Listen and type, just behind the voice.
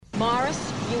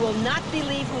You will not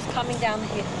believe who's coming down the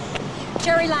hill.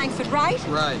 Jerry Langford, right?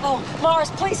 Right. Oh,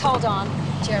 Morris, please hold on.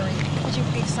 Jerry, would you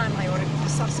please sign my autograph?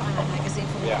 Sign my magazine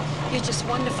for me? Yeah. You're just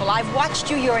wonderful. I've watched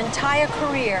you your entire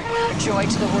career. Joy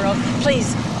to the world.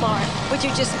 Please, Morris, would you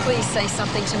just please say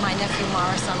something to my nephew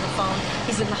Morris on the phone?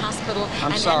 He's in the hospital.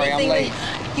 I'm sorry, I'm late.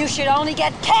 You should only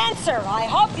get cancer. I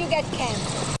hope you get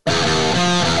cancer.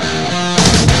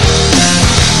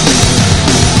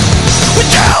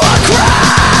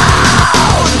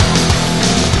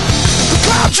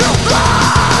 Your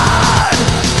blood,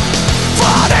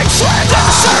 flooding swift in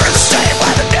the siren state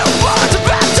where the newborns are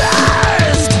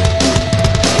baptized.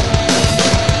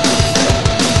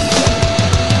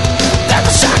 There's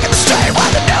a shock in the street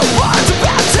where the newborns are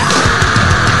baptized.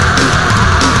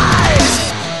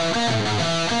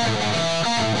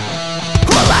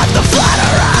 Who left the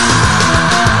flatterer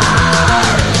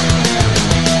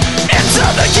into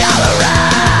the gallery?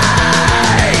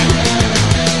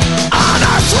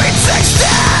 Sweet 16,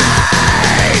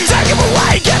 take him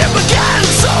away, get him again.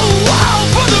 So wild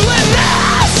for the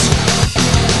witness.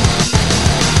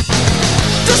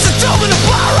 This is doom in a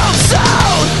borrowed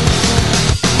sound.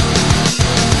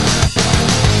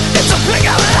 It's a big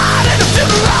line in a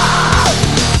funeral.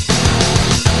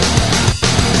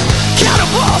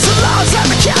 Cannibals and laws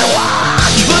at the catwalk.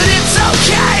 But it's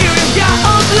okay, we've got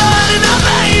our blood in our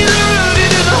veins,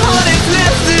 rooted in the honey's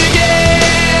nest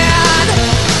again.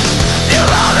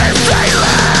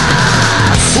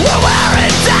 We're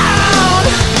wearing down.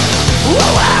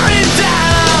 We're wearing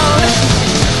down.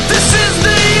 This is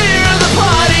the year of the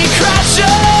party crasher.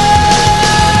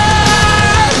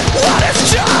 What is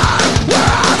charm? Where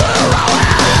are the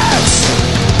heroics?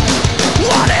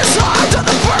 What is harm to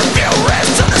the perfume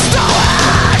wrist to the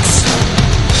stoics?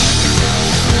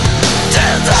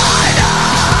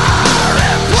 Designer,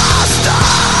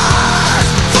 imposters,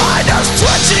 find us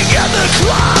twitching in the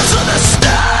claws of the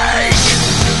snake.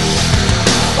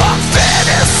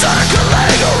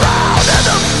 Circling around in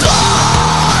the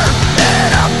floor. It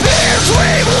appears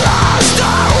we've lost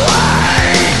our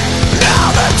way. Now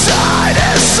the tide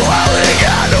is swelling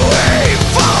and we've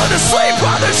fallen asleep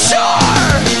on the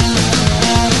shore.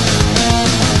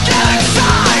 Get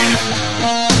inside!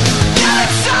 Get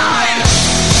inside!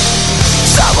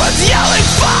 Someone's yelling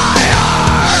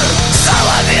fire!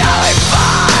 Someone's yelling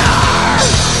fire!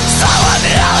 Someone's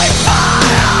yelling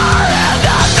fire! In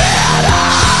the theater!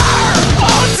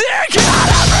 Oh dear God,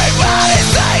 everybody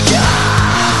thank God!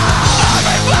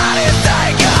 Everybody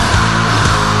thank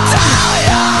God! Tell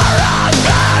your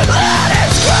husband, let him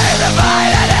scream the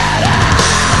fight and it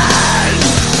ends!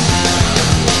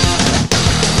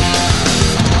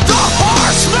 The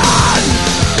horsemen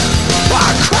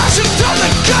are crashing through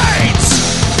the gates!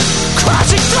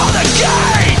 Crashing through the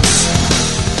gates!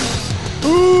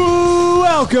 Ooh,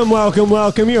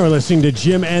 welcome. You're listening to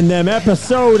Jim and Them,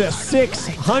 episode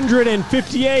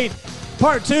 658,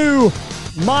 part 2.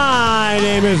 My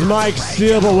name is Mike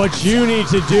Steele, but what you need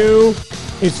to do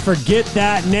is forget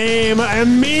that name.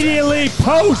 Immediately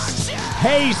post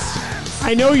haste.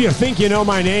 I know you think you know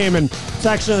my name, and it's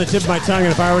actually on the tip of my tongue,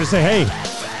 and if I were to say, hey,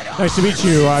 nice to meet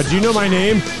you, do you know my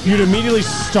name? You'd immediately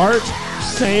start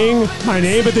saying my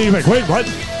name, but then you'd be like, wait, what?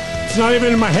 It's not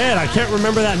even in my head. I can't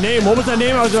remember that name. What was that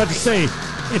name I was about to say?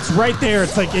 It's right there.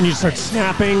 It's like, and you start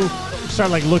snapping,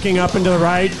 start like looking up and to the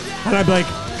right, and I'd be like,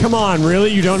 come on, really?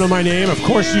 You don't know my name? Of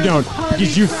course you don't,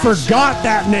 because you forgot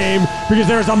that name, because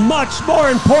there's a much more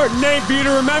important name for you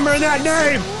to remember, and that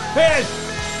name is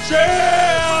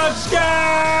Jim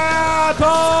Scampoli!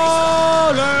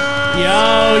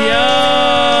 Yo!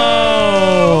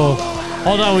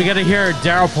 Hold on, we gotta hear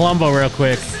Daryl Palumbo real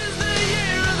quick.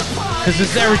 Because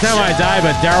it's every time I die,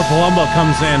 but Daryl Palumbo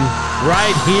comes in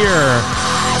right here.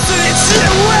 It's you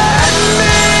and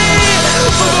me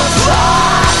for the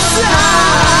first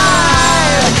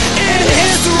time in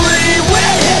history,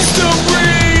 with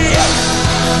history.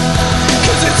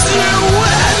 'Cause it's you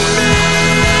and me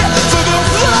for the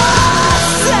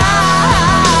first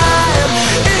time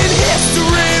in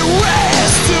history, with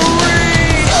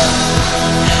history.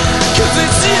 'Cause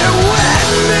it's you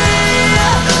and me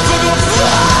for the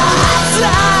first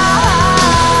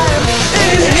time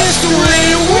in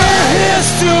history, with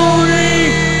history.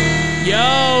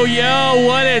 Yo,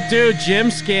 what it do, Jim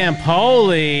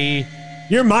Scampoli?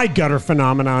 You're my gutter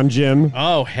phenomenon, Jim.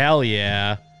 Oh, hell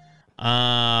yeah.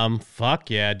 Fuck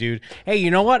yeah, dude. Hey,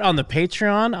 you know what? On the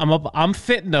Patreon, I'm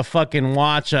fitting to fucking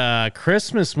watch a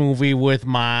Christmas movie with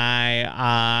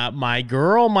my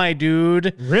girl, my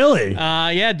dude. Really?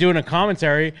 Yeah, doing a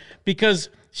commentary because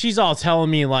she's all telling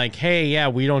me like, hey, yeah,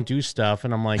 we don't do stuff.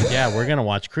 And I'm like, yeah, we're going to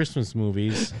watch Christmas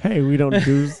movies. Hey, we don't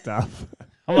do stuff.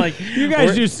 I'm like, You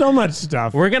guys do so much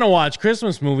stuff. we're gonna watch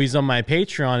Christmas movies on my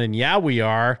Patreon, and yeah, we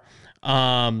are.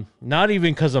 Not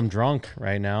even because I'm drunk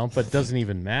right now, but it doesn't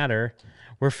even matter.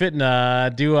 We're fitting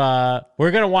we're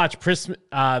gonna watch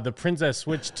the Princess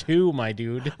Switch 2, my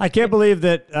dude. I can't believe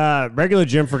that regular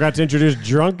Jim forgot to introduce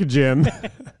drunk Jim.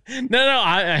 No,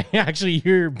 I actually,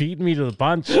 you're beating me to the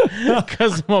punch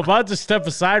because I'm about to step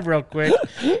aside real quick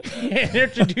and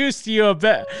introduce to you a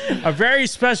very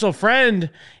special friend.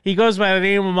 He goes by the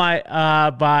name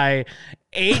of by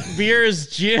 8 Beers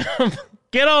Jim.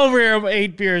 Get over here,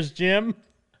 8 Beers Jim.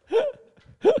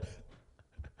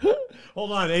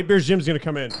 Hold on, 8 Beers Jim's gonna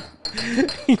come in.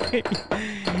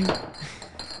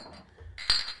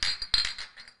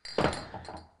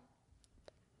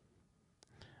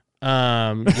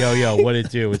 Yo, what it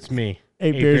do? It's me.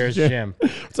 8 Beers Jim.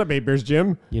 What's up, 8 Beers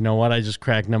Jim? You know what? I just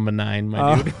cracked number 9,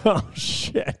 my dude. Oh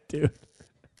shit, dude.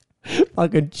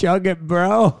 Fucking chug it,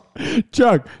 bro.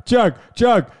 Chug.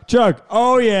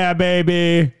 Oh yeah,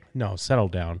 baby. No, settle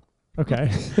down.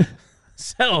 Okay.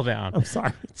 Settle down. I'm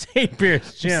sorry. It's 8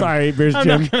 Beers Jim. Sorry, 8 Beers I'm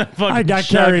Jim. not gonna fucking I got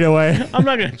chug- carried away. I'm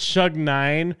not gonna chug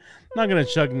 9. I'm not gonna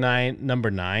chug number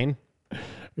 9. Are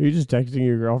you just texting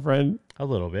your girlfriend? A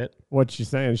little bit. What's she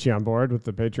saying? Is she on board with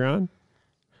the Patreon?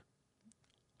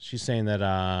 She's saying that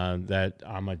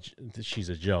she's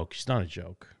a joke. She's not a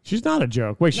joke. She's not a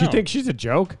joke. Wait, she No. thinks she's a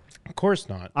joke? Of course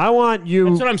not. I want you.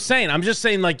 That's what I'm saying. I'm just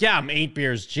saying, like, yeah, I'm 8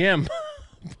 Beers Jim,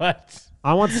 but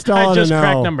I want Stella I just to know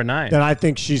cracked number 9. that I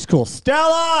think she's cool.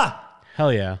 Stella!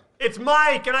 Hell yeah. It's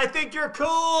Mike, and I think you're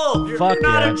cool. Fuck you're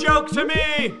not yeah. a joke to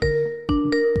me.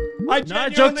 I Not a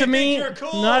joke to genuinely me. think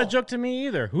you're cool. Not a joke to me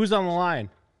either. Who's on the line?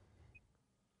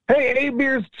 Hey, 8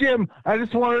 Beers Jim, I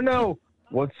just want to know,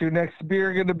 what's your next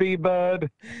beer going to be, bud?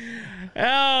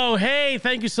 Oh, hey,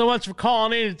 thank you so much for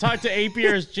calling in to talk to 8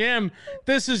 Beers Jim.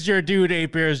 This is your dude, 8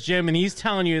 Beers Jim, and he's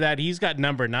telling you that he's got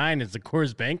number 9 as the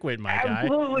Coors Banquet, my guy.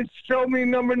 Absolutely, show me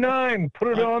number 9.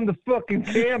 Put it on the fucking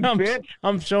cam, bitch.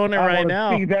 I'm showing it I right wanna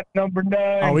now. see that number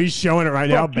 9. Oh, he's showing it right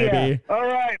now, Fuck yeah. baby. All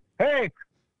right. Hey,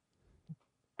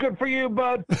 good for you,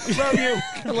 bud. Love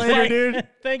you. Later, dude.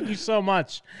 Thank you so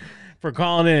much for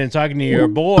calling in and talking to your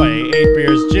boy, 8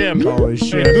 Beers Jim. Holy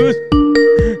shit.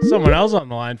 Who's someone else on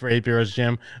the line for 8 Beers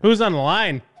Jim? Who's on the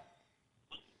line?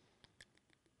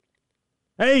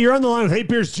 Hey, you're on the line with 8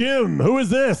 Beers Jim. Who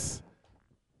is this?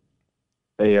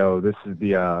 Hey yo, this is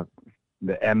the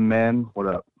M Man. What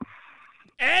up?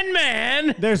 End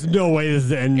man. There's no way this is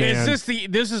the end man.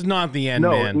 This is not the end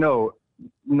No, man.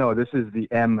 no, this is the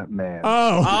M Man.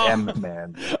 Oh. The M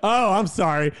Man. Oh, I'm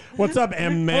sorry. What's up,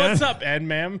 M man? What's up, End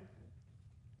man?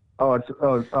 I'm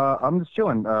just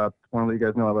chilling. Want to let you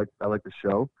guys know I like the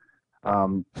show.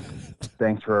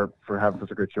 Thanks for having such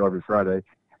a great show every Friday.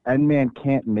 M Man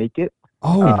can't make it.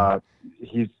 Oh.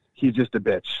 He's just a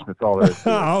bitch. That's all there is. to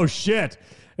it. Oh shit.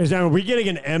 Are we getting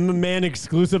an M man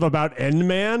exclusive about End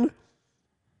man?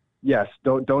 Yes.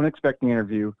 Don't expect an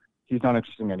interview. He's not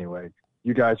interesting anyway.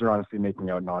 You guys are honestly making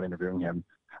out not interviewing him.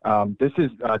 This is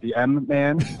the M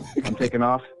Man. I'm taking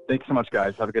off. Thanks so much,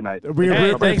 guys. Have a good night. We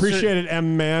Hey, thanks appreciate it,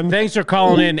 M man. Thanks for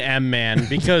calling in, M man.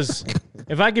 Because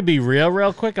if I could be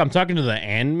real quick, I'm talking to the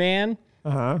End man.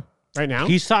 Right now?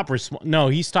 He stopped responding.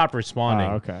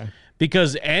 Oh, okay.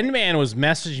 Because End man was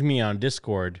messaging me on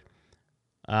Discord.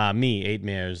 Me, 8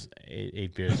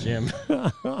 Beers Jim.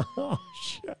 Oh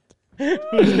shit.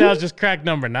 Who's now just cracked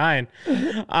number 9.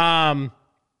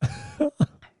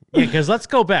 Yeah, because let's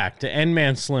go back to End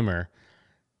Man Slimmer.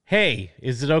 Hey,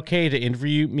 is it okay to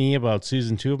interview me about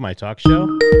season 2 of my talk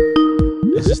show?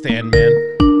 Is this the End Man?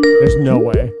 There's no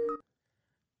way.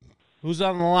 Who's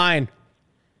on the line?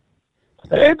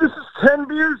 Hey, this is 10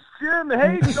 Beers Jim.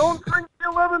 Hey, don't drink the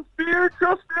 11th beer.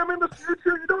 Trust me, I'm in the future.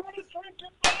 You don't want to drink it.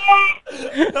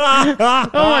 Oh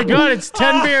my God, it's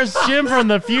 10 Beers Jim from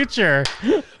the future.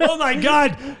 Oh my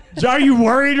God. Are you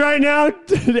worried right now?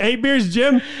 8 Beers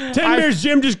Jim? 10 Beers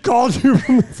Jim just called you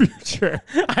from the future.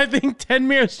 I think 10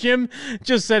 Beers Jim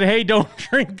just said, hey, don't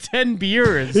drink 10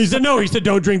 beers. He said, no, he said,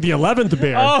 don't drink the 11th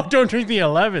beer. Oh, don't drink the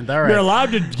 11th. All right.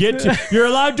 You're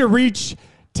allowed to reach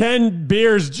 10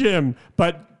 beers, Jim.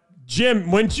 But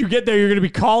Jim, once you get there, you're going to be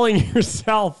calling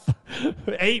yourself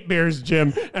 8 Beers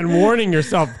Jim and warning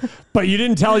yourself. But you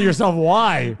didn't tell yourself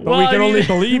why. But we can only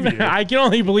believe you. I can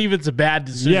only believe it's a bad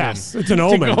decision. Yes, it's an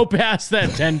omen. To go past that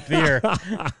 10th beer.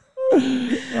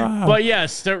 But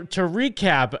yes, to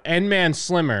recap, End Man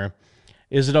Slimmer,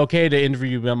 is it okay to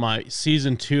interview you about my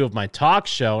season 2 of my talk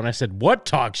show? And I said, what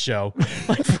talk show?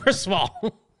 Like, first of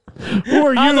all, Who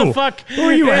are you? how the fuck? Who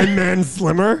are you, End-Man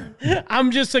Slimmer?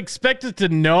 I'm just expected to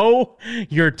know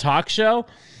your talk show.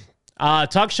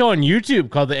 Talk show on YouTube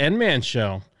called The End Man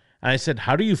Show. And I said,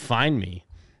 how do you find me?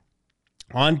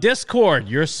 on Discord,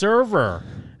 your server.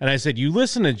 And I said, you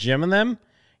listen to Jim and them?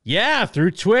 Yeah,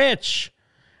 through Twitch.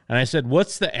 And I said,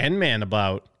 what's the N-Man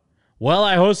about? Well,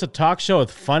 I host a talk show with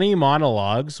funny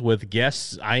monologues with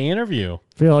guests I interview. I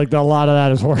feel like a lot of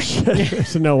that is horseshit.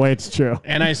 There's no way it's true.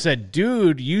 And I said,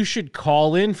 dude, you should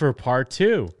call in for part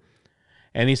 2.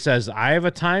 And he says, I have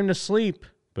a time to sleep,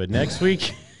 but next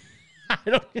week, I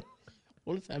don't.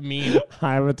 What does that mean?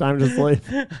 I have a time to sleep.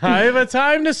 I have a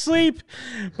time to sleep,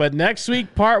 but next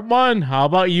week, part 1. How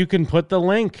about you can put the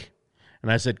link?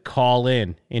 And I said, call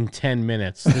in 10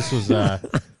 minutes. This was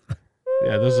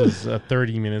this was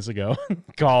 30 minutes ago.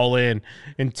 Call in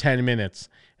 10 minutes.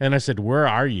 And I said, where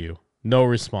are you? No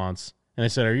response. And I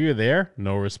said, are you there?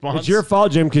 No response. It's your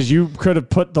fault, Jim, because you could have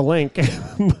put the link.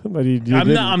 But you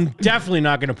didn't. I'm definitely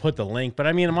not going to put the link, but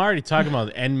I mean, I'm already talking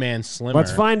about N-Man Slimmer.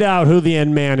 Let's find out who the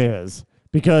N-Man is.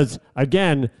 Because,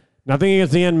 again, nothing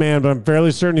against the N-Man, but I'm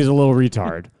fairly certain he's a little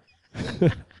retard.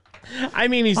 I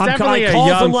mean, he's definitely a calls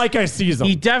young. him like I sees him.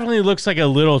 He definitely looks like a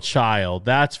little child.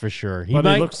 That's for sure. He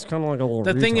looks kind of like a little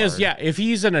retard. The thing is, yeah, if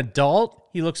he's an adult,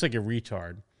 he looks like a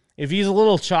retard. If he's a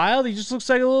little child, he just looks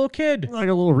like a little kid. Like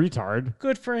a little retard.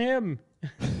 Good for him.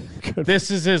 This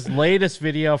is his latest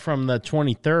video from the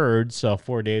 23rd, so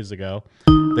 4 days ago.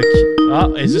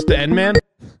 Is this the N-Man?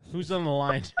 Who's on the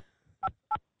line?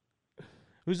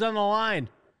 Who's on the line?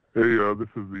 Hey, this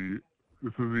is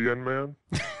the N-Man.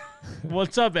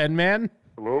 What's up, N-Man?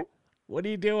 Hello. What are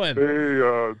you doing?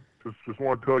 Hey, just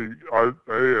want to tell you, I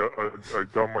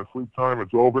got my sleep time.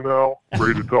 It's over now.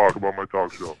 Ready to talk about my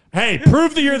talk show. Hey,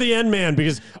 prove that you're the N-Man,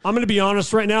 because I'm going to be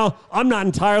honest right now, I'm not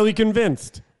entirely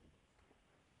convinced.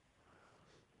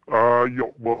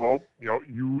 You're Mike,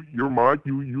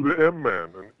 you the M-Man,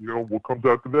 and what comes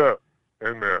after that?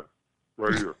 N-Man,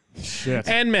 right here. Shit.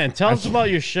 N-Man, tell us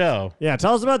about your show. Yeah,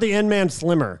 tell us about the N-Man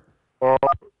Slimmer. Well,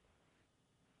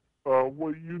 I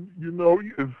want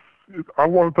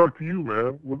to talk to you,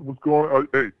 man. What's going on?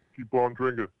 Hey, keep on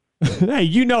drinking. Hey,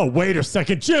 wait a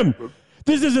second, Jim.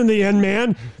 This isn't the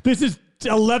N-Man. This is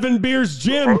 11 Beers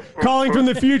Jim calling from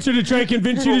the future to try and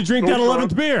convince you to drink that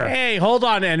 11th beer. Hey, hold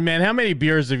on, N-Man. How many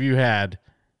beers have you had?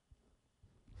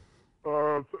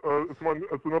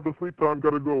 It's another sleep time.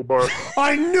 Gotta go. Bye.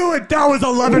 I knew it. That was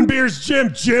 11 Beers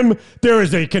Jim. Jim, there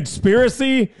is a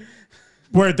conspiracy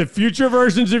where the future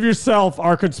versions of yourself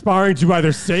are conspiring to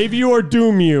either save you or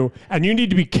doom you, and you need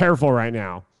to be careful right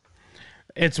now.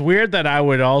 It's weird that I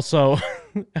would also,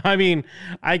 I mean,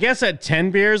 I guess at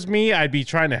 10 beers me, I'd be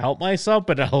trying to help myself,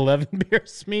 but at 11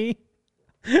 beers me,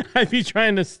 I'd be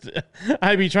trying to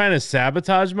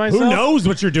sabotage myself. Who knows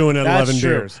what you're doing at That's 11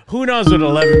 true. beers? Who knows what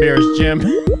 11 beers, Jim? Is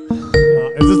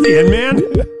this the N-Man?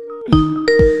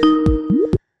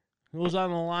 Who's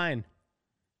on the line?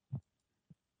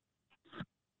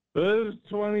 This is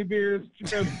 20 beers,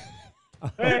 Jim.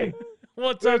 Hey,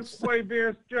 What's up? 20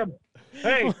 beers, Jim.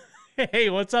 Hey, Hey,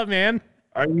 what's up, man?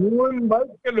 are you and Mike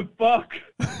gonna fuck?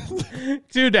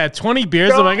 Dude, at 20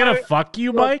 beers, am I going to fuck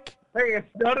you, Mike? Hey, it's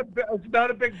not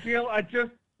a big deal. I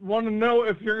just want to know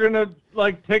if you're gonna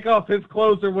take off his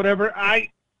clothes or whatever.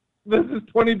 This is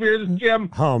 20 beers,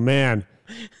 Jim. Oh, man.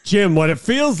 Jim, what it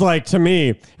feels like to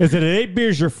me is that at 8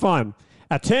 beers, you're fun.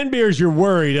 At 10 beers, you're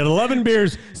worried. At 11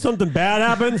 beers, something bad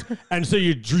happens, and so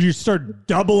you start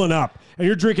doubling up. And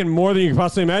you're drinking more than you can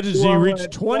possibly imagine, so you reach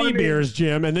 20 beers,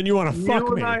 Jim, and then you want to fuck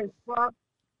me.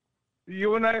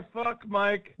 You and I fuck,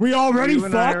 Mike. We already you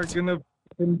and I fucked? are gonna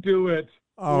do it.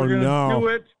 Oh, We're gonna no. do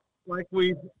it like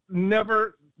we've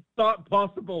never thought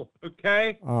possible,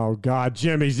 okay? Oh, God,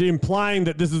 Jim, he's implying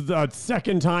that this is the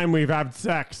second time we've had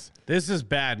sex. This is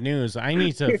bad news. I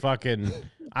need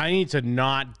to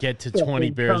not get to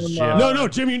 20 beers, Jim. No,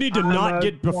 Jim, you need to not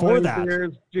get before 20 that.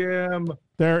 Beers, Jim.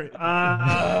 There.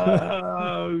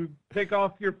 Take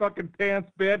off your fucking pants,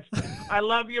 bitch. I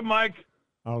love you, Mike.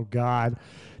 Oh, God.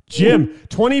 Jim,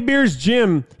 20 beers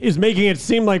Jim is making it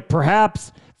seem like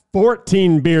perhaps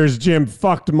 14 beers Jim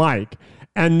fucked Mike.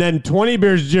 And then 20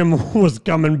 beers Jim was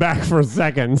coming back for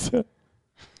seconds.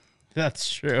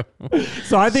 That's true.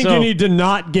 So I think you need to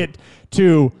not get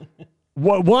to...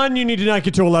 One, you need to not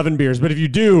get to 11 beers. But if you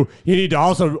do, you need to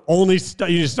also you need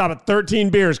to stop at 13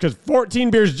 beers because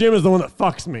 14 beers Jim is the one that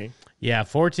fucks me. Yeah,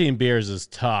 14 beers is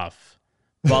tough.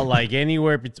 But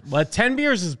anywhere... 10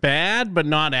 beers is bad, but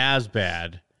not as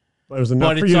bad. It was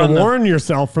enough for you to warn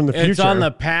yourself from the future. It's on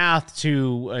the path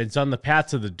to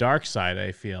the dark side,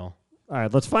 I feel. All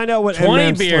right, let's find out what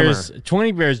 20 beers,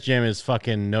 Jim, is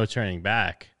fucking no turning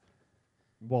back.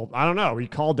 Well, I don't know. He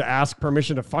called to ask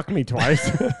permission to fuck me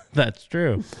twice. That's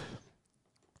true.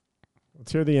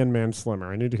 Let's hear the N-Man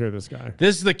Slimmer. I need to hear this guy.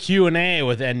 This is the Q&A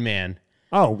with N-Man.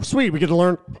 Oh, sweet. We get to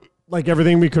learn like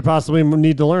everything we could possibly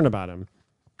need to learn about him.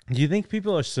 Do you think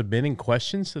people are submitting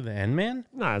questions to the N-Man?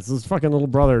 Nah, it's his fucking little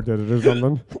brother did it or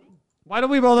something. Why do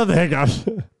we both have the hiccups?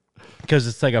 Because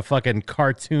it's like a fucking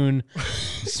cartoon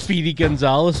Speedy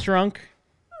Gonzalez drunk.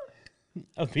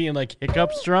 Of being like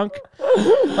hiccups drunk.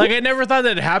 Like I never thought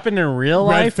that happened in real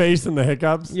Red life. face and the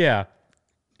hiccups. Yeah.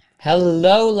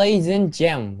 Hello, ladies and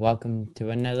gentlemen. Welcome to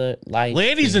another live.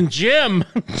 Ladies and Jim.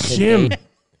 Jim.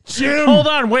 Jim. Hold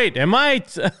on, wait. Am I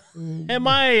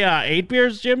 8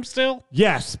 beers Jim still?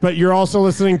 Yes, but you're also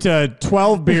listening to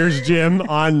 12 Beers Jim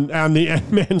on the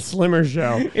N-Man Slimmer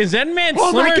show. Is N-Man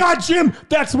Oh Slimmer? my God, Jim!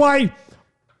 That's why.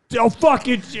 Oh fuck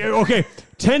it. Okay,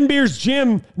 10 Beers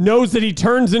Jim knows that he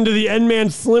turns into the N-Man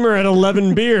Slimmer at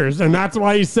 11 beers, and that's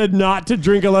why he said not to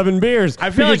drink 11 beers. I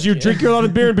feel because like- you drink your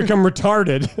 11th beer and become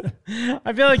retarded.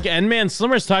 I feel like N-Man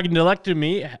Slimmer's talking directively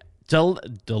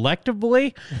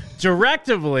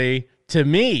to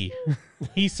me.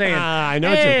 He's saying, I know.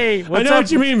 hey, I know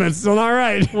what you mean, but it's still not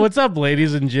right. What's up,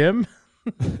 ladies and Jim?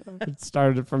 It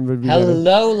started from the beginning.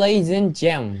 Hello, ladies and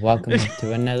gentlemen. Welcome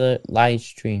to another live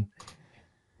stream.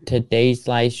 Today's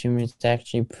live stream is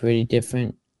actually pretty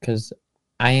different because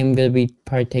I am going to be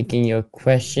partaking your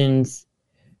questions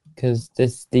because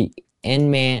this is the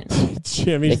N-Man.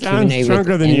 Jim, he the sounds Q&A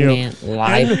drunker with than you. N-Man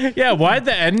live. Yeah, why'd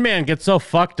the N-Man get so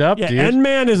fucked up, Yeah, dude?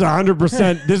 N-Man is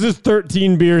 100%. This is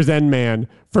 13 beers N-Man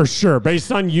for sure.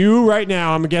 Based on you right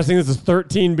now, I'm guessing this is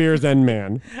 13 beers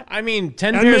N-Man. I mean,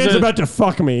 10 N-Man's pairs, about to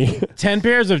fuck me. 10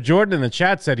 pairs of Jordan in the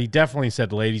chat said he definitely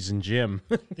said ladies and Jim.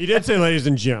 He did say ladies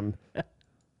and Jim.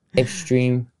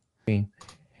 Extreme.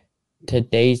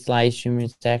 Today's live stream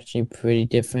is actually pretty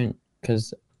different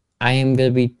because I am going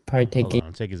to be partaking. Hold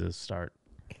on, take it as a start.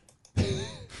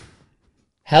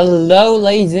 Hello,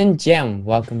 ladies and gentlemen.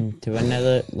 Welcome to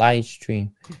another live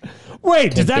stream.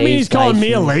 Wait, does that mean he's Today's calling live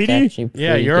me a stream is lady? actually Yeah,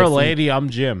 pretty you're a different lady, I'm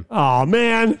Jim. Oh,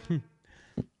 man.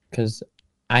 because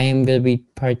I am going to be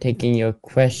partaking your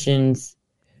questions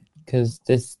because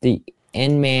this is the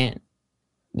N-Man,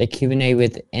 the Q&A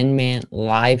with N-Man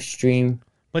live stream.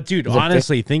 But dude, Is it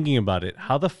honestly, thinking about it,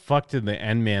 how the fuck did the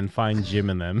N-Man find Jim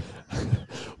and them?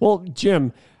 Well,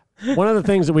 Jim, one of the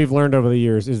things that we've learned over the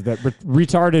years is that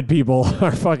retarded people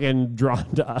are fucking drawn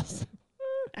to us.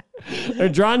 They're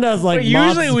drawn to us like But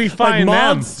usually moths, we find like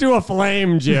them. moths to a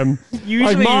flame, Jim.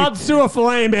 Usually- like moths to a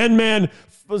flame. N-Man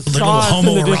saw us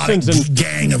in the distance and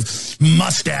gang of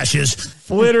mustaches.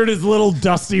 flittered his little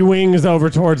dusty wings over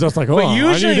towards us like, oh, But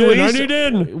usually I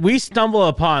did. we stumble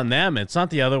upon them. It's not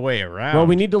the other way around. Well,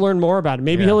 we need to learn more about it.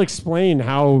 Maybe Yeah. he'll explain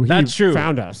how he That's true.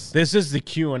 found us. This is the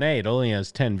Q&A. It only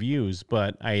has 10 views,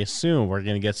 but I assume we're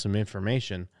going to get some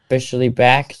information. Officially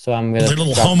back, so I'm going to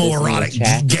Little drop this in the homoerotic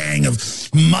chat. gang of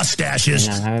mustaches.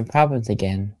 And I'm having problems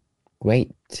again. Great.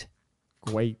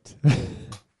 Wait.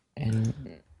 And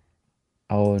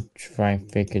I'll try to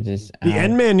figure this out. The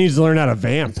N-Man needs to learn how to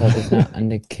vamp. So it's not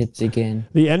under kids again.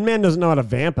 The N-Man doesn't know how to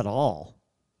vamp at all.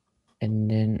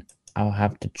 And then I'll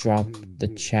have to drop the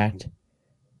chat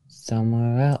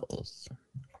somewhere else.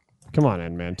 Come on,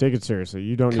 N-Man. Take it seriously.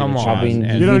 You don't Come need a on, chat.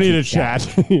 N- You don't need a YouTube chat.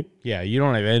 chat. Yeah, you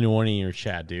don't have anyone in your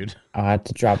chat, dude. I'll have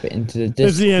to drop it into the Discord.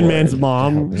 There's the N-Man's to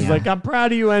mom. help me She's out. like, I'm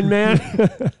proud of you, N-Man.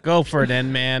 Go for it,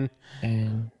 N-Man.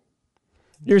 And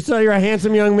you're a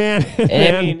handsome young man. I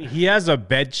Man. mean, he has a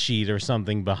bed sheet or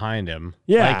something behind him.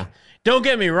 Yeah. Like, don't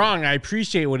get me wrong. I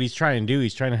appreciate what he's trying to do.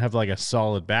 He's trying to have like a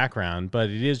solid background,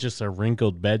 but it is just a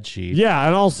wrinkled bed sheet. Yeah,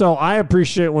 and also I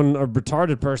appreciate when a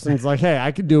retarded person's like, hey,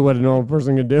 I could do what a normal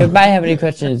person can do. if I have any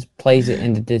questions, place it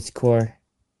in the Discord.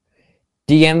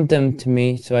 DM them to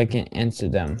me so I can answer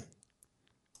them.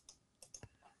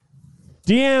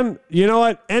 DM, you know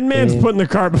what? N-Man's putting the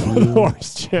cart before the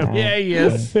horse, Jim. Yeah, he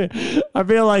is. I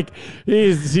feel like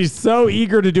he's so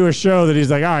eager to do a show that he's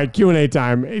like, all right, Q&A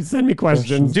time. Hey, send me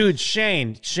questions. Dude,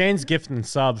 Shane's gifting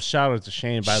subs. Shout out to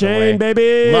Shane, by the Shane, way.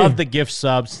 baby. Love the gift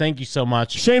subs. Thank you so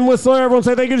much. Shane Whistler. Everyone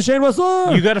say thank you to Shane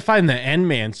Whistler. You got to find the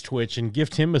N-Man's Twitch and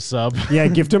gift him a sub. Yeah,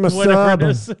 gift him a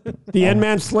Whatever sub. it is. The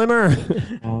N-Man Slimmer.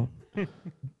 Oh,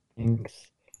 thanks.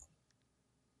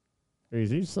 Is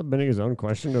he submitting his own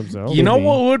question to himself? You know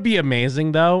what would be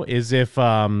amazing though is if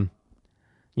pardon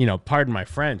my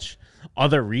French,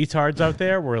 other retards out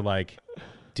there were like,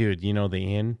 dude, the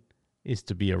in is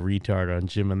to be a retard on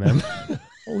Jim and them.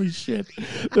 Holy shit.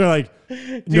 They're like,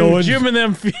 Dude, no one's Jim and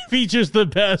them features the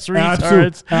best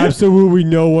retards. absolutely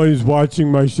no one is watching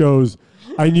my shows.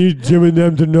 I need Jim and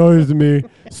them to notice me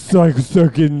so I can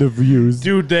start getting the views.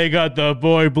 Dude, they got the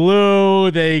Boy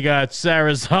Blue, they got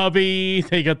Sarah's hubby,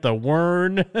 they got the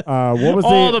Wern. What was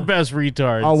all the best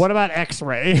retards. Oh, what about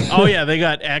X-Ray? Oh yeah, they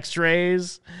got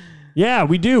X-rays. Yeah,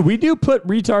 we do. We do put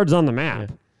retards on the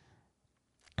map.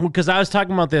 Because I was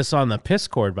talking about this on the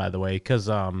Piscord, by the way, because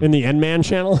In the N-Man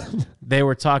channel? they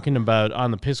were talking about,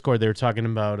 on the Piscord, they were talking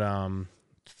about,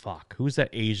 who's that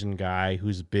Asian guy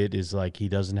whose bit is like he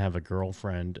doesn't have a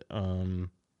girlfriend?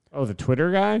 Oh, the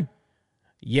Twitter guy?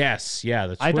 Yes, yeah,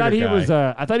 the Twitter I thought he guy. was.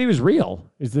 I thought he was real.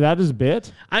 Is that his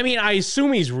bit? I mean, I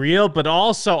assume he's real, but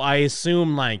also I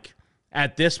assume, like,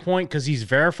 at this point, because he's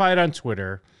verified on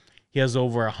Twitter, he has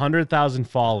over 100,000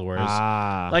 followers.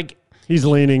 Like, he's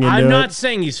leaning into I'm not it.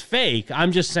 saying he's fake.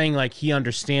 I'm just saying, like, he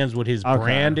understands what his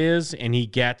brand is, and he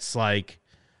gets, like...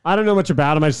 I don't know much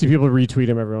about him. I just see people retweet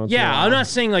him every once in a while. I'm not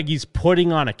saying, like, he's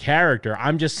putting on a character.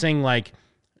 I'm just saying, like,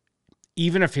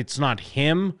 even if it's not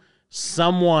him,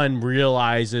 someone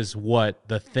realizes what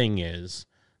the thing is.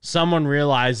 Someone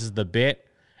realizes the bit,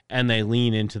 and they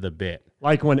lean into the bit.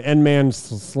 Like when N-Man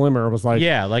Slimmer was like,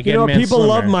 Yeah, like you know, N-Man people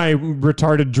Slimmer. love my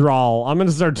retarded drawl. I'm going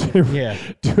to start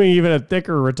doing even a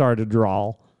thicker retarded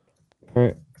drawl.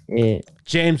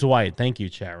 James White, thank you,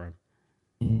 chat room.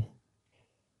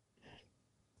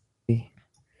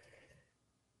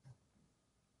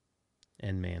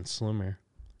 N-Man Slimmer.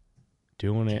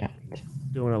 Doing it.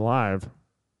 Doing it live.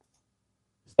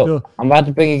 So, I'm about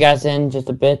to bring you guys in just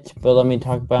a bit, but let me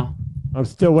talk about. I'm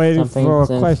still waiting something for a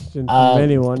since, question from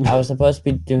anyone. I was supposed to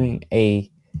be doing a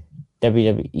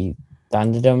WWE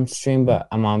Thunderdome stream, but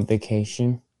I'm on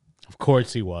vacation. Of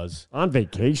course he was. On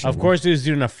vacation. Of course he was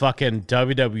doing a fucking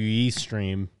WWE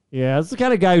stream. Yeah, that's the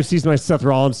kind of guy who sees my Seth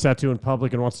Rollins tattoo in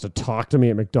public and wants to talk to me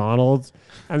at McDonald's.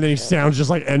 And then he sounds just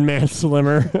like N-Man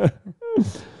Slimmer.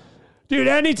 Dude,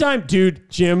 anytime. Dude,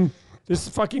 Jim, this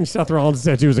fucking Seth Rollins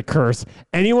tattoo is a curse.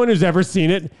 Anyone who's ever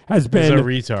seen it has been... a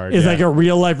retard, Is yeah. like a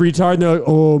real-life retard. And they're like,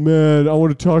 oh, man, I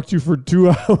want to talk to you for 2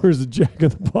 hours at Jack in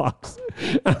the Box.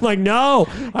 I'm like, no.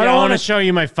 I don't want to want show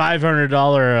you my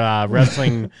 $500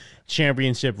 wrestling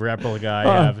championship replica I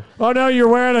have. Oh, no, you're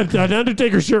wearing an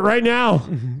Undertaker shirt right now.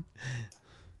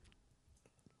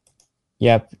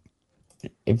 Yep.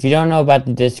 If you don't know about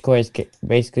the Discord, it's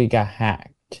basically got hacked.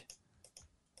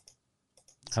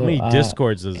 How many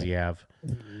Discords does he have?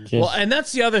 Well, and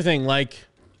that's the other thing, like...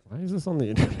 Why is this on the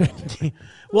internet?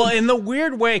 Well, in the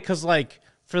weird way, because, like,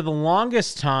 for the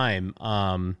longest time,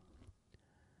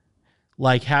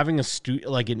 like, having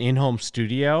an in-home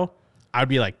studio, I'd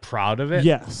be, like, proud of it.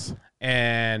 Yes.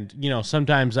 And, you know,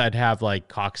 sometimes I'd have, like,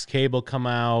 Cox Cable come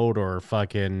out or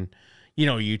fucking... you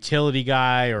know, utility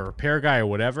guy or repair guy or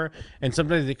whatever. And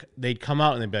sometimes they'd come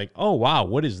out and they'd be like, oh, wow,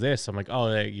 what is this? I'm like, oh,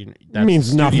 that's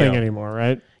means the nothing studio. anymore,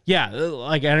 right? Yeah,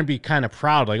 like, and I'd be kind of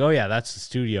proud. Like, oh, yeah, that's the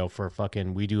studio for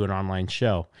fucking, we do an online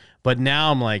show. But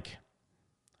now I'm like,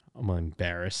 I'm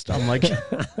embarrassed. I'm like...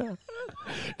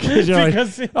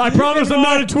 I promise I'm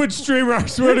not a Twitch streamer. I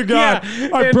swear to God. Yeah,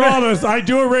 I promise. I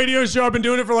do a radio show. I've been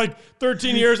doing it for like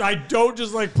 13 years. I don't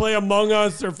just like play Among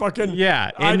Us or fucking... Yeah,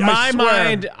 in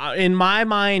my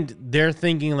mind, they're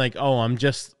thinking like, oh, I'm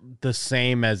just the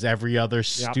same as every other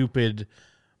stupid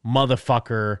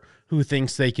motherfucker who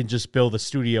thinks they can just build a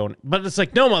studio. But it's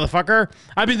like, no, motherfucker.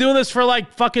 I've been doing this for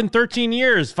like fucking 13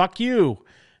 years. Fuck you.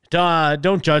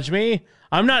 Don't judge me.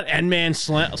 I'm not N-Man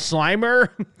Slimer.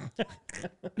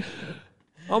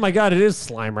 Oh my God, it is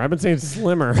Slimer. I've been saying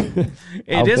Slimmer.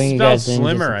 I'll is bring you spelled guys in just a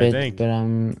Slimmer, I bit, think. But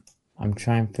I'm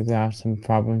trying to figure out some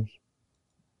problems.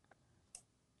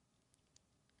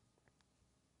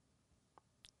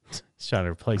 He's trying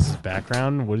to replace his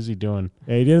background. What is he doing?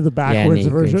 Yeah, he did the backwards green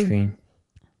version. screen.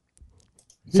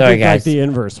 He Sorry, did, like, guys. the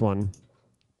inverse one.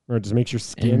 Or it just makes your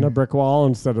skin a brick wall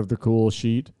instead of the cool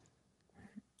sheet.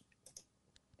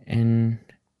 And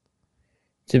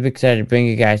super excited to bring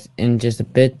you guys in just a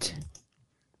bit.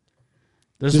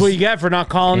 This is what you get for not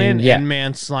calling in, yeah.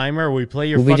 N-Man Slimer. We play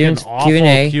your We'll be fucking doing awful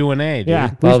Q&A, dude.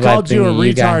 Yeah, Well, we've about called you a bringing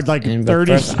you guys retard like in, but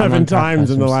first, I'm 37 gonna talk about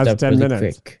times in the some last stuff 10 really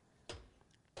minutes. quick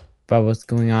about what's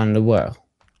going on in the world.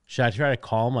 Should I try to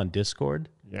call him on Discord?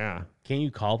 Yeah. Can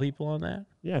you call people on that?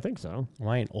 Yeah, I think so. Am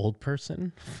I an old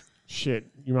person? Shit,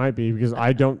 you might be, because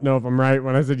I don't know if I'm right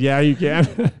when I said, yeah, you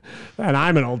can. And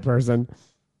I'm an old person.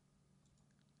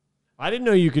 I didn't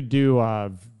know you could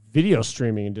do video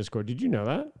streaming in Discord. Did you know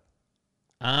that?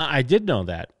 I did know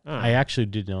that. Oh. I actually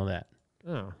did know that.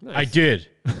 Oh, nice. I did.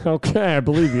 Okay, I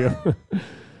believe you.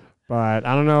 But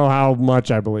I don't know how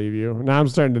much I believe you. Now I'm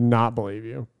starting to not believe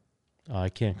you. Oh, I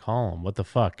can't call him. What the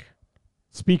fuck?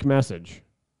 Speak message.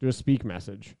 Do a speak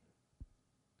message.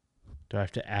 Do I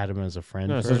have to add him as a friend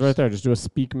No, it first? says right there. Just do a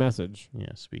speak message.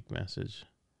 Yeah, speak message.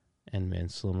 N-Man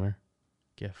Slimmer.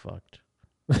 Get fucked.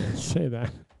 Say that.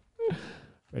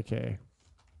 Okay.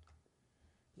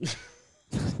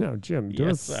 No, Jim, do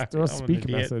Yes, a I'm an speak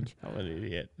idiot. message. I'm an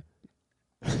idiot.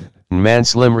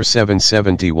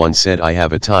 Manslimmer771 said I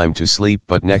have a time to sleep,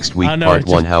 but next week part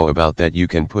 1. How about that? You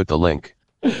can put the link.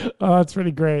 Oh, that's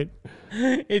pretty great.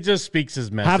 It just speaks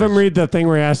his message. Have him read the thing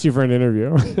where he asked you for an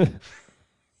interview.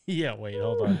 Yeah, wait,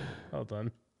 hold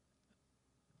on.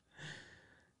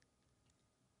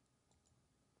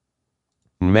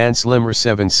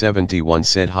 Manslimmer771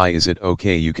 said, hi, is it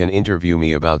okay you can interview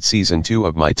me about season 2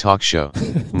 of my talk show?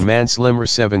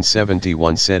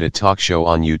 Manslimmer771 said, a talk show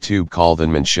on YouTube called The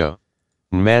Man Show.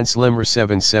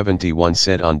 Manslimmer771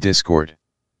 said on Discord.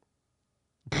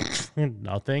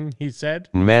 Nothing, he said.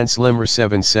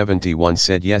 Manslimmer771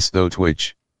 said yes though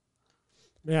Twitch.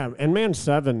 Yeah, and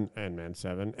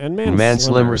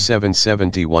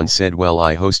Manslimmer771 said, well,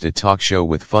 I host a talk show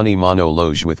with funny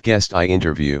monologue with guest I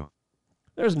interview.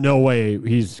 There's no way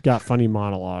he's got funny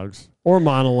monologues or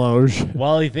monologue.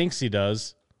 Well, he thinks he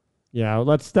does. Yeah,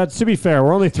 that's to be fair.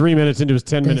 We're only 3 minutes into his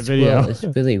 10-minute video. Well, it's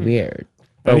really weird.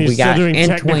 But we got doing in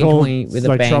technical 2020 with a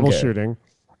like banger. troubleshooting.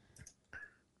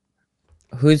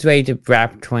 Who's ready to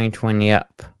wrap 2020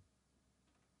 up?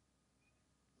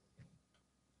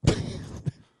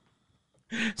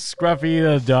 Scruffy,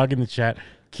 the dog in the chat.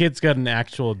 Kid's got an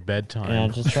actual bedtime. Yeah,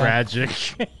 just tragic.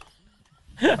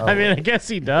 I mean, I guess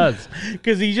he does.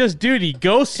 Because he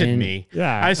ghosted me.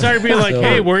 Yeah. I started being like,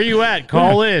 hey, where are you at?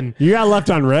 Call in. You got left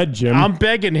on red, Jim. I'm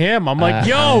begging him. I'm like,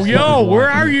 yo, where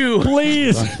are you?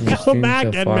 Please Watching come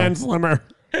back, so far. Edman Slimmer.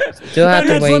 Still have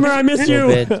to Edman wait Slimmer, I miss a you.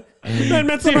 little bit, and-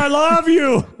 Edman Slimmer, I love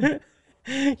you.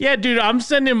 Yeah, dude, I'm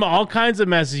sending him all kinds of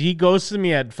messages. He ghosted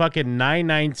me at fucking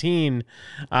 9:19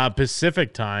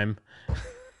 Pacific time.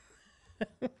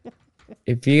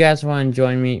 If you guys want to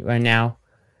join me right now,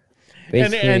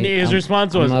 And his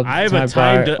response was, I'm up I have to my a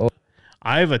time bar- to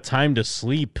I have a time to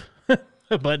sleep.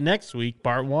 But next week,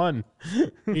 part 1.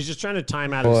 He's just trying to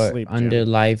time out his or sleep. under Jim.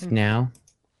 live now.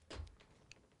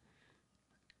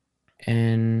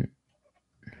 And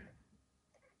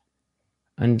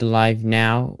under live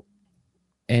now.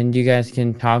 And you guys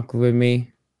can talk with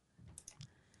me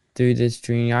through this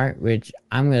StreamYard, which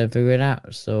I'm going to figure it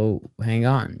out. So hang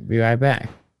on. Be right back.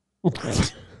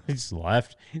 He just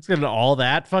left. He's got all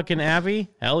that fucking Abby?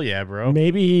 Hell yeah, bro.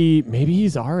 Maybe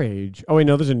he's our age. Oh wait,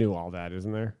 no, there's a new all that,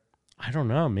 isn't there? I don't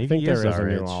know. I Maybe think he there is is a our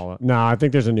new age. all. No, I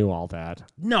think there's a new all that.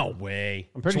 No way.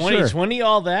 I'm pretty sure. 2020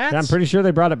 all that? Yeah, I'm pretty sure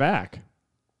they brought it back.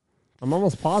 I'm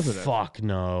almost positive. Fuck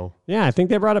no. Yeah, I think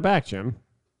they brought it back, Jim.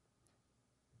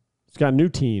 It's got new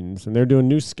teens, and they're doing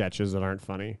new sketches that aren't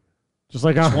funny. Just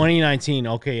like 2019.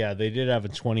 Okay, yeah, they did have a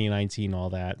 2019 all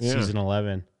that. Yeah. Season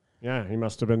 11. Yeah, that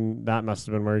must have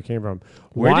been where he came from.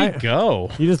 Where'd he go?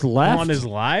 He just left On his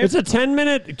live? It's a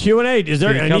 10-minute Q&A. Is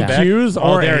there Did he any come back? cues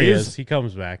Oh, or there he A's? is. He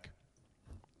comes back.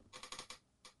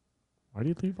 Why do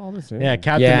you leave all this in? Yeah,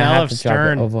 Captain Yeah, I have L.F. to drop it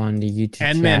Stern. over on the YouTube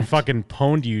Endman chat. fucking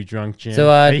pwned you, drunk Jim.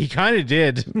 So, he kind of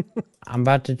did. I'm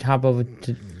about to hop over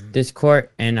to Discord,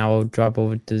 and I will drop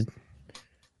over to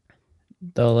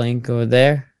the link over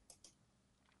there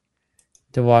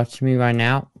to watch me right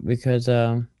now because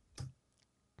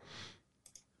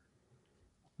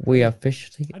we are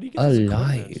officially How do you get this equipment?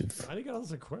 alive. How do you get all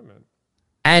this equipment?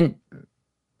 And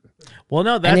Well,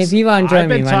 no, that's. if you wanna join I've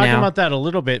been me right talking now- about that a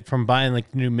little bit from buying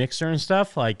like new mixer and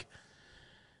stuff. Like,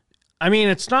 I mean,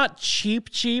 it's not cheap,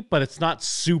 but it's not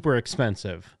super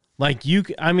expensive. Like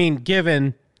I mean,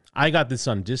 given I got this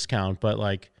on discount, but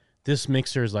like this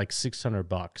mixer is like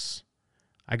 $600.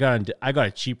 I got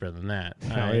it cheaper than that. I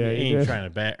yeah, you ain't did.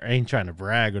 ain't trying to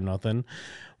brag or nothing.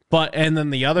 But and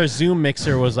then the other Zoom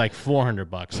mixer was like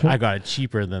 $400. I got it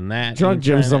cheaper than that. Drunk Ain't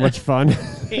Jim's so trying to- much fun.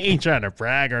 ain't trying to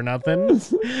brag or nothing.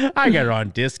 I got it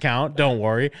on discount. Don't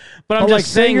worry. But I'm But just like,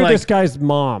 say saying, you're like, this guy's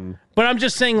mom. but I'm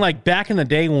just saying, like, back in the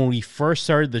day when we first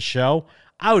started the show,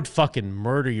 I would fucking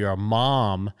murder your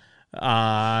mom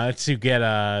to get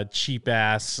a cheap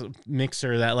ass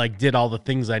mixer that like did all the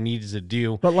things I needed to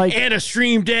do. But, like- and a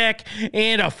stream deck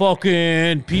and a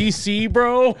fucking PC,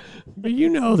 bro. But you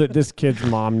know that this kid's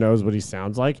mom knows what he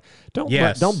sounds like.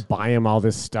 Yes. Don't buy him all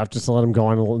this stuff just to let him go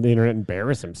on the internet and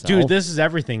embarrass himself. Dude, this is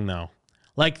everything though.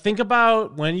 Like, think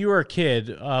about when you were a kid.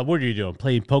 What are you doing?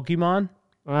 Playing Pokemon?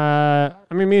 I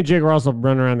mean, me and Jake were also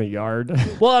running around the yard.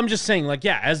 Well, I'm just saying, like,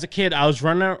 yeah, as a kid, I was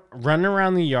running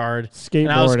around the yard,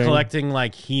 and I was Skateboarding. collecting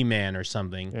like He-Man or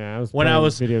something. Yeah, I was when I playing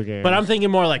was video games. But I'm thinking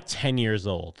more like 10 years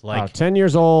old. Like, 10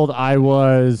 years old, I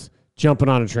was jumping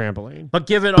on a trampoline. but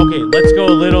given let's go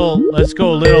a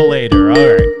little later. All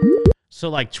right. So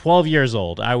like 12 years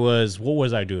old, what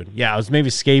was I doing? Yeah, I was maybe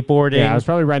skateboarding. Yeah, I was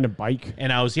probably riding a bike.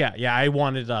 and I was I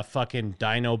wanted a fucking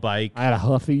dyno bike. I had a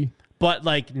Huffy. But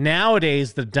like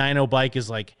nowadays, the dyno bike is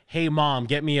like, hey mom,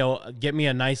 get me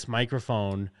a nice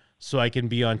microphone so I can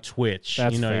be on Twitch.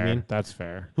 That's you know fair. what I mean? That's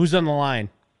fair. Who's on the line?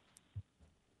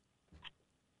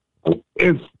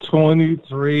 It's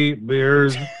 23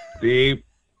 beers deep,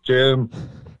 Jim.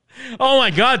 Oh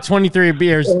my God, 23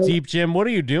 beers deep, Jim. What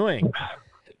are you doing?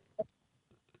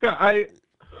 I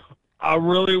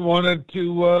really wanted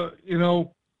to,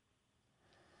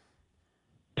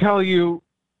 tell you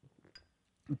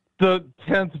the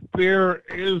 10th beer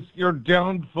is your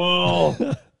downfall.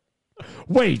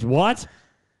 Wait, what?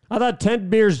 I thought 10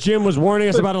 beers Jim was warning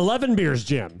us about 11 beers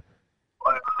Jim.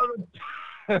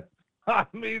 I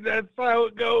mean, that's how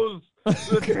it goes. The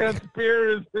 10th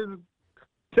beer is his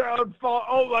downfall.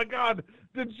 Oh my God.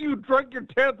 Did you drink your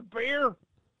 10th beer?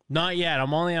 Not yet.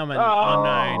 I'm only on 9.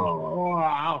 Oh,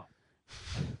 wow.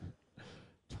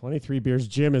 23 beers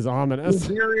Jim is ominous.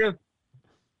 You serious?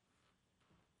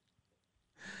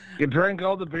 You drank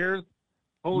all the beers?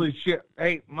 Holy shit.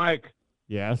 Hey, Mike.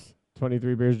 Yes.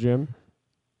 23 beers Jim.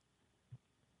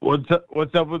 What's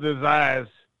up with his eyes?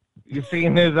 You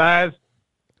seen his eyes?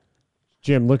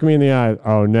 Jim, look me in the eye.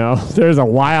 Oh no, there's a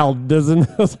wildness in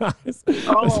those eyes.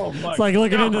 Oh my! It's like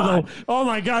looking God. into the. Oh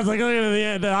my God! It's like looking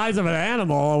into the eyes of an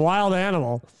animal, a wild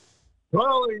animal.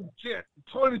 Holy shit!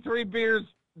 23 beers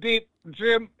deep.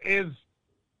 Jim is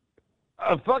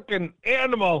a fucking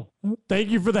animal. Thank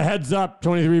you for the heads up,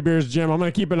 23 beers Jim. I'm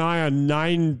gonna keep an eye on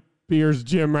 9 beers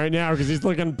Jim right now because he's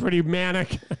looking pretty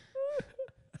manic.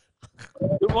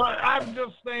 Well, I'm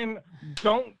just saying,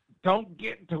 don't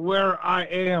get to where I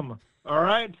am. All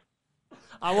right.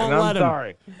 I won't And let him.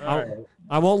 Sorry. All right.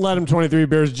 I won't let him. 23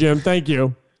 beers Jim. Thank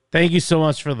you. Thank you so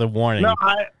much for the warning. No,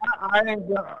 I ain't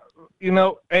gonna,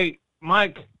 hey,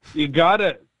 Mike, you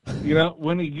gotta,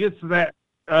 when he gets that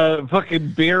fucking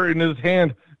beer in his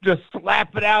hand, just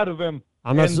slap it out of him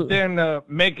then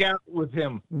make out with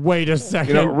him. Wait a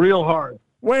second. Real hard.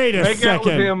 Wait a Make second. out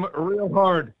with him real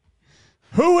hard.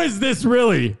 Who is this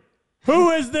really?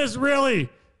 Who is this really?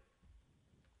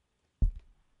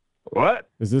 What?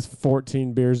 Is this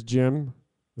 14 beers Jim?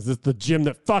 Is this the Jim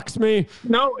that fucks me?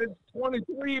 No, it's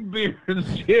 23 beers,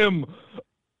 Jim.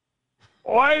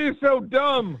 Why are you so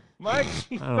dumb, Mike?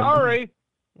 Sorry.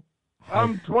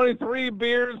 I'm 23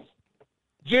 beers,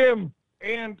 Jim.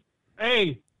 And,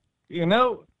 hey, you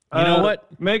know what?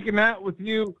 Making out with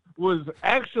you was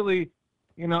actually,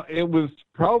 it was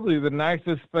probably the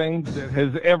nicest thing that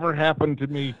has ever happened to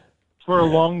me for a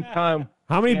long time.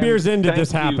 How many beers in did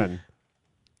this happen?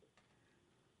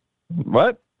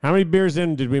 What? How many beers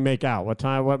in did we make out? What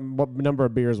time? What number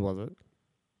of beers was it?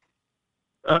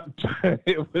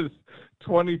 It was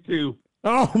 22.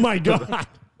 Oh my God!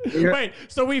 Wait,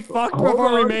 so we fucked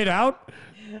before we made out?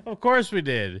 Of course we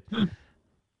did.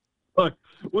 Look,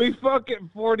 we fuck at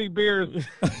 40 beers,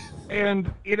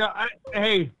 and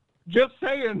hey, just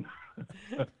saying,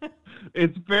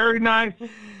 it's very nice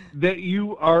that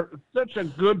you are such a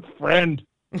good friend.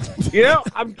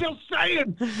 I'm just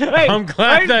saying. Hey, I'm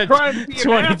glad that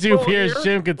 22 beers here,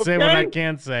 Jim could say what I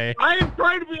can't say. I am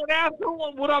trying to be an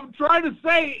asshole. What I'm trying to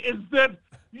say is that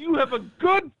you have a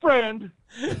good friend.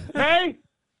 Hey.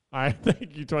 I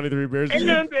thank you, 23 beers. And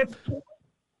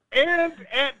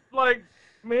at like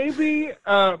maybe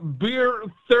beer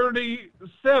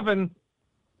 37.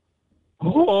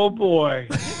 Oh boy,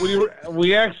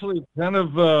 we actually kind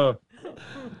of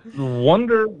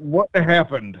wonder what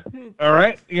happened. All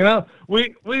right,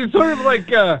 we sort of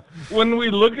like when we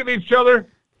look at each other,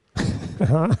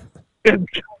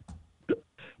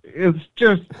 it's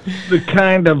just the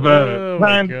kind of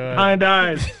kind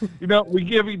eyes. We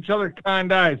give each other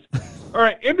kind eyes. All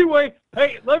right. Anyway,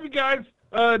 hey, love you guys.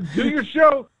 Do your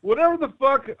show, whatever the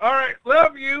fuck. All right,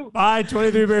 love you. Bye,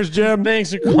 23 beers Jim.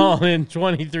 Thanks for calling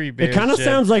 23 beers. It kind of Jim.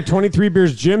 sounds like 23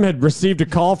 beers Jim had received a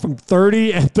call from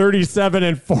 30 and 37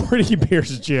 and 40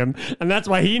 beers Jim, and that's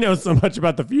why he knows so much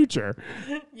about the future.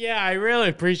 Yeah, I really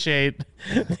appreciate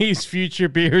these future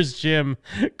beers Jim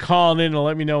calling in to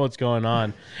let me know what's going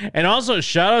on. And also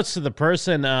shout outs to the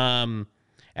person at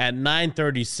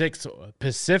 9:36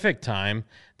 Pacific time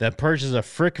that purchased a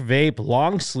Frick Vape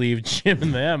long sleeve Jim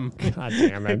and them. God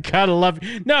damn it. Gotta love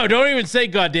you. No, don't even say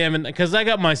God damn it, because I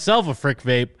got myself a Frick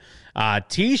Vape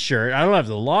t-shirt. I don't have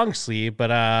the long sleeve,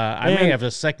 but I may have a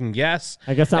second guess.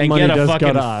 I guess that and money get a does fucking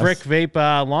go to us. Frick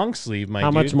Vape long sleeve, my How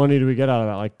dude. much money do we get out of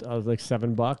that? Like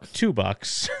 $7?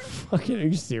 $2. Fucking, are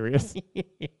you serious?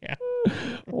 Yeah.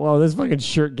 Whoa, this fucking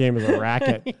shirt game is a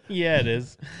racket. Yeah, it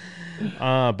is.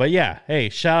 But yeah, hey,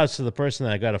 shout outs to the person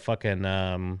that got a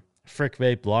fucking Frick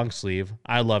Vape long sleeve.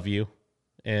 I love you.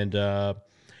 And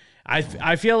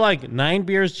I feel like 9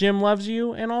 beers Jim loves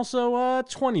you, and also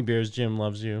 20 beers Jim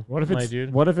loves you. What if my it's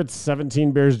dude? What if it's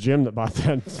 17 beers Jim that bought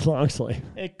that long sleeve?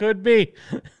 It could be.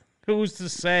 Who's to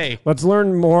say? Let's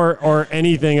learn more or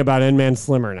anything about N-Man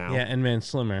Slimmer now. Yeah, N-Man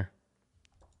Slimmer.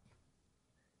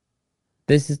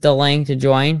 This is the link to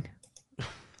join.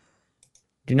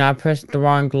 Do not press the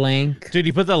wrong link. Dude,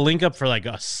 he put the link up for like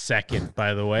a second,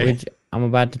 by the way. Which I'm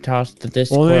about to toss the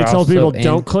Discord. Well, they tell also people in.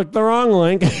 don't click the wrong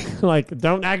link. Like,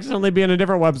 don't accidentally be on a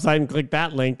different website and click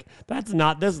that link. That's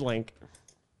not this link.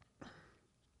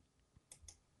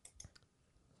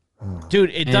 Dude,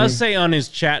 it does say on his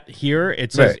chat here,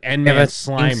 it says N-Man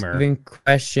Slimer. Even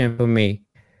question for me.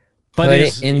 But Put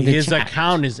his, it in the his chat.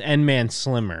 account is N-Man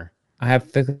Slimmer. I have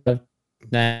figured out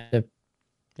that the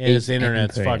Yeah, his and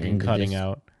internet's put it fucking into cutting this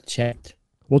out. Chat.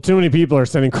 Well, too many people are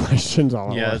sending questions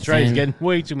all Yeah, over. that's right. He's And- getting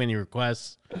way too many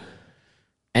requests.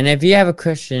 And if you have a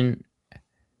question,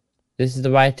 this is the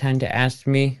right time to ask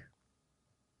me.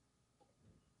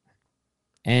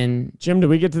 And Jim, did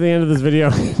we get to the end of this video?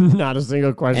 Not a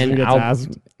single question and gets I'll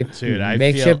asked. Dude, I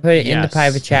make feel, sure to put it in the yes.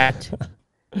 private chat.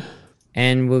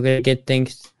 And we're gonna get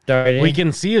things started. We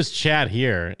can see his chat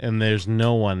here, and there's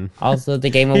no one. Also, the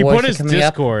Game He Awards put are his coming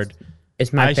Discord. up.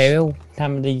 It's my I sh- favorite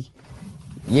time of the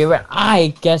year.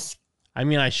 I guess I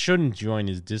mean, I shouldn't join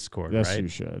his Discord, Yes, right? you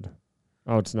should.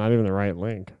 Oh, it's not even the right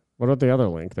link. What about the other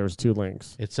link? There was 2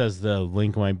 links. It says the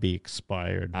link might be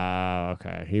expired.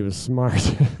 Okay. He was smart.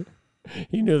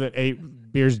 He knew that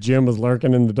 8 Beers Jim was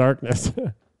lurking in the darkness.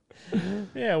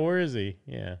 Yeah, where is he?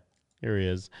 Yeah, here he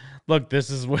is. Look, this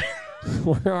is where.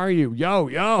 Where are you?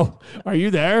 Yo, are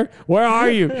you there? Where are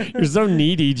you? You're so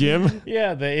needy, Jim.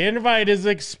 Yeah, the invite is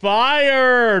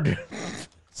expired.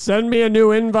 Send me a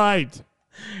new invite.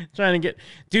 Trying to get,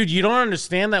 dude. You don't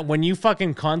understand that when you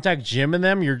fucking contact Jim and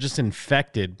them, you're just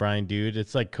infected, Brian, dude.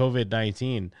 It's like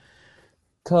COVID-19.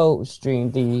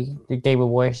 co-stream the Game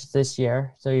Awards this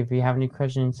year. So if you have any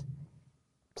questions,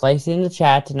 place it in the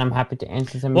chat, and I'm happy to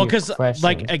answer some Well, of your because questions.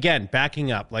 like again,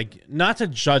 backing up, like not to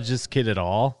judge this kid at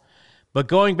all, but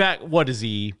going back, what is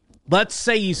he? Let's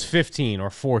say he's 15 or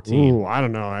 14. Ooh, I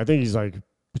don't know. I think he's like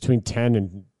between 10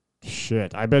 and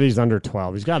shit. I bet he's under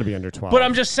 12. He's got to be under 12. But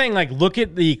I'm just saying, like, look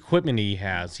at the equipment he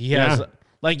has. He has, Yeah.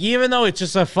 like, even though it's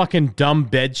just a fucking dumb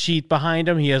bed sheet behind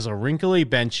him, he has a wrinkly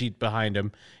bed sheet behind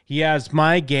him. He has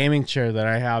my gaming chair that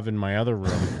I have in my other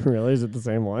room. Really? Is it the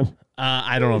same one?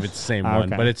 I don't know if it's the same one,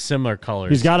 Okay. but it's similar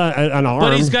colors. He's got an arm.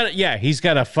 But he's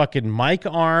got a fucking mic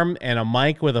arm and a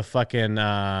mic with a fucking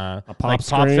pop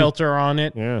screen. filter on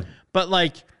it. Yeah. But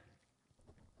like,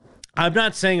 I'm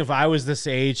not saying if I was this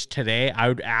age today, I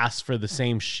would ask for the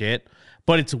same shit.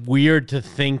 But it's weird to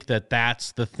think that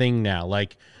that's the thing now.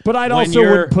 Like, But I'd when also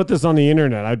you're- wouldn't put this on the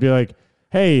internet. I'd be like,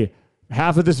 hey,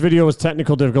 half of this video was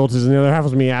technical difficulties and the other half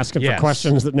was me asking Yes. for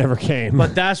questions that never came.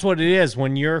 But that's what it is.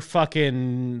 When you're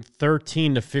fucking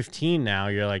 13 to 15 now,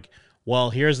 you're like, well,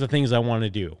 here's the things I want to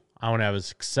do. I want to have a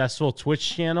successful Twitch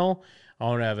channel. I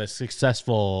want to have a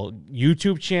successful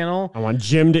YouTube channel. I want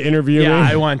Jim to interview me. Yeah,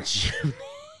 I want Jim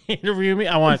to interview me.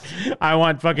 I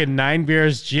want fucking 9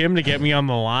 Beers Jim to get me on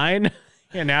the line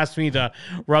and ask me to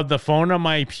rub the phone on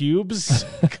my pubes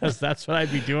because that's what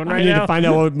I'd be doing I right need now. to find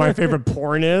out what my favorite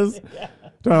porn is.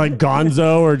 Do I like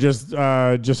Gonzo or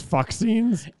just fuck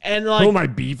scenes? And like, who am I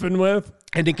beefing with?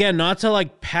 And again, not to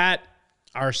like pat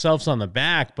ourselves on the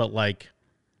back, but like,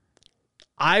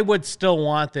 I would still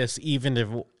want this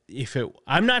even if it.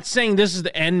 I'm not saying this is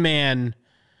the N-Man,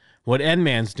 what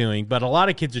N-Man's doing, but a lot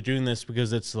of kids are doing this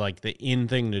because it's like the in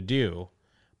thing to do.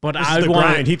 But This is I'd the want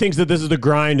grind. He thinks that this is the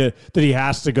grind that he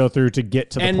has to go through to get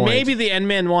to the and point. maybe the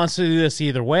N-Man wants to do this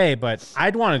either way, but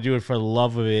I'd want to do it for the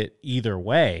love of it either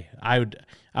way. I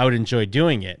would enjoy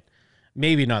doing it.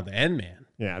 Maybe not the N-Man.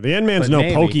 Yeah, the N-Man's but no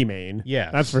maybe. Pokemon.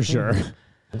 Yeah, that's for sure.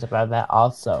 It's about that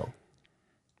also.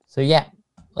 So yeah,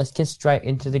 let's get straight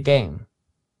into the game.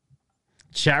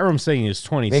 Chat room saying he's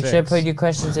 26. Make sure to put your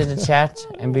questions in the chat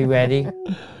and be ready.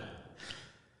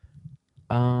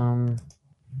 And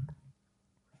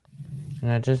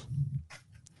I just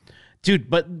Dude,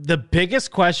 but the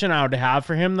biggest question I would have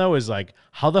for him, though, is like,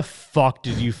 how the fuck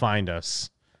did you find us?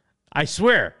 I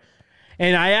swear.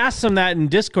 And I asked him that in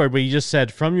Discord, but he just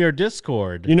said, from your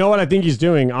Discord. You know what I think he's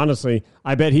doing, honestly?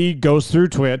 I bet he goes through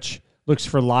Twitch, looks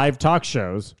for live talk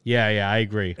shows. Yeah, I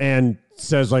agree. And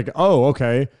says like, oh,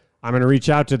 okay, I'm going to reach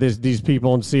out to these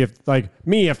people and see if, like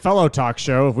me, a fellow talk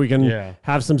show, if we can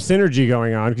have some synergy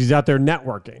going on, because he's out there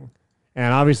networking.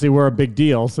 And obviously we're a big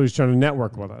deal, so he's trying to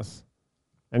network with us.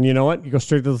 And you know what? You go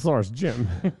straight to the source, Jim.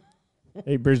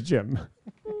 8 Beers Jim.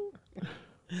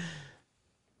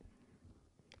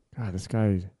 God, this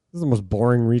is the most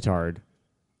boring retard.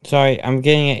 sorry, I'm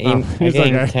getting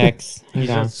a text. He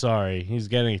Hang on. said sorry. He's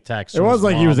getting a text. It from was his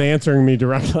like he mom. was answering me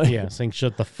directly. Yeah, saying,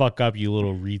 shut the fuck up, you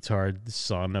little retard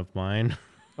son of mine.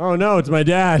 Oh no, it's my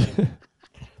dad.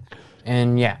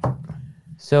 And yeah.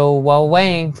 So while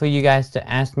waiting for you guys to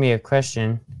ask me a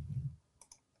question,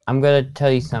 I'm gonna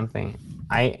tell you something.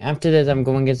 After this I'm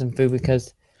going to get some food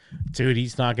because Dude,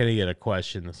 he's not gonna get a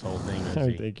question this whole thing. Is I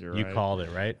he? think you're You right. called it,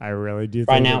 right? I really do.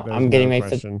 right think now that there's I'm getting no ready for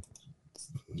question.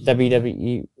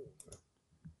 WWE.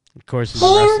 Of course, he's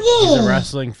a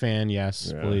wrestling fan.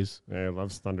 Yes, Yeah. please. Yeah, he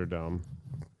loves Thunderdome.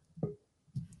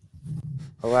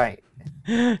 All right.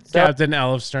 Captain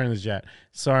Elfster in the chat.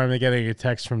 Sorry, I'm getting a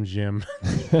text from Jim.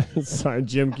 Sorry,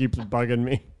 Jim keeps bugging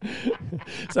me.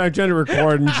 So I'm trying to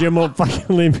record and Jim won't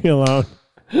fucking leave me alone.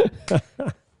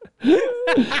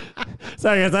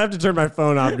 Sorry, guys, I have to turn my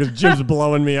phone off because Jim's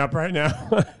blowing me up right now.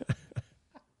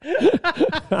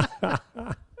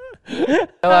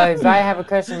 So if I have a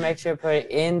question, make sure to put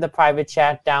it in the private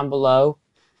chat down below.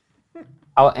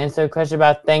 I'll answer a question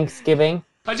about Thanksgiving.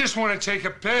 I just want to take a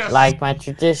piss. Like my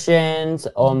traditions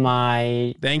or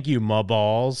my... Thank you, my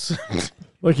balls.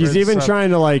 Look, he's even trying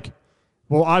to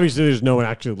well, obviously there's no one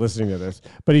actually listening to this,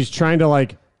 but he's trying to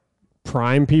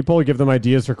prime people, give them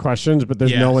ideas for questions, but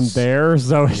there's no one Yes. there,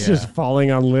 so it's just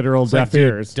falling on literal It's like, deaf dude,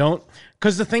 ears. Don't,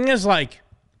 because the thing is, I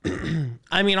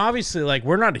mean, obviously,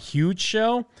 we're not a huge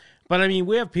show, but I mean,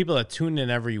 we have people that tune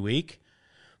in every week.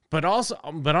 But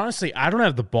honestly, I don't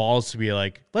have the balls to be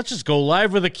like, let's just go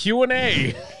live with a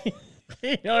Q&A.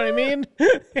 You know what I mean?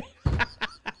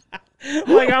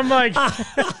 I'm like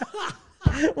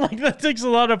that takes a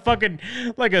lot of fucking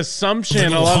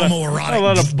assumption, a lot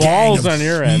of balls on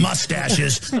your end.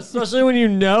 Mustaches. Especially when you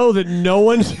know that no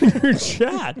one's in your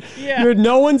chat. Yeah.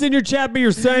 No one's in your chat, but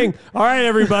you're saying, all right,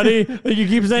 everybody. You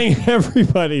keep saying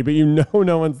everybody, but you know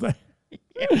no one's there.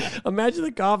 Imagine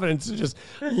the confidence to just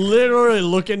literally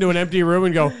look into an empty room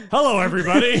and go, hello,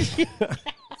 everybody.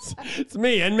 It's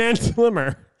me, N-Man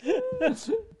Slimmer.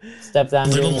 Step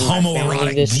down Little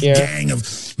homoerotic this year. gang of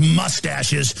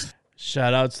mustaches.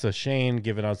 Shout outs to Shane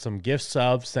giving out some gift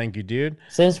subs. Thank you, dude.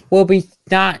 Since we'll be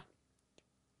not...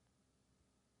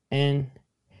 But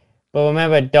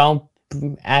remember, don't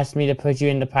ask me to put you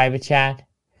in the private chat.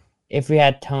 If we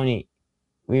had Tony,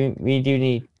 we do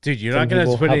need... Dude, you're some not going to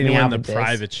people put help me anyone in out the with this.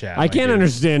 private chat. I can't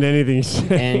understand anything he's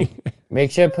saying. And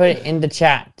make sure to put in the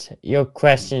chat your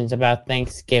questions about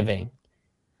Thanksgiving.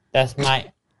 That's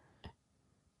my...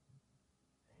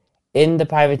 In the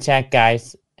private chat,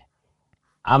 guys.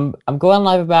 I'm going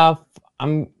live about...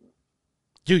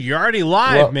 Dude, you're already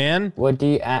live, man. What do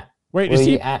you at? Wait, will is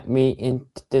he... you at me in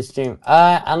the stream?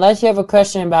 Unless you have a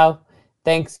question about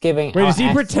Thanksgiving. Wait, I'll is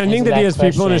he pretending answer that he has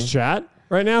people in his question. chat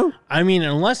right now? I mean,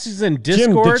 unless he's in Jim, the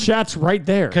Discord. chat's right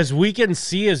there. Because we can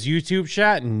see his YouTube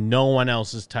chat and no one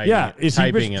else is typing. Yeah, is he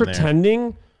typing just in there.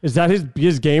 pretending? Is that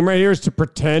his game right here? Is to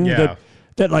pretend Yeah.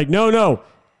 that no,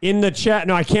 in the chat.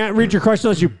 No, I can't read your question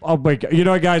unless you. Oh, wait, you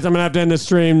know what, guys? I'm gonna have to end the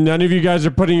stream. None of you guys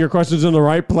are putting your questions in the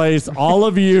right place. All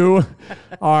of you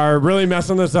are really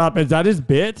messing this up. Is that his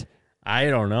bit? I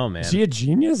don't know, man. Is he a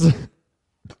genius?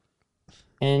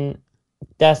 And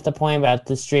that's the point about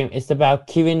the stream. It's about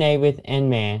Q&A with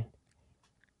N-Man.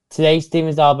 Today's stream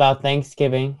is all about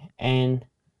Thanksgiving, and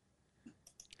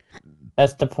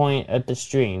that's the point of the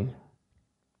stream.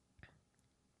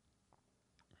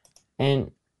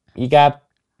 And you gotta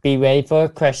be ready for a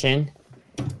question,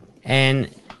 and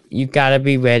you gotta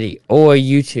be ready, or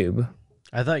YouTube.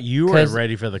 I thought you were 'Cause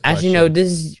ready for the question. As you know, this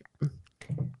is...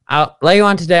 later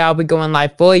on today, I'll be going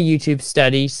live for YouTube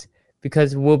studies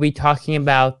because we'll be talking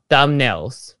about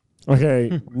thumbnails.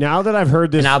 Okay, now that I've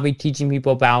heard this, And I'll be teaching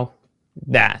people about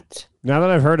that. now that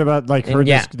I've heard about And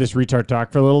yeah. this retard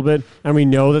talk for a little bit, and we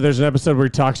know that there's an episode where he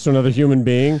talks to another human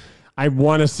being, I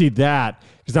want to see that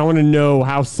because I want to know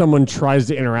how someone tries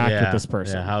to interact with this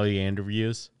person. Yeah, how he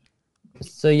interviews.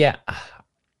 So yeah.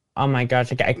 Oh my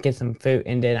gosh, I gotta get some food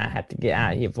and then I have to get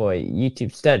out of here for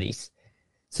YouTube studies.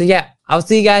 So yeah, I'll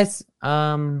see you guys.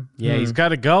 Yeah, he's got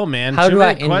to go, man. How Too do I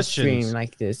many end questions. the stream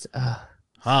like this?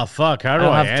 Oh, fuck. How do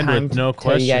don't I have end time with to no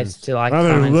tell you guys questions? to like,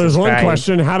 Well, comment, there's one subscribe.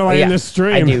 question. How do Oh, I yeah, end this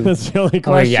stream? I do. That's the only Oh,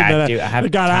 question yeah, I that do. I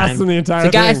have got time. asked in the entire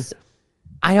So thing. guys,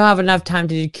 I don't have enough time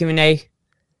to do Q&A.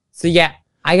 So yeah,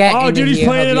 I got. Oh, dude, he's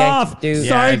playing it off. Do.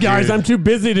 Sorry, guys, dude. I'm too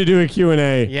busy to do a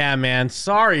Q&A. Yeah, man.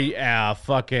 Sorry,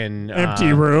 fucking...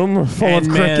 Empty room full of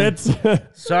N-Man. crickets.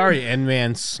 Sorry,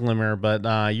 N-Man Slimmer,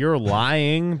 but you're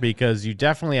lying because you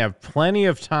definitely have plenty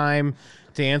of time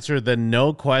to answer the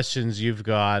no questions you've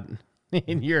got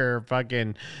in your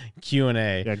fucking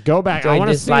Q&A. Yeah, go back. I Enjoyed want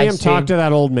to this see live him stream. talk to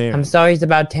that old man. I'm sorry it's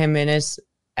about 10 minutes.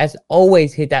 As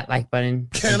always, hit that like button.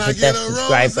 Can and I hit get that a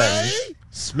subscribe rose? button.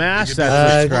 Smash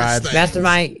that subscribe.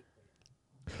 Mastermind.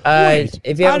 Wait,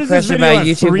 If you how have a does this question video about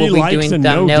have YouTube, 3 we'll be likes doing and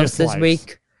no thumbnails this dislikes?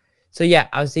 week. So yeah,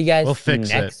 I'll see you guys We'll fix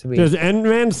next it. week. Does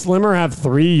Endman Slimmer have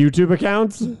 3 YouTube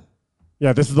accounts?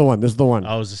 Yeah, this is the one. This is the one.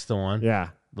 Oh, is this the one? Yeah.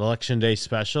 The Election Day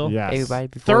special? Yes. Everybody,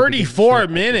 before we begin the 34 show, I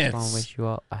just minutes. want to wish you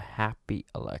all a happy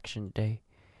election day.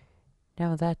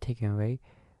 Now with that taken away,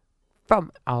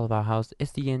 from all of our house,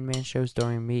 it's the Endman Show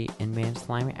starring me, Endman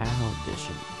Slimer at Home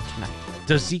Edition tonight.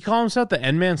 Does he call himself the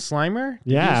Endman Slimer? Did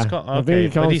he Yeah. just call- I think okay, he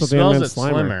calls but he himself the spells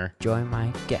Endman it Slimmer. Join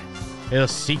my guest.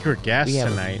 It's a secret guest We have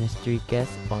tonight. a mystery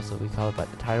guest, also we call it by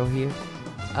the title here,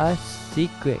 a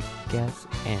secret guest,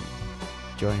 and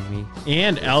join me.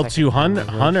 And for the L2 second time in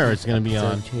Hunter row is going to be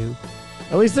on. episode 2.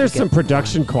 At least there's We some get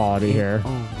production one quality and here.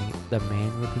 Only the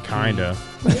man with the Kinda.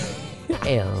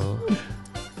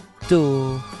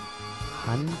 L2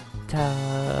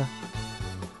 Hunter.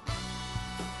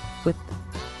 With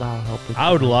our help. with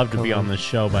I would my love to be on co-host. this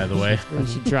show, by the way. You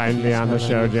should try and be on the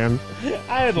show, Jim.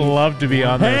 I'd love to be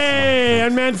on this. Hey,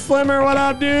 Endman Slimmer, what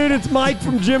up, dude? It's Mike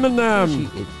from Jim and She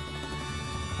Them. is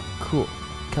cool.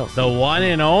 Kelsey. The one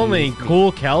and only Excuse me.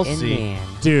 Cool Kelsey.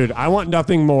 Endman. Dude, I want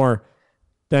nothing more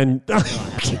than...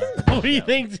 Who do you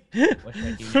think?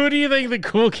 Who do you think the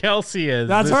Cool Kelsey is?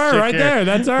 That's This her chick right here. there.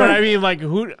 That's her. But I mean, like,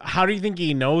 who? How do you think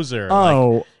he knows her?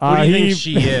 Oh, Like, who do you he, think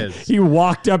she is? He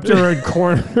walked up to her and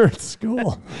cornered her at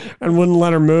school and wouldn't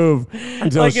let her move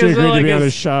until Like, she is it agreed to like be on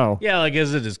his- his show. Yeah, like,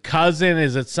 is it his cousin?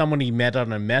 Is it someone he met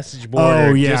on a message board? Oh,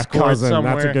 or yeah, Discord cousin.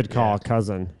 somewhere? That's a good call,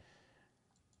 cousin.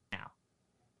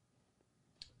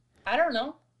 I don't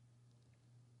know.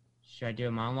 Should I do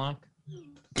a monologue?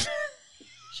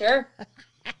 Sure.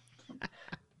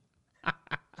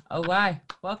 Oh, why?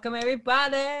 Welcome,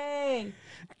 everybody!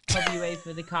 Hope you ready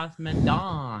for the Cosmic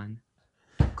Dawn.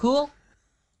 Cool?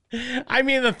 I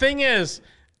mean, the thing is,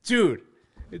 dude,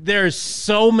 there's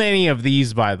so many of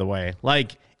these, by the way.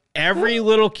 Like, every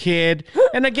little kid,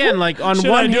 and again, like, on Should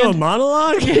one I do a hand,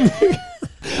 monologue?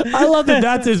 I love that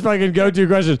that's his fucking go-to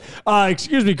question.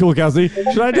 Excuse me, Cool Kelsey.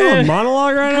 Should I do a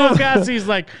monologue right now? Cool Kelsey's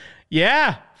like,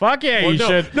 yeah, fuck yeah, Well, you no,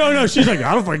 should. No, she's like,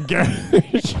 I don't fucking care.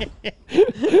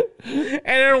 And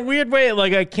in a weird way,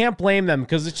 like, I can't blame them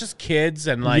because it's just kids.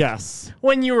 And, like, Yes.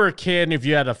 when you were a kid, and if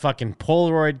you had a fucking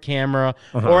Polaroid camera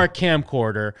or a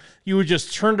camcorder, you would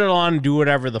just turn it on and do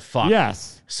whatever the fuck.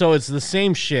 Yes. So it's the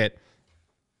same shit.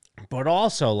 But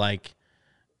also, like,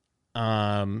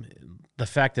 the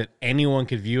fact that anyone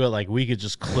could view it, like, we could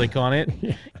just click on it,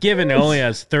 given it only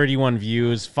has 31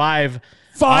 views, 5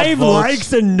 5 upvotes.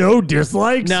 likes and no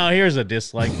dislikes? Now, here's a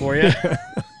dislike for you.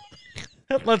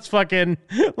 Let's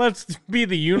be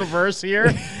the universe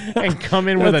here and come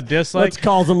in with a dislike. Let's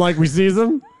call them like we sees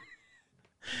them.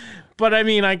 But I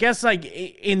mean, I guess, like,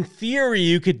 in theory,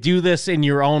 you could do this in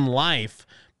your own life.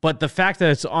 But the fact that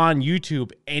it's on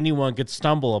YouTube, anyone could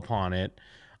stumble upon it.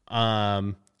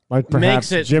 Like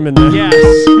perhaps Makes it, Jim and Them. yes,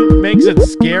 makes it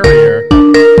scarier.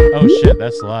 Oh shit,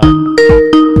 that's loud.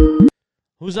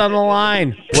 Who's on the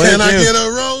line? What Can it I do? get a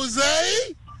rose?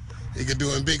 You can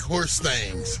do in big horse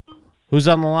things. Who's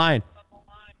on the line?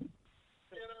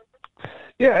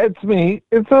 Yeah, it's me.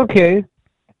 It's okay.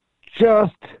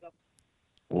 Just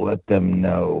let them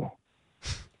know.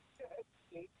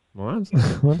 What?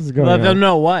 What is going Let on? them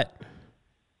know what.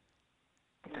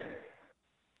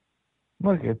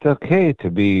 Look, it's okay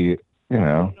to be,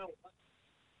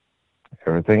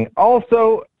 everything.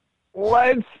 Also,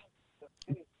 let's...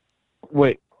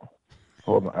 Wait.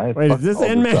 Hold on. I Wait, is fucked this all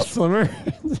Endman up. Slimmer?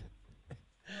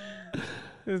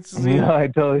 It's No, I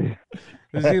totally...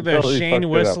 It's I either totally Shane fucked it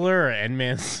up. Whistler or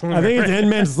Endman Slimmer. I think it's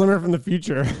Endman Slimmer from the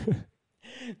future.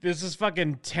 This is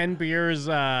fucking 10 beers,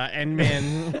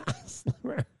 Endman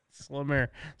Slimmer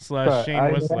 / Shane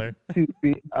I Whistler. meant to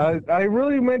be, I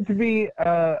really meant to be,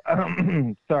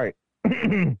 sorry.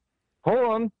 Hold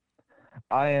on.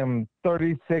 I am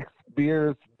 36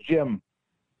 beers Jim.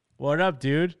 What up,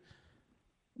 dude?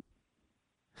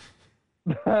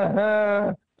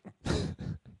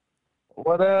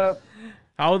 What up?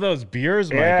 How are those beers,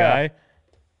 my Yeah. guy?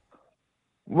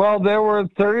 Well, there were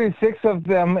 36 of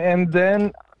them, and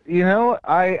then,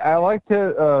 I like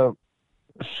to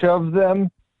shove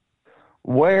them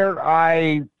where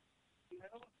I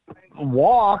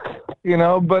walk,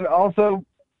 but also,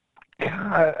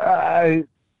 God,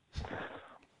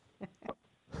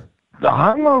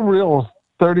 I'm a real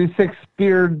 36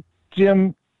 beer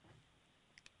Jim.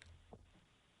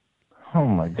 Oh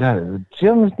my God,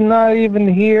 Jim's not even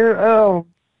here. Oh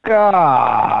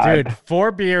God, Dude,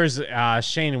 4 beers,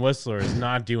 Shane Whistler is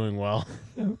not doing well.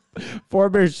 4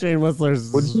 beers Shane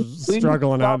Whistler's Please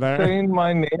struggling out stop there. saying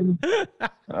my name.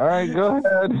 All right, go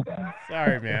ahead.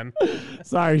 Sorry, man.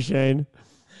 Sorry, Shane.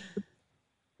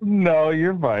 No,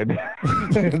 you're fine.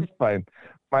 It's fine.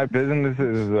 My business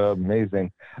is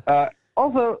amazing.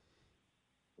 Also,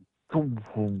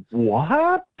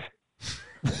 What?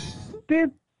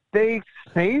 Did they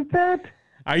say that?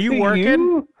 Are you to working?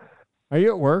 you? Are you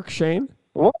at work, Shane?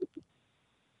 What?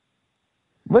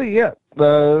 But yeah,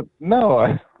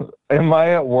 no. Am I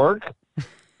at work?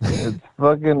 It's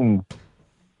fucking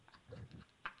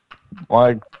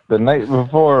like the night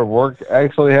before work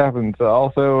actually happens.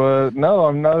 Also, no,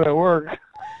 I'm not at work.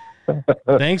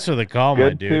 Thanks for the call, my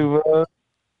Good dude. to,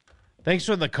 Thanks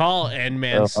for the call,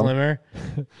 N-Man Slimmer.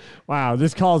 Wow,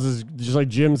 this calls is just like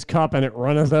Jim's cup and it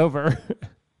runneth over.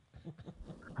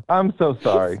 I'm so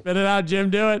sorry. Spit it out, Jim.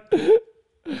 Do it.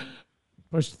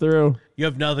 Push through. You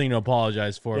have nothing to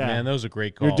apologize for, Yeah. man. That was a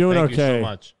great call. You're doing Thank okay. you so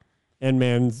much.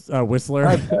 N-Man's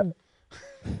Whistler.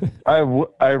 I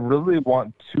really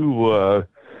want to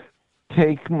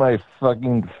take my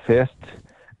fucking fist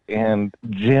and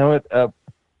jam it up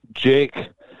Jake.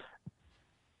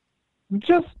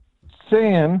 Just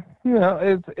saying, you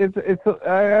know,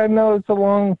 I know it's a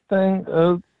long thing.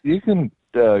 You can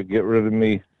get rid of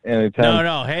me anytime.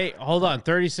 No. Hey, hold on.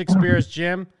 36 beers,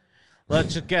 Jim.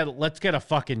 Let's get a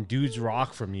fucking Dude's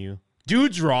Rock from you.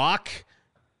 Dude's Rock.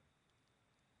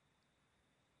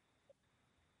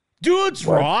 Dude's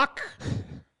What? Rock.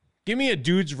 Give me a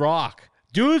Dude's Rock.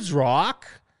 Dude's Rock.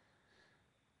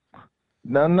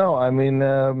 No. I mean,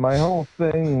 my whole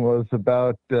thing was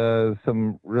about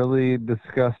some really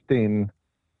disgusting,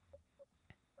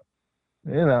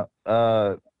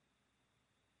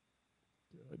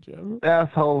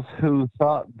 assholes who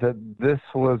thought that this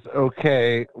was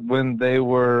okay when they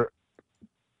were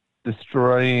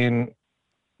destroying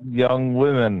young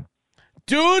women.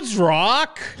 Dude's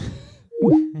Rock.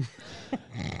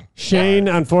 Shane,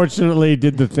 unfortunately,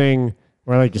 did the thing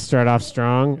where like you start off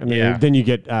strong and then you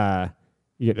get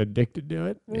addicted to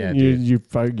it. Yeah, you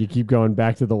keep going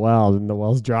back to the well, and the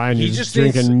well's dry, and He you're just just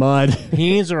drinking needs- mud.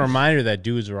 He needs a reminder that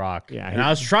Dude's Rock. Yeah, and I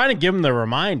was trying to give him the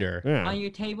reminder. Yeah. On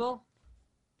your table?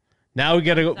 Now we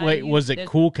gotta go. Wait, was it There's-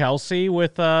 Cool Kelsey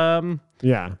with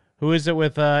Yeah. Who is it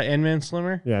with N-Man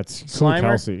Slimmer? Yeah, it's Cool Slimer?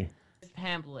 Kelsey.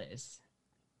 Pamphlets.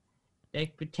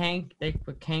 They became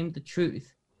the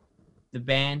truth. The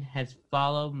band has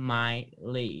followed my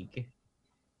league.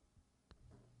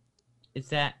 Is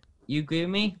that you agree with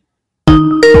me?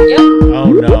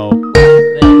 Oh no.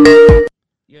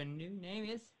 Your new name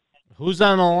is? Who's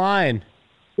on the line?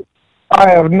 I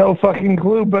have no fucking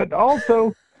clue, but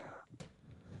also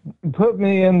put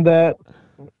me in that,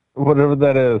 whatever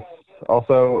that is.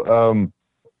 Also,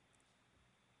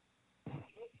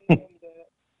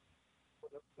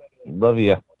 love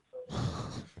you.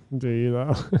 Do you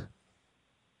though?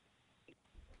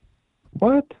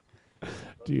 What?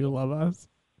 Do you love us?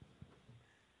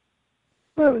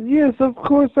 Well, yes, of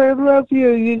course I love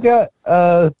you. You got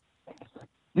the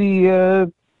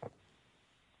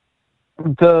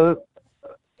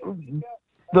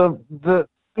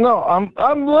no,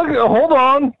 I'm looking. Hold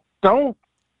on, don't.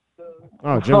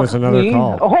 Oh, Jim, there's another me.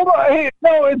 call. Hold on, hey,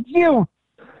 no, it's you.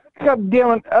 God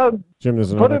damn it! Jim,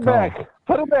 there's Put another it call. back.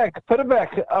 Put it back. Put it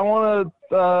back. I want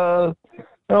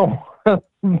to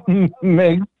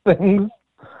make things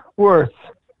worse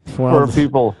Well, for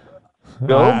people.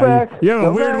 Go back. You have a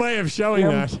Go weird back. way of showing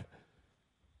Jim. that.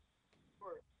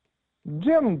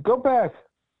 Jim, go back.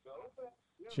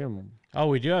 Jim. Oh,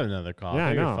 we do have another call. Yeah,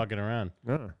 I I thought you were know. fucking around.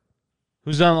 No.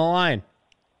 Who's on the line?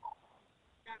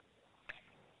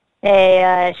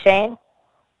 Hey, Shane.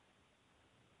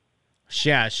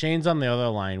 Yeah, Shane's on the other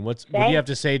line. What do Shane? you have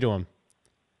to say to him?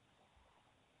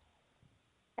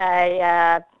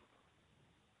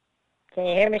 Can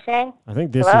you hear me, Shane? I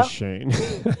think this Hello? is Shane. I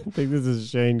think this is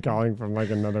Shane calling from like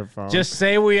another phone. Just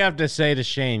say what you have to say to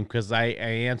Shane, because I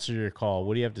answered your call.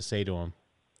 What do you have to say to him?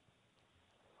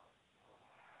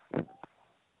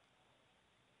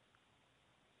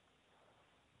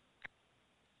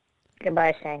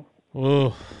 Goodbye, Shane.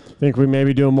 Ooh. Think we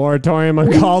maybe do a moratorium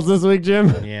on calls this week,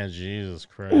 Jim? Yeah, Jesus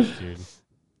Christ, dude.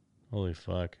 Holy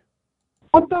fuck.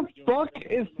 What the fuck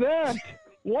is that?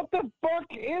 What the fuck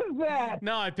is that?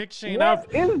 No, I picked Shane What up.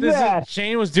 is This that?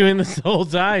 Shane was doing this the whole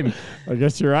time. I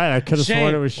guess you're right. I could have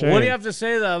sworn it was Shane. What do you have to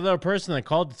say to the other person that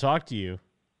called to talk to you?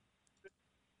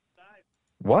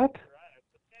 What?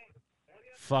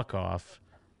 Fuck off.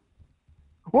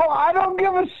 Well, I don't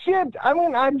give a shit. I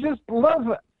mean, I just love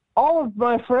all of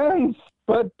my friends,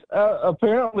 but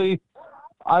apparently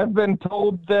I've been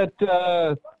told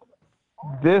that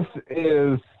this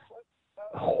is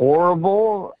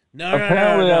horrible. No,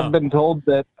 apparently no. I've been told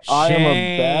that I am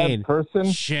a bad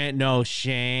person. Shane. No,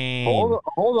 Shane. Hold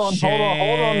on.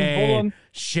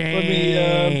 Shane.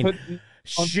 Let me put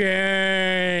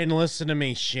Shane, listen to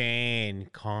me, Shane.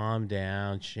 Calm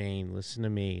down, Shane. Listen to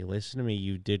me. Listen to me.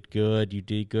 You did good. You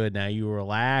did good. Now you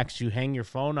relax. You hang your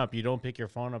phone up. You don't pick your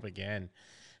phone up again.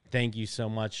 Thank you so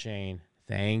much, Shane.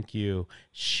 Thank you,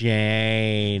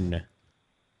 Shane.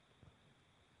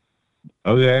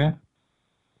 Okay.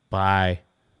 Bye.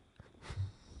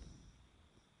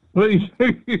 What are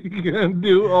you gonna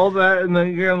do all that and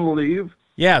then you're gonna leave?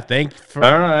 Yeah, All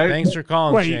right. thanks for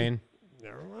calling, Wait. Shane.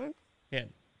 Never mind. Yeah.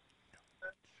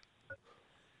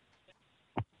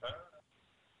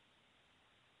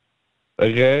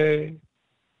 Okay.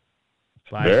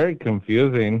 Bye. Very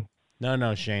confusing.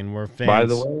 No, Shane. We're fans. By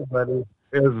the way, buddy,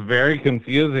 it was very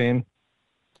confusing.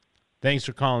 Thanks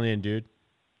for calling in, dude.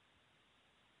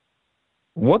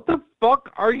 What the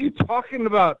fuck are you talking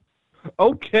about?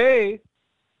 Okay.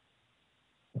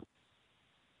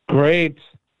 Great.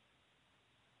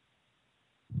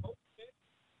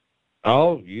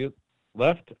 Oh, you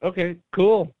left? Okay,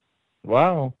 cool.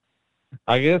 Wow.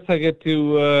 I guess I get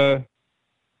to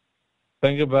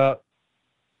think about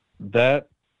that.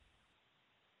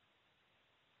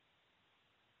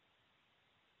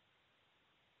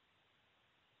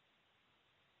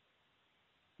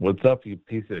 What's up, you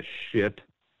piece of shit?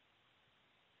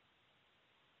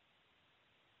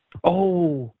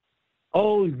 Oh,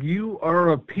 you are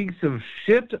a piece of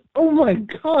shit? Oh my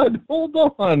God, hold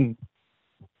on.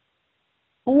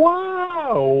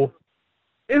 Wow.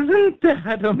 Isn't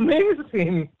that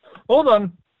amazing? Hold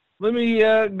on. Let me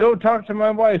go talk to my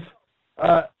wife.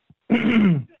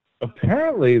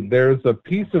 Apparently there's a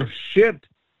piece of shit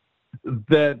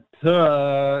that,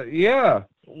 yeah.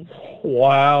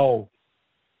 Wow.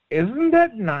 Isn't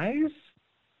that nice?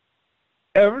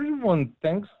 Everyone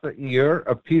thinks that you're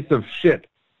a piece of shit.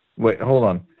 Wait, hold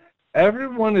on.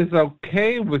 Everyone is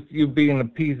okay with you being a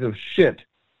piece of shit.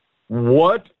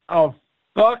 What a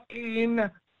fucking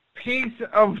piece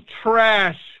of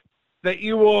trash that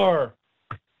you are.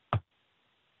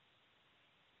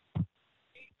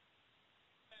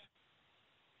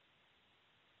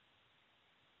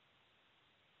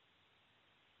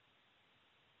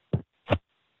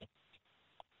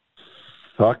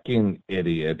 Fucking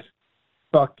idiot.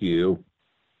 Fuck you.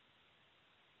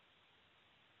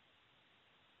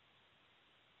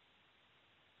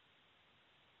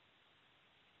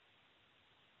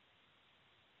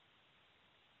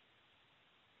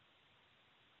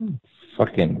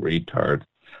 Fucking retard.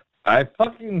 I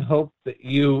fucking hope that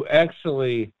you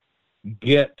actually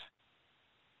get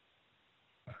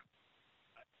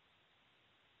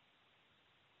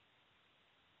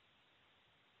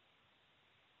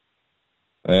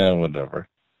whatever.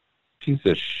 Piece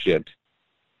of shit.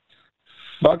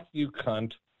 Fuck you,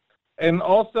 cunt. And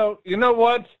also, you know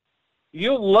what?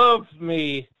 You love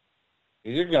me.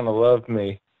 You're gonna love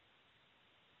me.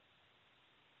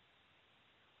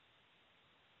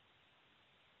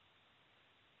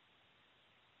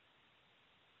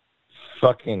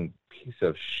 Fucking piece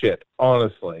of shit,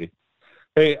 honestly.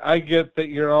 Hey, I get that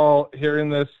you're all hearing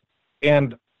this,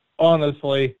 and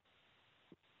honestly,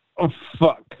 oh,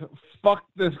 fuck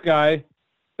this guy.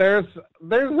 There's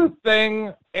a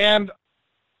thing, and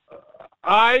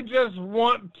I just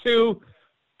want to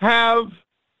have,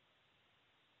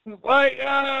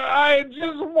 I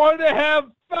just want to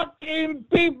have fucking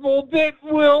people that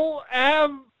will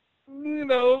have,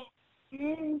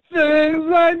 things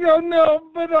I don't know,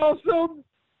 but also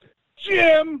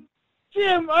Jim,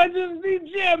 I just need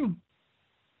Jim.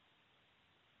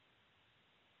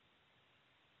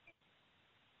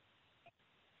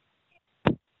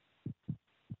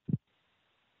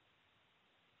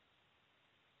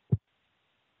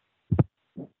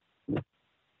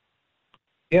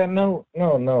 Yeah, no.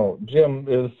 Jim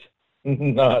is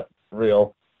not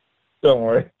real. Don't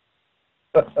worry.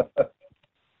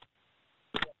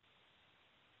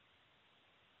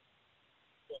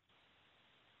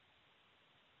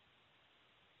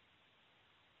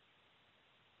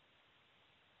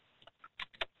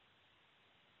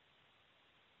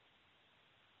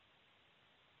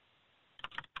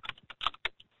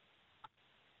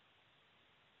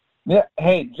 Yeah,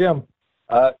 hey, Jim,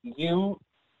 you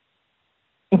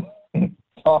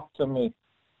talk to me.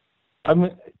 I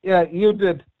mean, yeah, you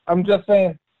did. I'm just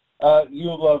saying,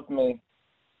 you love me,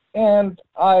 and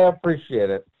I appreciate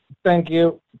it. Thank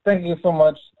you. Thank you so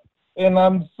much. And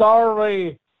I'm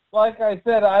sorry. Like I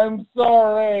said, I'm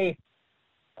sorry.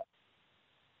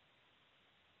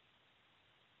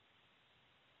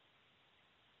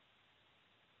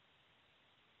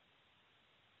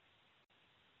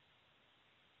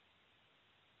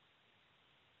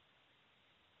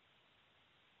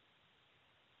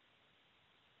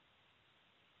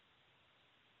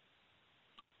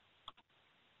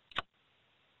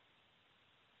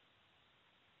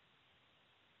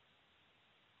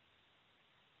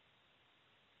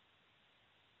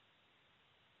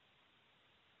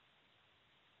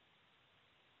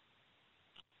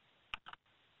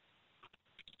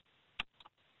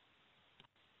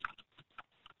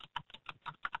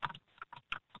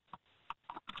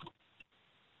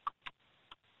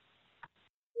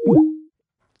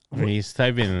 He's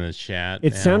typing in the chat.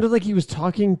 It now. sounded like he was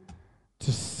talking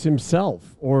to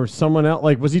himself or someone else.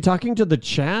 Like, was he talking to the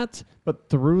chat, but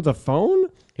through the phone?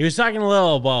 He was talking a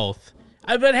little of both.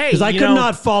 But hey, Because I could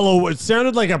not follow. It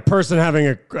sounded like a person having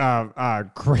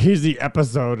a crazy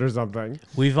episode or something.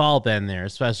 We've all been there,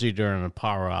 especially during a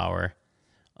power hour.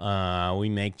 We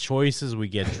make choices. We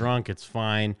get drunk. It's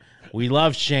fine. We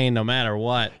love Shane no matter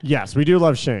what. Yes, we do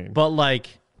love Shane. But, like,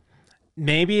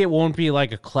 maybe it won't be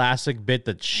like a classic bit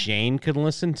that Shane could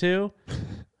listen to.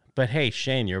 But, hey,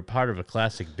 Shane, you're part of a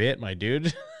classic bit, my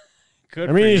dude. Good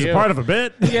I mean, for he's you. a part of a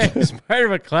bit. Yeah, he's part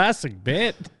of a classic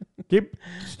bit. Keep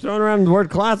throwing around the word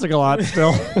classic a lot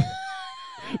still.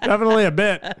 Definitely a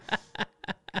bit.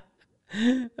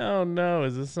 Oh, no.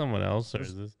 Is this someone else? Or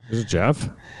is this Is it Jeff?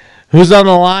 Who's on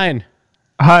the line?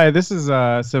 Hi, this is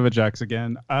Civijax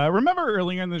again. Remember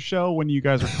earlier in the show when you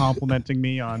guys were complimenting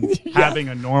me on having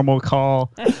a normal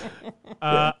call?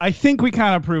 I think we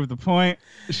kind of proved the point.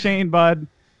 Shane, bud,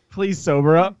 please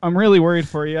sober up. I'm really worried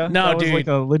for you. No, that was dude. like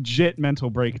a legit mental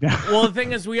breakdown. Well, the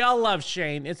thing is, we all love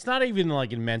Shane. It's not even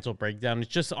like a mental breakdown. It's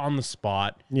just on the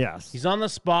spot. Yes. He's on the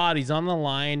spot. He's on the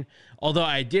line. Although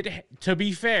I did, to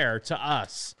be fair to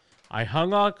us, I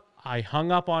hung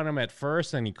up on him at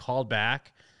first, and he called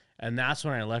back, and that's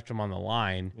when I left him on the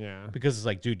line. Yeah. Because it's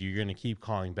like, dude, you're gonna keep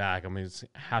calling back. I'm gonna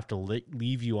have to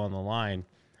leave you on the line.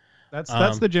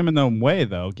 That's the Jim and the way,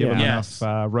 though. Give him Yes.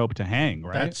 enough rope to hang,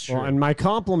 right? That's true. Well, and my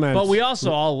compliment. But we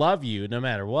also all love you, no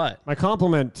matter what. My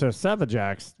compliment to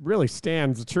Sevajax really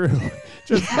stands true.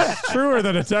 Just truer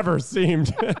than it's ever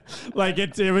seemed. Like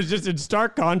it was just in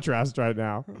stark contrast right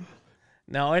now.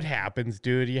 No, it happens,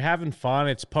 dude. You're having fun.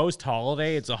 It's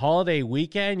post-holiday. It's a holiday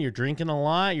weekend. You're drinking a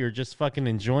lot. You're just fucking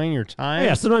enjoying your time.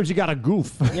 Yeah, sometimes you gotta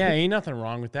goof. Yeah, ain't nothing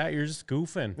wrong with that. You're just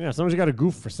goofing. Yeah, sometimes you gotta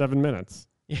goof for 7 minutes.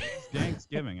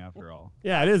 Thanksgiving, after all.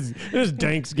 Yeah, it is. It is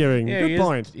Thanksgiving. Yeah, Good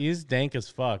point. He is dank as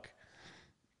fuck.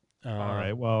 All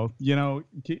right. Well,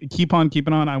 keep on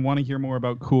keeping on. I want to hear more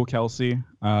about Cool Kelsey.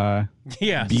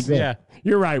 Yes. Be good. Yeah.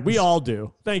 You're right. We all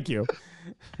do. Thank you.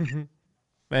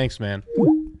 Thanks, man.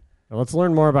 Now let's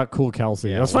learn more about Cool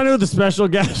Kelsey. Let's find out who the special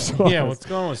guest was. Yeah, what's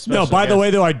going on with No, special by the guest? way,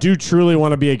 though, I do truly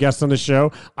want to be a guest on the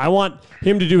show. I want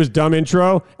him to do his dumb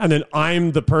intro, and then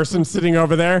I'm the person sitting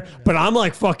over there, but I'm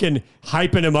like fucking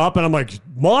hyping him up, and I'm like,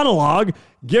 monologue?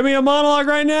 Give me a monologue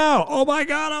right now. Oh my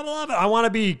God, I love it. I want to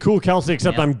be Cool Kelsey,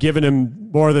 except I'm giving him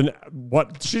more than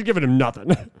what she's giving him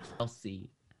nothing. Kelsey.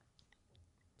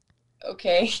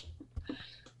 Okay.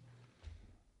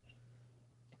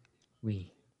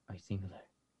 We are singular.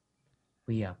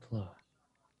 We are plural.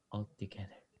 All together.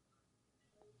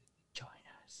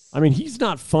 I mean, he's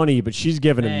not funny, but she's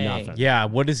giving him nothing. Yeah,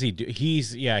 what does he do?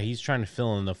 He's trying to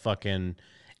fill in the fucking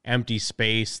empty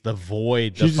space, the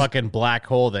void, the She's- fucking black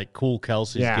hole that Cool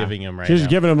Kelsey's giving him right She's now.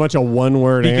 giving him a bunch of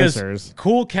one-word Because answers.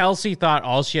 Cool Kelsey thought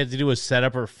all she had to do was set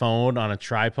up her phone on a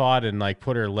tripod and like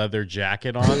put her leather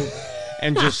jacket on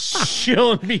and just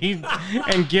chill and be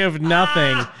and give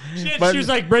nothing. She was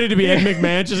like ready to be Ed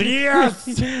McMahon. She's like,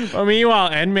 yes. Well,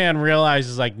 meanwhile, Ed Man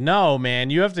realizes like, no, man,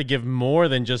 you have to give more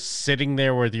than just sitting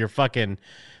there with your fucking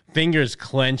fingers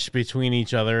clenched between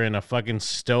each other in a fucking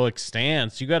stoic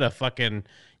stance. You gotta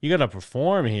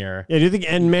perform here. Yeah, do you think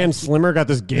N-Man Slimmer got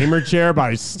this gamer chair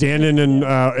by standing in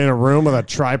a room with a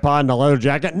tripod and a leather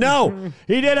jacket? No,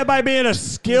 he did it by being a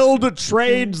skilled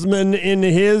tradesman in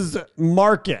his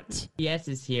market. Yes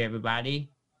is here, everybody.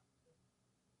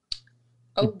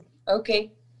 Oh,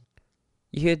 okay.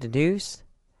 You hear the news?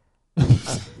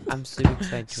 I'm super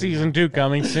excited. to Season 2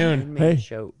 coming soon. Hey,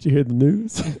 show. did you hear the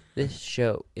news? This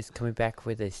show is coming back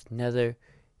with another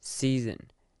season.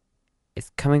 It's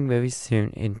coming very soon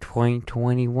in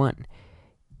 2021.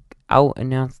 I'll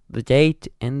announce the date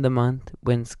and the month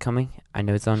when it's coming. I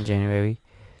know it's on January.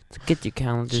 So get your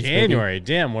calendars January, ready.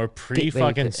 damn, we're Get pre ready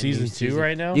fucking for a season new 2 season.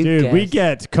 right now. You Dude, we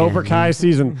guessed, get Cobra and Kai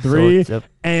season 3 sorts of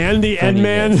and the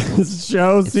N-Man funniness.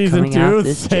 show It's season coming out 2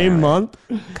 this same January. month.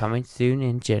 Coming soon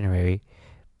in January.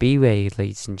 Be ready,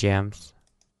 ladies and gems.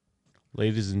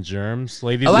 Ladies and germs.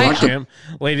 Ladies Oh, and hey. gem.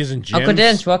 Ladies and gems. Uncle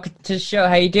Dennis, welcome to the show.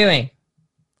 How you doing?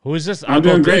 Who is this? I'm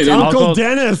doing great, It's dude. Uncle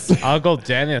Dennis. Uncle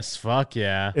Dennis. Fuck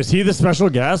yeah. Is he the special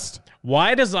guest?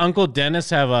 Why does Uncle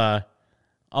Dennis have a...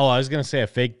 Oh, I was going to say a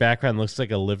fake background. Looks like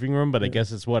a living room, but I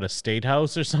guess it's what, a state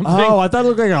house or something? Oh, I thought it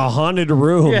looked like a haunted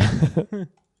room. Yeah.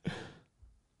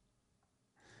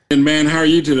 And man, how are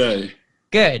you today?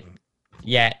 Good.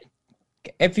 Yeah.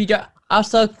 If you don't...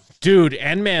 Also... Dude,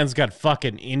 N-Man's got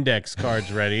fucking index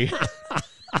cards ready.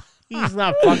 He's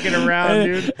not fucking around,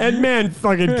 dude. N-Man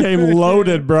fucking came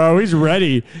loaded, bro. He's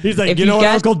ready. He's like, If you you know what,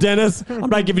 guys- Uncle Dennis? I'm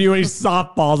not giving you any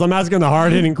softballs. I'm asking the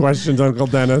hard-hitting questions, Uncle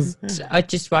Dennis.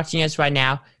 Just watching us right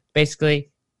now. basically,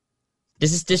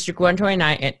 this is District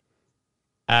 129,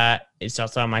 and it's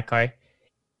also on my car.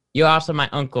 You're also my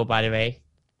uncle, by the way.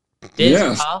 This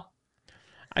Yes. Paul.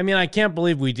 I mean, I can't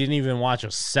believe we didn't even watch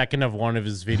a second of one of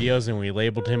his videos and we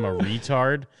labeled him a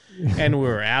retard, and we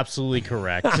were absolutely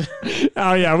correct.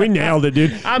 Oh, yeah, we nailed it,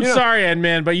 dude. I'm You know- sorry, Ed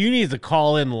Man, but you need to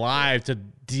call in live to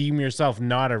deem yourself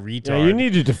not a retard. Yeah, you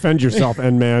need to defend yourself,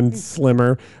 N-Man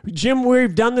Slimmer. Jim,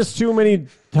 we've done this too many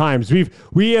times.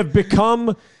 We have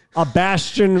become a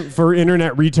bastion for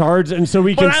internet retards, and so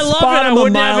we can But I love spot it. them a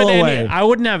mile away. I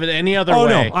wouldn't have it any other Oh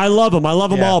way. no, I love them. I love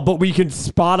them Yeah. all, but we can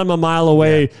spot them a mile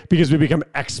away because we become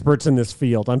experts in this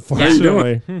field.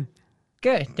 Unfortunately,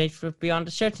 Good. Thanks for being on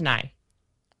the show tonight.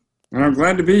 I'm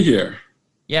glad to be here.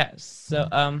 Yes. So,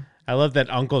 I love that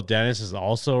Uncle Dennis is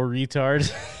also a retard.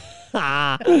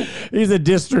 he's a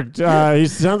district. He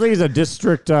sounds like he's a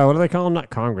district. What do they call him? Not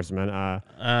congressman.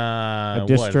 A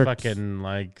district- what, fucking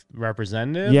like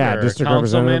representative? Yeah, or district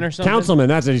councilman representative. or something. Councilman.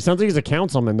 That's it. He sounds like he's a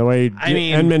councilman. The way I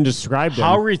mean, Edmund described him.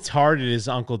 How retarded is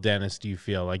Uncle Dennis? Do you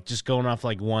feel like just going off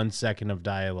like 1 second of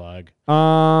dialogue?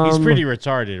 He's pretty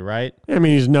retarded, right? I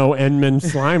mean, he's no Edmund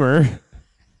Slimer.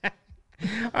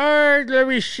 Let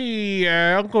me see,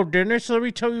 Uncle Dennis. Let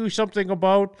me tell you something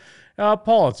about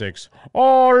politics.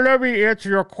 Oh, let me answer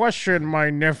your question, my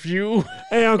nephew.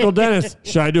 Hey, Uncle Dennis,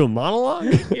 should I do a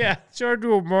monologue? Yeah, should I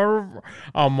do a monologue?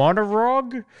 A we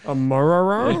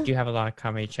monologue? do have a lot of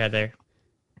common each other.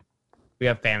 We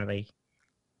have family.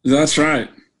 That's right.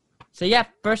 So, yeah,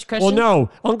 first question. Well, no,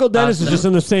 Uncle Dennis is just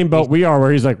in the same boat we are, where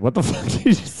he's like, "What the fuck did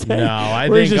you say?" No, I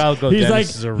Where he's think just- Uncle he's Dennis like,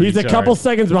 is a he's a retard. couple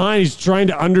seconds behind. He's trying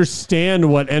to understand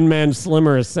what N-Man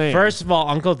Slimmer is saying. First of all,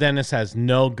 Uncle Dennis has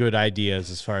no good ideas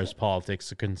as far as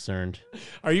politics are concerned.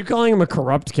 Are you calling him a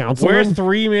corrupt We're councilman?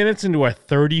 3 minutes into a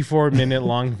 34-minute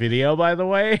long video, by the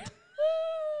way.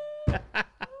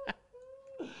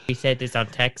 We said this on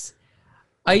text.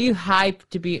 Are you hyped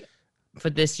to be for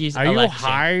this year's Are you election?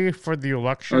 high for the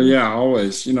election? Oh yeah,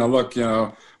 always. Look,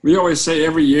 we always say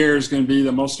every year is going to be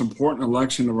the most important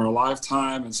election of our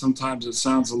lifetime, and sometimes it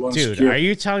sounds a little Dude, obscure. are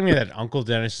you telling me that Uncle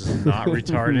Dennis is not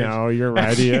retarded? No, you're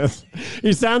right. He is.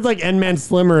 He sounds like N-Man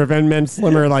Slimmer if N-Man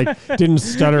Slimmer didn't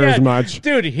stutter Yeah, as much.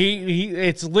 Dude,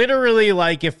 it's literally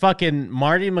like if fucking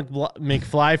Marty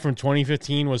McFly from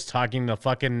 2015 was talking to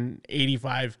fucking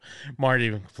 85 Marty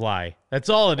McFly. That's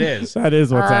all it is. That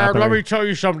is what's happening. Let me tell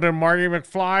you something, Marty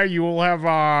McFly. You will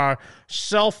have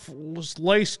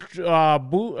self-laced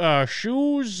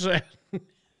shoes.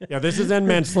 Yeah, this is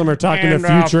N-Man Slimmer talking And,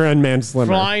 to future N-Man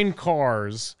Slimmer. flying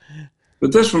cars.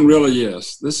 But this one really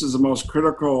is. This is the most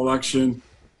critical election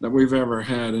that we've ever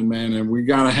had in man, and we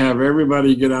got to have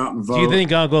everybody get out and vote. Do you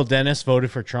think Uncle Dennis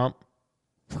voted for Trump?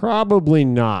 Probably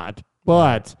not,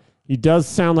 but he does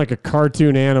sound like a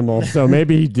cartoon animal, so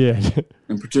maybe he did.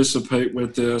 and participate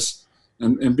with this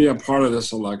and be a part of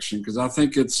this election? Because I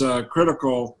think it's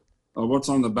critical of what's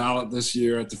on the ballot this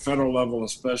year at the federal level,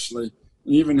 especially,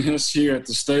 and even here at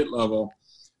the state level,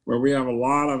 where we have a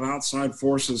lot of outside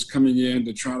forces coming in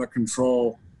to try to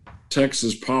control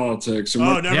Texas politics. And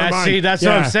we're- Yeah, see, that's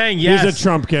what I'm saying. Yes. He's a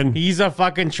Trumpkin. He's a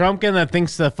fucking Trumpkin that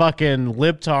thinks the fucking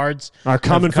libtards Are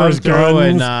coming have for his through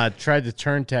guns. and tried to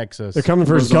turn Texas. They're coming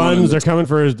for his guns. They're coming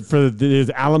for his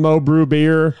Alamo brew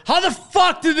beer. How the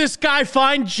fuck did this guy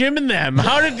find Jim and them?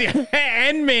 How did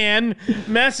N-Man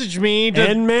message me?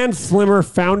 N-Man Slimmer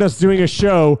found us doing a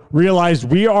show, realized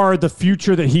we are the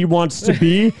future that he wants to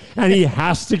be, and he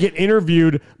has to get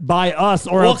interviewed by us,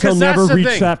 or Well, else he'll 'cause never that's the reach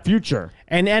thing. that future.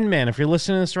 And N-Man, if you're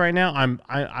listening to this right now,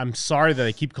 I'm sorry that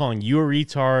I keep calling you a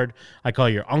retard. I call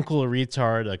your uncle a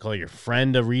retard. I call your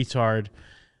friend a retard.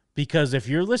 Because if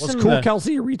you're Was listening Cool to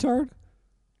Kelsey a retard?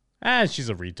 she's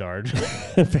a retard.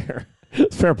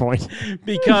 Fair point.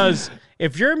 Because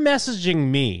if you're messaging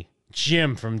me,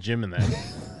 Jim from Jim and Them,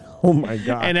 Oh my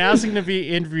god. and asking to be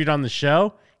interviewed on the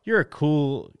show, you're a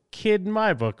cool kid in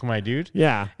my book, my dude.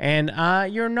 Yeah. And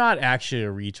you're not actually a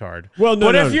retard. Well, no,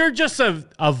 but no. if you're just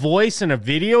a voice in a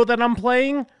video that I'm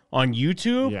playing on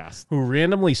YouTube, Yes. who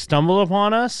randomly stumbled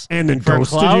upon us And then for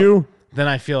ghosted clout, you? then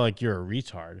I feel like you're a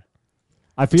retard.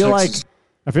 I feel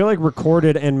like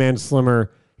recorded N-Man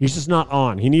Slimmer. He's just not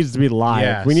on. He needs to be live.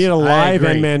 Yes, we need a I live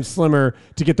agree. N-Man Slimmer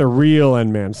to get the real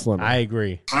N-Man Slimmer. I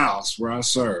agree. House where I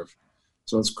serve.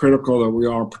 So it's critical that we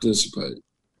all participate.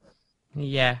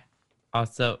 Yeah.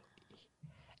 Also,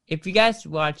 if you guys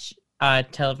watch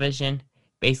television,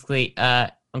 basically,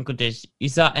 Uncle Dish, you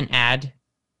saw an ad.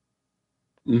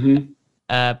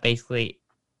 Mm-hmm. Basically,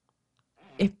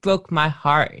 it broke my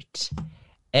heart.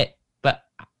 But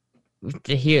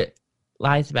to hear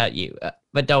lies about you.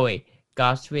 But don't worry,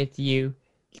 God's with you,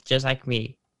 just like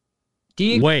me.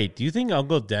 Wait, do you think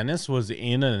Uncle Dennis was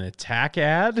in an attack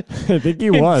ad? I think he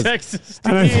in was. Texas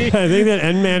And I think that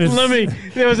N-Man is.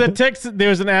 There was an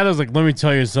ad that was like, let me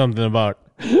tell you something about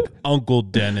Uncle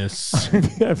Dennis.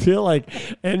 I feel like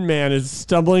N-Man is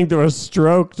stumbling through a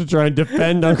stroke to try and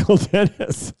defend Uncle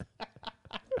Dennis.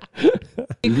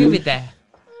 Agree with that.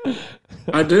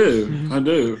 I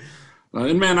do.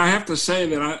 And man, I have to say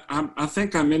that I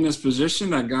think I'm in this position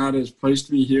that God has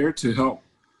placed me here to help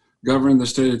govern the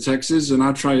state of Texas, and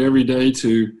I try every day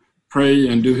to pray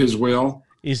and do His will.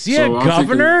 Is he So a I think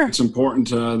governor? it's important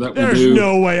that There's we do.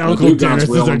 no way Uncle do God's Dennis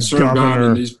will is a and serve God governor.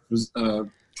 in these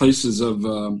places of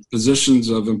positions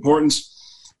of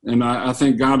importance, and I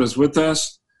think God is with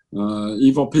us.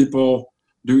 Evil people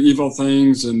do evil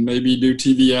things and maybe do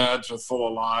TV ads with full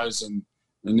of lies and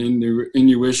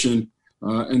innuition,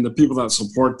 and the people that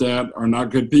support that are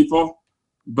not good people.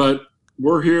 But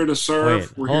we're here to serve.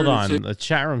 Wait, We're hold here on. To take The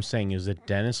chat room saying, is it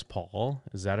Dennis Paul?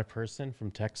 Is that a person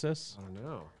from Texas? I don't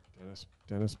know.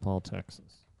 Dennis Paul,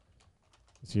 Texas.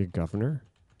 Is he a governor?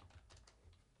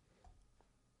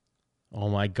 Oh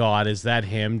my God, is that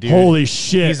him, dude? Holy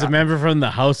shit. He's a member from the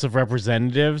House of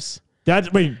Representatives. Go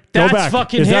That's back.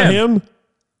 fucking Is him. that him?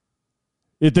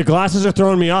 The glasses are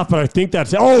throwing me off, but I think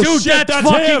that's oh Dude, shit, that's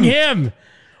fucking him.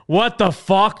 What the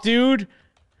fuck, dude?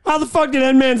 How the fuck did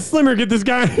N-Man Slimmer get this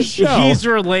guy on the show? He's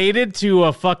related to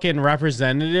a fucking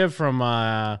representative from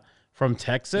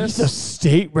Texas. He's a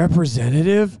state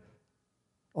representative.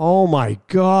 Oh my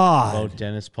god! Vote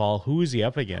Dennis Paul. Who is he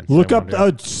up against? Look I up,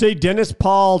 wonder? say Dennis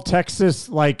Paul, Texas,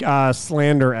 like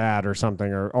slander ad or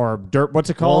something, or dirt. What's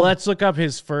it Well, called? let's look up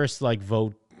his first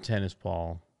vote Dennis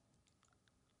Paul.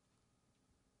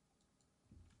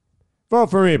 Vote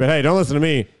for me, but hey, don't listen to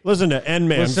me. Listen to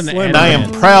N-Man Slimmer. And I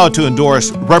am proud to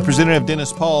endorse Representative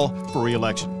Dennis Paul for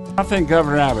re-election. I thank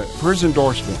Governor Abbott for his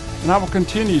endorsement, and I will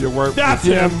continue to work That's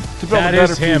with him him. to build That a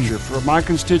better is him. future for my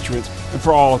constituents and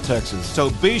for all of Texas.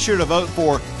 So be sure to vote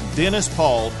for Dennis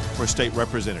Paul for state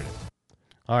representative.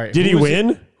 All right. Did he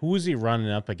win? Who is he running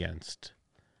up against?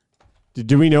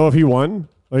 Do we know if he won?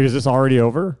 Like, is this already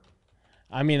over?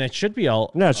 I mean, it should be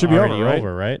all. Yeah, it should be already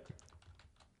over, right?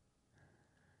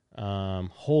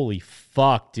 Holy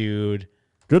fuck, dude.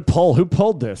 Good poll. Who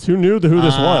pulled this? Who knew who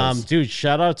this was? Dude,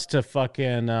 shout outs to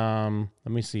fucking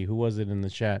let me see, who was it in the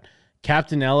chat?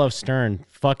 Captain L.F. Stern.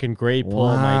 Fucking great poll,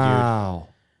 Wow.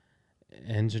 my dude.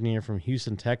 Engineer from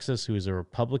Houston, Texas, who is a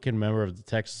Republican member of the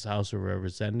Texas House of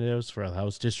Representatives for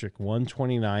House District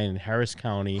 129 in Harris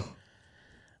County.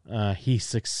 He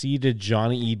succeeded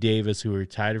Johnny E. Davis, who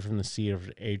retired from the seat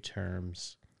of 8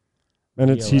 terms. And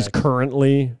he's Re-elected.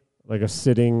 currently like a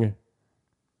sitting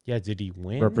Yeah, did he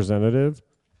win? representative.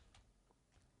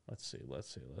 Let's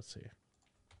see.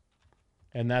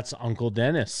 And that's Uncle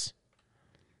Dennis.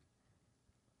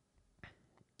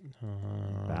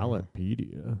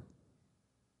 Ballotpedia.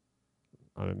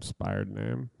 Uninspired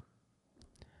name.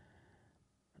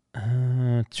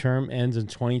 Term ends in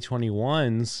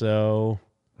 2021, so.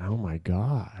 Oh my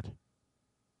God.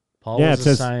 Paul Yeah, it was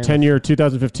says assigned- tenure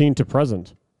 2015 to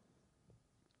present.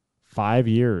 5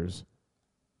 years.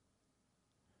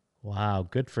 Wow,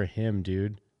 good for him,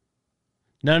 dude.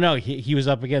 No, he was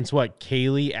up against what?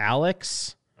 Kaylee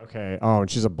Alex? Okay. Oh, and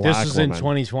she's a black This was woman. in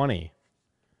 2020.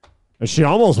 And she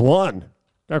almost won.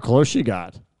 How close she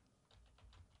got.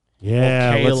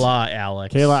 Yeah. Well, let's- Kayla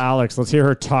Alex. Kayla Alex. Let's hear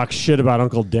her talk shit about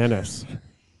Uncle Dennis.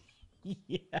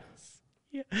 Yes.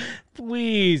 Yeah.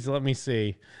 Please, let me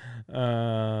see.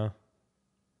 I'm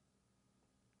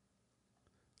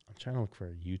trying to look for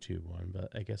a YouTube one, but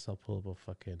I guess I'll pull up a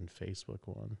fucking Facebook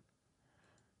one.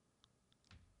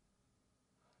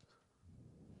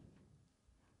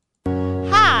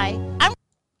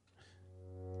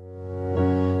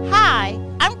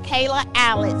 I'm Kayla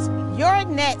Alex, your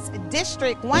next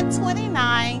District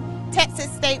 129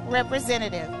 Texas State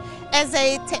Representative. As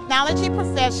a technology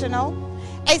professional,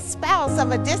 a spouse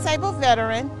of a disabled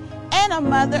veteran, and a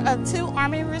mother of 2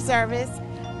 Army reservists,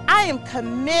 I am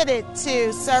committed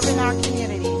to serving our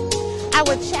community. I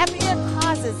will champion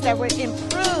causes that will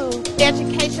improve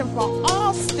education for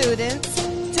all students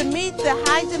to meet the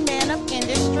high demand of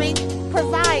industry,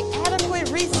 provide adequate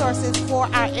resources for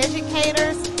our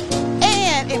educators,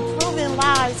 and improving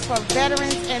lives for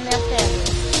veterans and their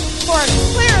families. For a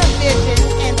clearer vision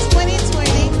in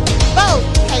 2020, vote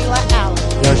Kayla Alex.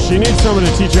 Yeah, she needs someone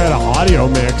to teach her how to audio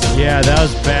mix. Yeah, that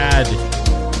was bad.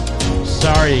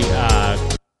 Sorry,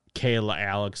 Kayla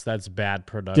Alex. That's bad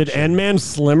production. Did N-Man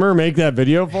Slimmer make that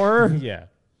video for her? Yeah.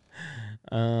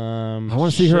 I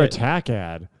want to see her shit. attack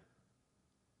ad.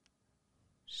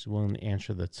 She's willing to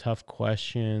answer the tough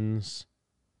questions.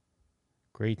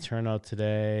 Great turnout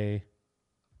today.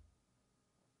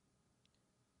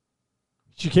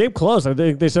 She came close. I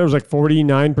think they said it was like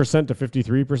 49% to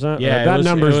 53%. Yeah,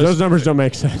 those numbers don't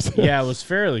make sense. Yeah, it was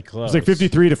fairly close. It's like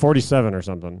 53 to 47 or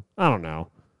something. I don't know.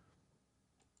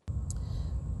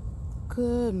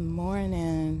 Good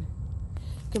morning.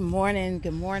 Good morning.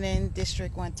 Good morning,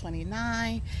 District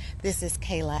 129. This is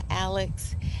Kayla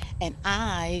Alex, and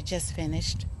I just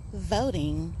finished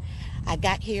voting. I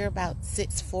got here about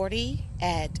 6:40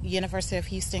 at University of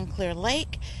Houston Clear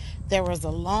Lake. There was a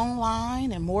long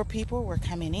line and more people were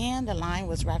coming in. The line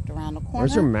was wrapped around the corner.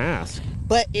 Where's your mask?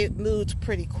 But it moved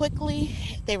pretty quickly.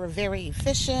 They were very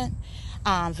efficient,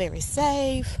 very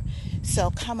safe. So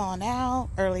come on out.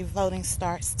 Early voting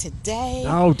starts today.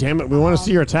 Oh, damn it. We want to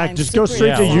see your attack. I'm Just go super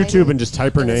straight to excited. YouTube and just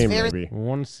type her It was name, very- maybe. We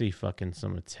want to see fucking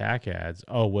some attack ads.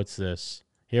 Oh, what's this?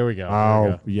 Here we go. Oh,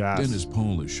 Here we go. yes. Dennis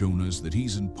Paul has shown us that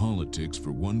he's in politics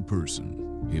for one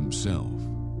person, himself.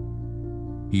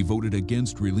 He voted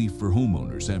against relief for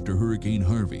homeowners after Hurricane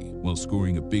Harvey while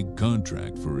scoring a big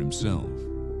contract for himself.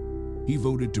 He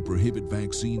voted to prohibit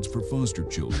vaccines for foster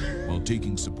children while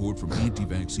taking support from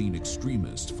anti-vaccine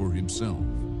extremists for himself.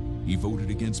 He voted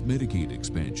against Medicaid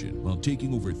expansion while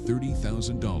taking over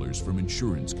 $30,000 from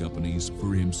insurance companies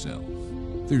for himself.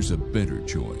 There's a better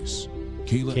choice.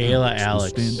 Kayla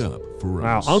Alex. will stand up for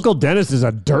Wow, us. Uncle Dennis is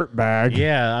a dirtbag.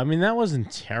 Yeah, I mean, that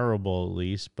wasn't terrible, at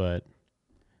least, but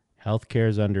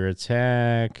healthcare's under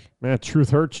attack. Man, truth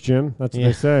hurts, Jim. That's what Yeah.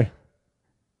 they say.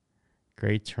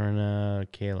 Great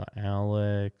turnout. Kayla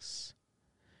Alex.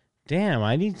 Damn,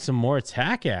 I need some more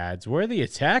attack ads. Where are the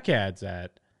attack ads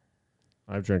at?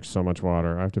 I've drank so much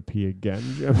water. I have to pee again,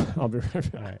 Jim. I'll be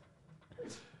right back. All right.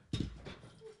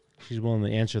 She's willing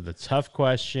to answer the tough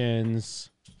questions.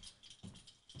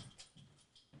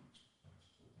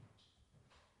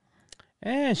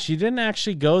 And she didn't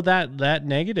actually go that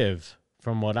negative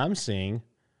from what I'm seeing.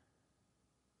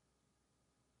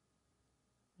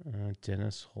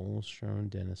 Dennis Holmstrom,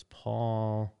 Dennis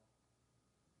Paul.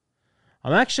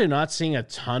 I'm actually not seeing a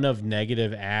ton of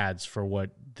negative ads for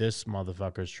what this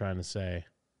motherfucker's trying to say.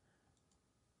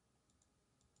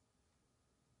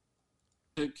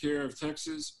 Take care of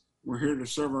Texas. We're here to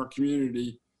serve our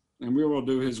community, and we will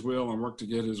do his will and work to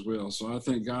get his will. So I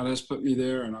think God has put me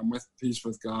there, and I'm with peace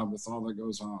with God with all that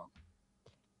goes on.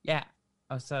 Yeah.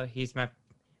 Also,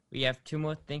 we have two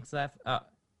more things left.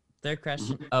 Third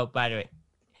question. Oh, by the way,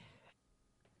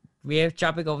 we are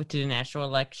jumping over to the national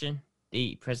election,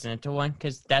 the presidential one,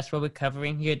 because that's what we're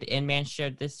covering here at the Inman Show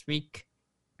this week.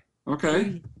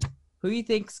 Okay. Who do you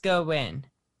think's gonna win?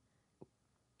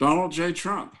 Donald J.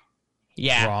 Trump.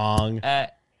 Yeah. Wrong.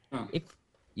 If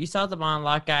you saw the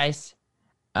monologue, guys,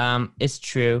 it's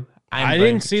true. I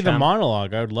didn't see the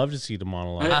monologue. I would love to see the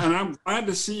monologue. Hey, and I'm glad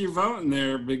to see you voting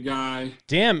there, big guy.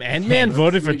 Damn, Endman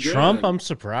voted for Pretty good. Trump? I'm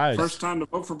surprised. First time to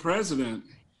vote for president.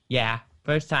 Yeah,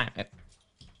 first time.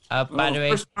 By the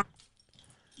way,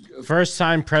 First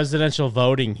time presidential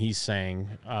voting, he's saying,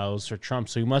 was for Trump.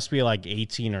 So he must be like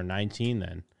 18 or 19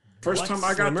 then. First time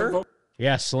I got to vote.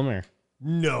 Yeah, slimmer.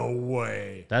 No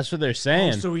way. That's what they're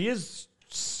saying. Oh, so he is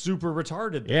super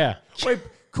retarded. then. Yeah. Wait,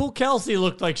 Cool Kelsey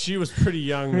looked like she was pretty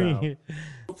young, though.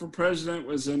 For president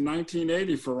was in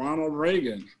 1980 for Ronald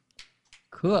Reagan.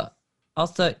 cool.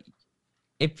 Also,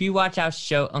 if you watch our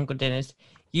show, Uncle Dennis,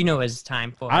 you know it's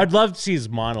time for I'd love to see his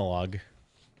monologue.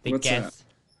 the What's guest.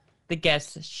 The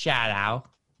guest shout out.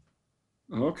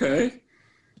 Okay.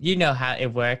 You know how it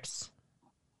works.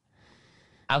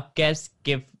 Our guests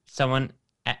give someone,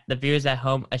 the viewers at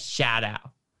home, a shout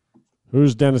out.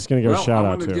 Who's Dennis going to give Well, a shout I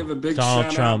out want to give a to? big Donald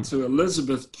shout Trump. out to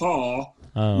Elizabeth Paul,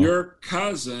 Oh. your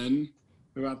cousin,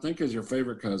 who I think is your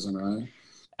favorite cousin, right?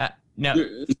 No,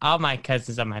 all my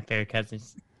cousins are my favorite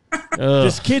cousins. Ugh.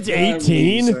 This kid's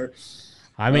 18?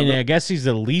 I mean, I guess he's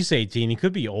at least 18. He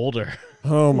could be older.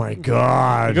 Oh, my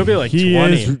God. He could be like he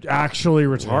 20. is actually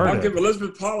I'll retarded. give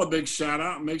Elizabeth Paul a big shout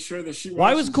out and make sure that she.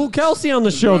 Why was watches Cool it. Kelsey on the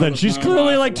As show well then? as She's my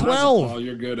clearly wife, like Eliza 12. Paul,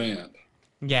 your good aunt.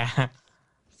 Yeah.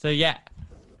 So yeah.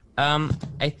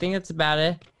 I think that's about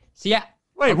it. So yeah.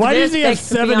 Wait, Uncle why Dennis, does he have thanks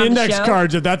for being 7 on the index show.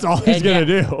 cards if that's all he's And, going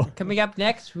to yeah, do? Coming up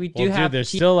next, we do Well, have dude, there's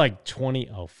still like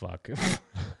 20. Oh, fuck.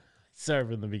 Sorry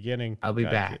from the beginning. I'll be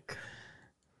Gotcha. back.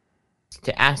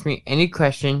 To ask me any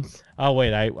questions. Oh,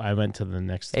 wait. I went to the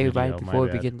next Hey, video. everybody, My before we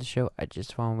bad. begin the show, I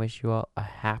just want to wish you all a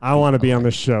happy. I want to be on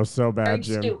this show so bad,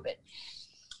 Jim. Stupid.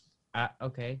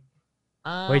 okay.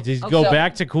 Wait, did you Also- go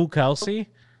back to Cool Kelsey?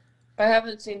 I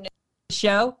haven't seen it.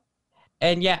 Show.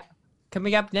 And yeah,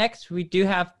 coming up next, we do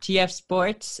have TF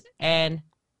Sports and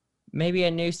maybe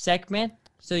a new segment.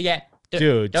 So yeah.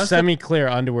 Dude, don't semi-clear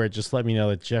underwear just let me know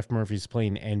that Jeff Murphy's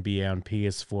playing NBA on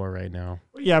PS4 right now.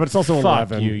 Yeah, but it's also Fuck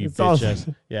 11. you It's bitch also- ass.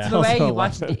 Yeah. So the way also you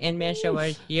watch the 11. Inman Show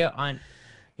right here on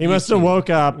He must have woke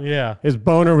up. Yeah. His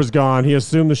boner was gone. He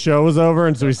assumed the show was over,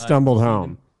 and so he stumbled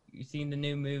home. You seen the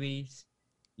new movies?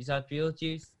 You saw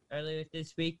Beetlejuice earlier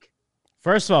this week?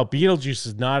 First of all, Beetlejuice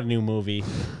is not a new movie.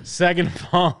 Second of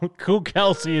all, Cool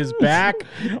Kelsey is back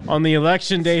on the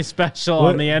Election Day special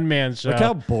on the N-Man show. Look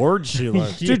how bored she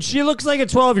looks. Dude, she looks like a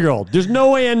 12-year-old. There's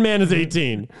no way N-Man is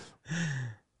 18.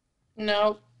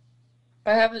 No,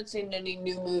 I haven't seen any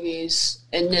new movies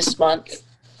in this month.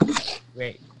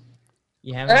 Wait,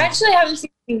 you I haven't? actually haven't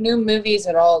seen any new movies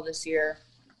at all this year.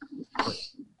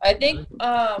 I think,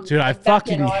 Dude, I back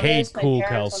fucking in August, hate my Cool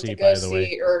parents went Kelsey, to go by the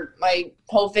way. or my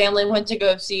whole family went to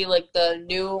go see like the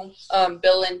new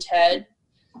Bill and Ted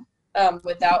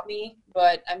without me.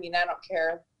 But I mean, I don't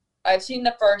care. I've seen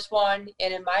the first one,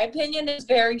 and in my opinion, it's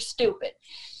very stupid.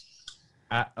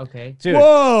 Okay. Dude,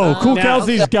 Whoa, Cool now,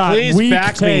 Kelsey's got please weak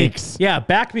back takes. Me. Yeah,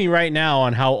 back me right now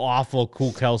on how awful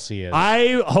Cool Kelsey is.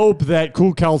 I hope that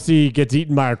Cool Kelsey gets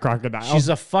eaten by a crocodile. She's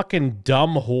a fucking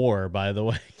dumb whore, by the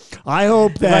way. I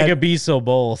hope that Like a be so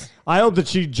bold. I hope that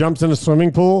she jumps in a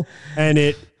swimming pool and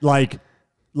it she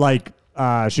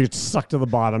gets sucked to the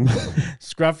bottom.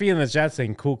 Scruffy in the chat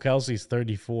saying Cool Kelsey's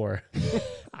 34.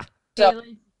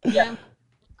 Yeah.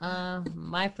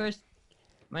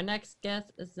 My next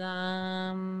guest is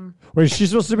Wait, is she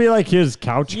supposed to be like his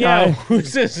couch Yeah, guy?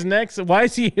 who's his next? Why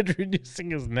is he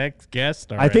introducing his next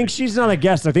guest? I think she's not a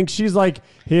guest. I think she's like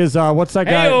his what's that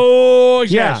guy? Oh,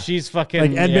 yeah, she's fucking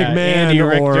like Ed yeah, McMahon Andy or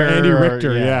Richter Andy or-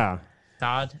 Richter. yeah. Yeah.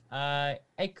 Todd.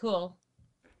 Hey, cool.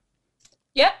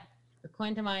 Yep.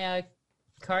 According to my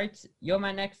cards, you're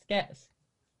my next guest.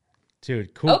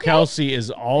 Dude, Cool Okay. Kelsey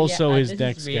is also his this is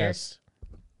next weird. guest.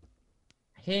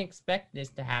 I didn't expect this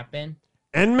to happen.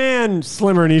 N-Man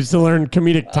Slimmer needs to learn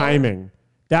comedic timing.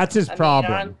 That's his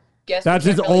problem. guess That's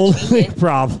we his can't really only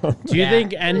problem. Do you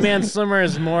think N-Man Slimmer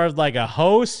is more of like a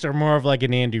host or more of like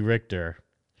an Andy Richter?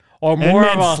 Or more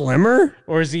N-Man of a Slimmer?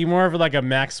 Or is he more of like a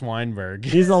Max Weinberg?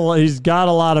 He's got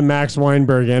a lot of Max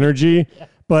Weinberg energy,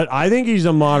 but I think he's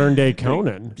a modern day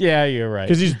Conan. Yeah, you're right.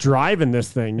 Because he's driving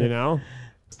this thing, you know?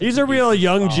 He's a real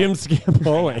young Jim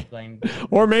Scampoli.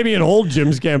 Or maybe an old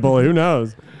Jim Scampoli, who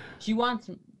knows?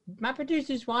 My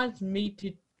producers wants me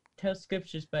to tell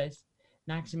scriptures, but it's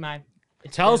not actually my.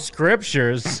 Tell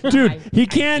scriptures. Dude, he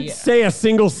can't say a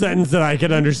single sentence that I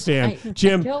can understand.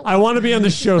 Jim, I want to be on the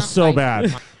show so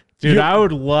bad. Dude, I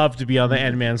would love to be on the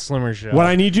N-Man Slimmer show. What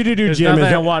I need you to do, There's Jim, nothing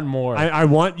is I want more. I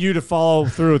want you to follow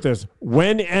through with this.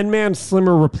 When N-Man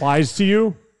Slimmer replies to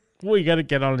you, we got to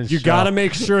get on his you show. got to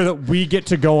make sure that we get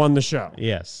to go on the show.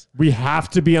 Yes. We have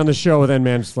to be on the show with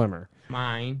N-Man Slimmer.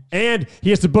 Mine. And he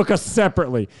has to book us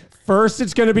separately. First,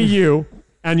 it's going to be you,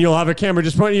 and you'll have a camera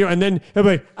just pointing at you, and then he'll be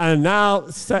like, and now,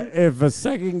 if a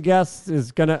second guest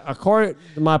is going to, according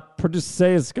to my producer,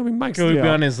 say it's going to be Mike Could we be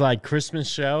Steele. on his like Christmas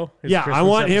show? His Yeah, I Christmas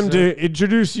want him episode? to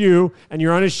introduce you, and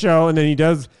you're on his show, and then he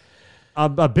does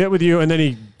a bit with you, and then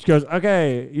he goes,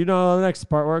 okay, you know how the next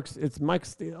part works? It's Mike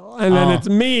Steele, and then it's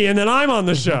me, and then I'm on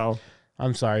the show.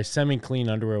 I'm sorry. Semi-clean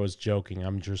underwear was joking.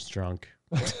 I'm just drunk.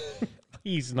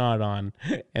 He's not on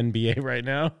NBA right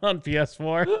now on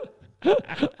PS4.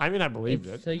 I mean, I believed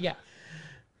it. So yeah,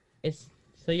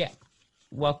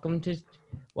 Welcome to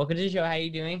the show. How you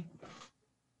doing?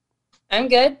 I'm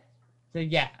good. So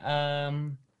yeah.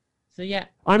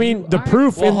 I mean, the are-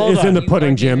 proof Well, hold is in on. the You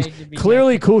pudding, are Jim. getting ready to be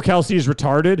Clearly, Cool Kelsey is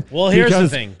retarded. Well, here's the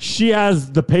because thing. She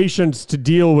has the patience to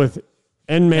deal with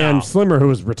N-Man No. Slimmer, who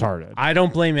is retarded. I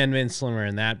don't blame N-Man Slimmer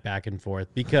in that back and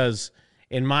forth because,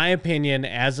 in my opinion,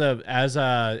 as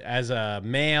a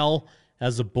male,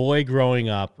 as a boy growing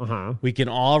up, we can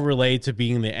all relate to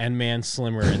being the N-Man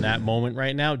Slimmer in that moment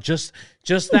right now. Just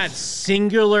that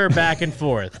singular back and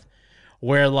forth,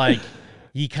 where like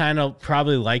he kind of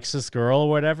probably likes this girl or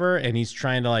whatever, and he's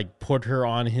trying to like put her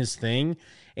on his thing,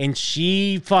 and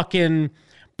she fucking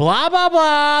blah blah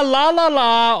blah la la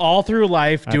la all through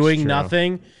life That's doing true.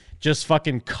 nothing. Just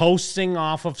fucking coasting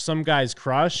off of some guy's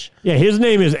crush. Yeah, his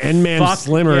name is N-Man Fuck,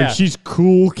 Slimmer, yeah. and she's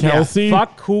Cool Kelsey. Yeah,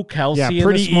 fuck Cool Kelsey Yeah, in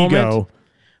pretty this moment. ego.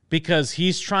 Because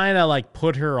he's trying to like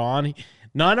put her on.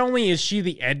 Not only is she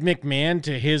the Ed McMahon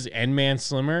to his N-Man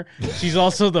Slimmer, she's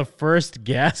also the first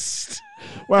guest.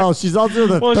 Well, she's also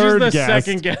the Well, third she's the guest.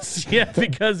 second guest, yeah,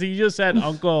 because he just had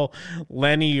Uncle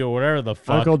Lenny or whatever the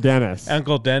fuck. Uncle Dennis.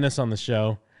 Uncle Dennis on the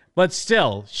show. But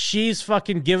still, she's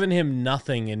fucking giving him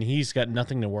nothing, and he's got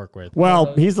nothing to work with.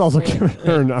 Well, he's also giving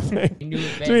her nothing.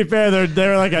 To be fair,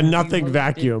 they're like a nothing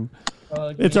vacuum.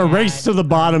 It's a race to the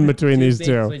bottom between these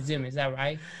two. With Zim, is that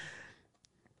right?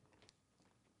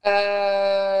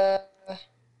 I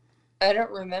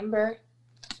don't remember.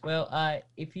 Well,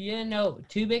 if you didn't know,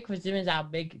 Too Big for Zim is our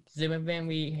big Zimmer band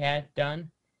we had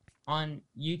done. on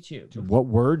YouTube. What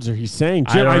words are he saying?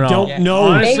 I Jim, don't know. I don't know.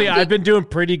 Honestly, I've been doing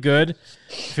pretty good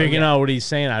figuring out what he's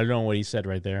saying. I don't know what he said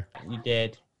right there. You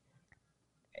did.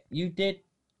 You did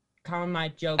comment my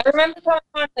joke. I remember coming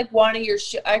on like one of your.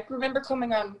 I remember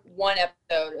coming on one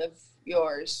episode of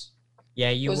yours. Yeah,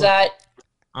 you was were that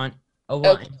on on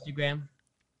Instagram.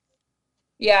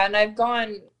 Yeah, and I've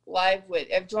gone live with.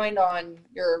 I've joined on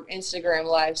your Instagram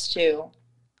lives too.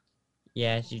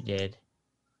 Yes, you did.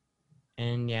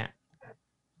 And yeah.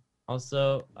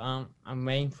 Also, I'm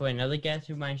waiting for another guest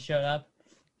who might show up.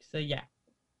 So yeah,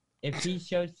 if he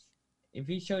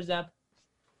shows up,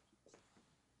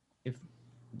 if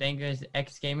Dangerous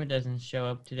X Gamer doesn't show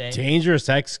up today, Dangerous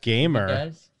X Gamer. he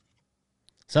does,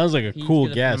 Sounds like a he's cool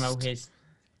gonna guest. promote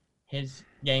his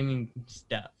gaming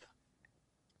stuff,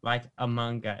 like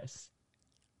Among Us.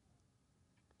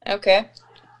 Okay.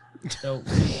 So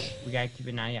we gotta keep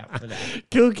an eye out for that.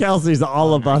 Cool Kelsey's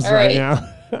all of us All right right.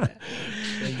 now.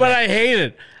 But I hate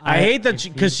it. I hate that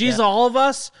because she's all of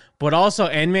us, but also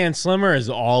N-Man Slimmer is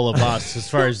all of us as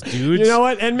far as dudes. You know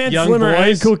what? N-Man young Slimmer and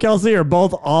boys. Cool Kelsey are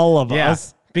both all of Yeah,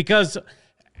 us. because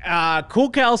Cool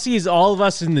Kelsey is all of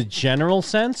us in the general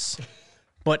sense,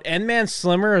 but N-Man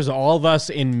Slimmer is all of us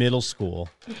in middle school.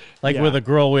 Like Yeah. with a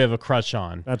girl we have a crush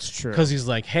on. That's true. Because he's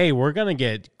like, hey, we're going to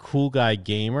get Cool Guy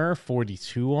Gamer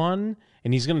 42 on,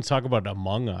 and he's going to talk about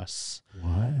Among Us.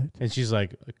 What? And she's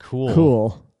like, cool.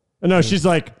 Cool. No, she's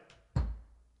like,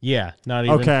 Yeah, not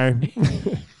even. okay.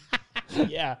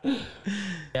 Yeah.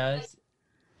 Yes,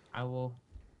 I will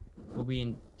be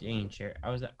in danger.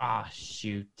 I was like,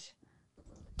 shoot.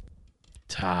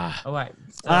 Ah, All right.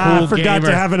 I forgot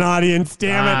to have an audience.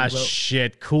 Damn it. Ah,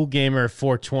 shit. Cool Gamer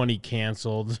 420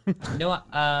 canceled. You know what?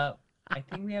 I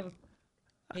think we have.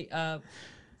 Hey,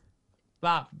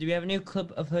 Bob, do we have a new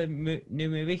clip of her new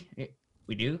movie?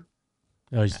 We do.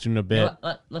 Oh, he's doing a You know bit.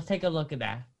 what? Let's take a look at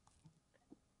that.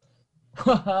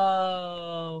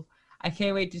 Whoa! I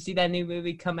can't wait to see that new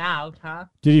movie come out, huh?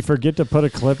 Did he forget to put a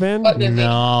clip in?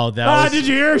 No, that was. Did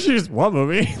you hear? She's what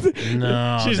movie?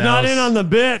 No, she's that not was- in on the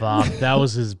bit. Fuck, that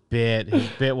was his bit. His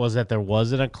bit was that there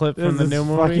wasn't a clip This from the is new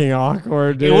movie. fucking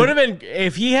awkward, dude. It would have been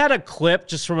if he had a clip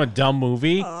just from a dumb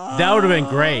movie. That would have been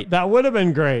great. That would have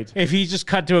been great. If he just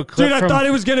cut to a clip. Dude, I from, thought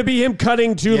it was gonna be him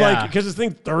cutting to Yeah. because this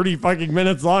thing's 30 fucking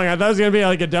minutes long. I thought it was gonna be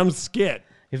like a dumb skit.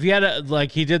 If he had a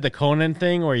like he did the Conan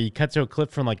thing where he cut to a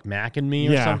clip from like Mac and Me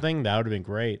or Yeah. something, that would have been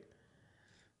great.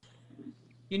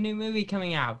 Your new movie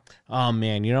coming out. Oh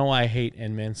man, you know why I hate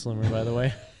N-Man Slimmer, by the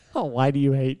way? Oh, why do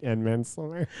you hate N-Man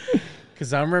Slimmer?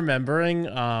 Because I'm remembering,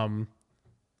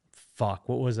 fuck,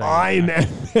 what was that? I'm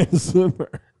N-Man Slimmer.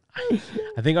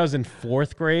 I think I was in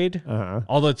 4th grade.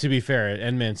 Although to be fair,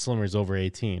 N-Man Slimmer is over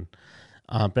 18.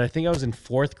 But I think I was in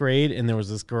 4th grade, and there was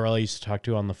this girl I used to talk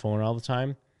to on the phone all the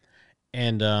time,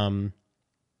 and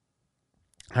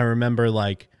I remember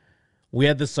like we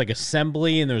had this like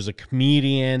assembly, and there was a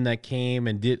comedian that came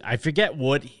and did. I forget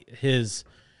what his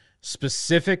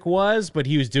specific was, but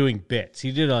he was doing bits.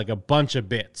 He did like a bunch of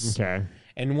bits. Okay.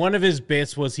 And one of his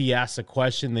bits was he asked a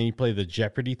question, then he played the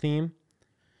Jeopardy theme.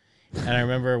 And I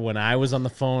remember when I was on the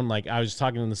phone, like I was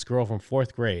talking to this girl from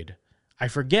 4th grade. I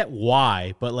forget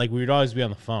why, but like we would always be on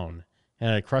the phone, and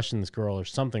I had a crush on this girl or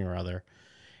something or other.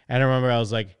 And I remember I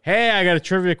was like, hey, I got a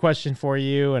trivia question for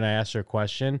you. And I asked her a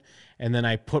question. And then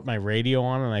I put my radio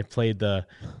on and I played the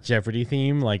Jeopardy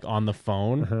theme like on the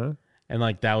phone. And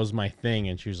like that was my thing.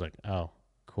 And she was like, oh,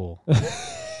 cool.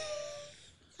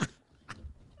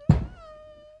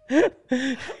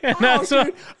 And that's Oh, what,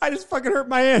 dude, I just fucking hurt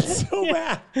my hand so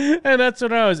bad. and that's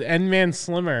when I was N-Man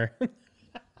Slimmer.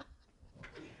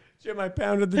 Jim, I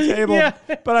pounded the table, Yeah.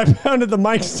 but I pounded the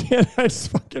mic stand. I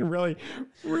just fucking really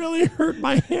hurt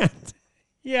my hand.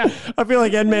 Yeah. I feel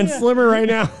like N-Man Slimmer right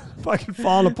now. Fucking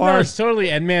falling No, apart. it's totally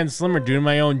N-Man Slimmer doing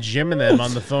my own gym and them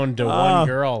on the phone to one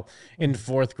girl in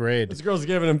 4th grade. This girl's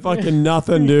giving him fucking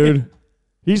nothing, dude.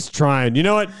 He's trying. You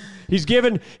know what?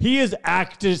 He is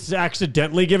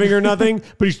accidentally giving her nothing,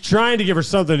 but he's trying to give her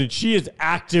something, and she is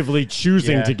actively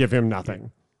choosing Yeah. to give him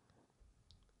nothing.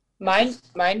 My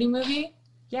new movie?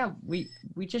 Yeah, we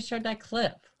just showed that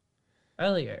clip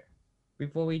earlier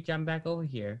before we jump back over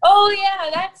here. Oh yeah,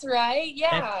 that's right.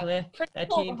 Yeah. That clip, Pretty that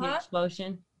cool, TNT huh?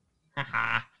 explosion.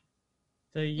 Haha.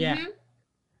 So yeah. Mhm.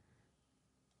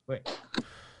 Wait.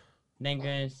 Then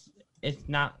guys, it's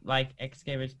not like X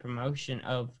Gamer's promotion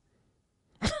of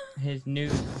his new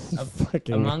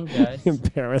Fucking Among Us.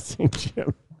 embarrassing,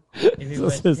 Jim. If it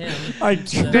was him,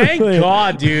 Thank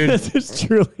God, dude. This is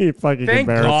truly fucking Thank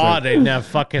embarrassing. God I didn't have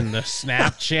fucking the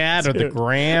Snapchat or the Dude,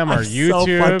 Gram or I'm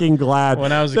YouTube. so fucking glad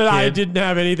when I was a that kid. I didn't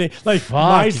have anything like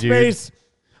Fuck, MySpace.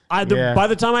 By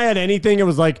the time I had anything, it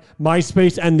was like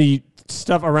MySpace and the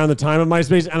stuff around the time of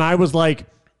MySpace, and I was like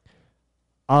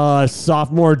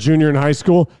sophomore, junior in high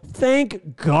school.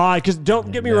 Thank God, because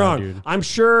don't get me wrong, dude. I'm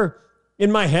sure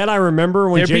in my head I remember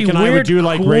when There'd Jake be and I would weird, do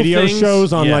like cool radio things.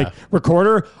 shows on Yeah. like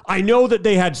Recorder. I know that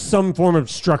they had some form of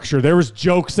structure. There was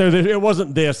jokes there. It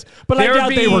wasn't this, but I There'd doubt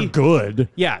they were good.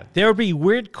 Yeah, there would be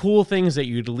weird, cool things that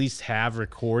you'd at least have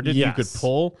recorded. You could Yes.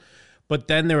 pull. But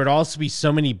then there would also be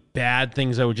so many bad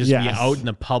things that would just be Yes. out in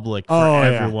the public for Oh,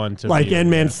 everyone to like view.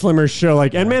 N-Man Slimmer's show.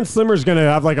 Like N-Man Slimmer's gonna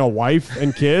have like a wife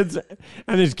and kids,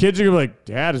 and his kids are gonna be like,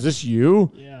 "Dad, is this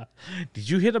you?" Yeah. Did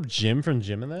you hit up Jim from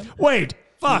Jim and that? Wait,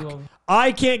 fuck!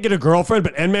 I can't get a girlfriend,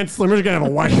 but N-Man Slimmer's gonna have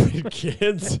a wife and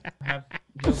kids.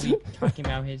 He'll be talking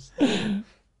about his.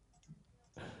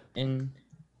 And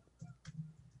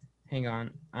hang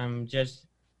on, I'm just.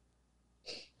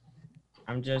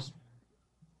 I'm just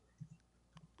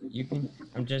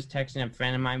texting a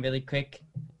friend of mine really quick.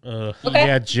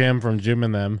 Yeah, Jim from Jim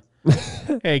and them.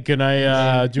 Hey, can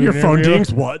I do Your an phone interview?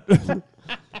 dings? What?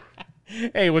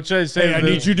 Hey, what should I say? Hey, I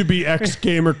need you to be X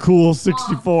Gamer Cool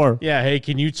 64. Yeah, hey,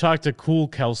 can you talk to Cool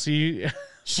Kelsey?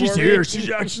 She's for me? here.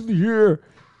 She's actually here.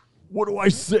 What do I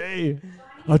say?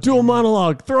 I'll do a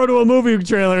monologue. Throw to a movie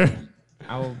trailer.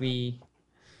 I will be.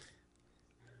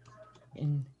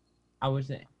 I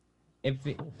was.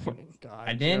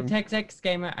 I didn't text X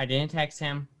Gamer. I didn't text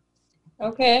him.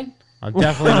 Okay. I'm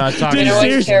definitely not talking I to don't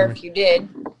you. care if you did.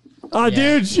 Oh,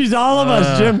 dude, she's all of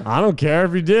us, Jim. I don't care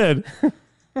if you did.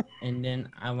 And then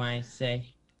I want to say,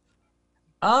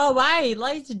 "Oh, right,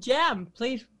 ladies and gentlemen,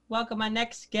 please welcome my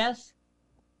next guest,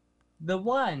 the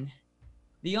one,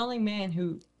 the only man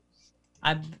who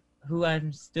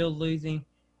I'm still losing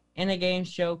in a game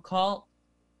show called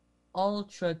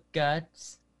Ultra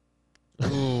Guts."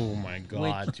 Oh my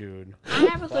god, Which- dude. I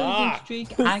have a losing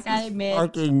streak. I gotta admit.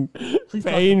 Fucking Please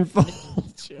painful. welcome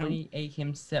Mr. 28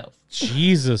 himself.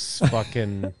 Jesus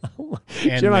fucking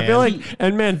Jim, I feel like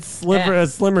N-Man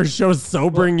Slimmer shows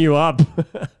sobering you up.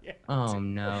 Oh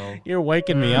no. You're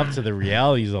waking me up to the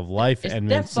realities of life, It's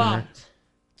Edmund their Simmer. fault.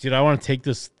 Dude, I want to take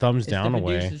this thumbs It's down the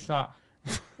away. producer's fault.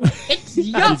 It's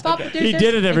your fault, producer. He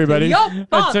did it, It's everybody. your I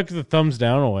fault. took the thumbs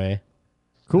down away.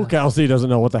 Cool Kelsey doesn't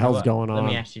know what the hell's Well, going on. Let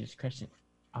me ask you this question: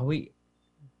 Are we?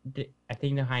 I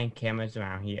think they're hiding cameras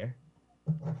around here.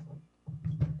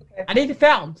 I need the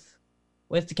films.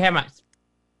 Where's the cameras?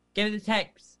 Give it the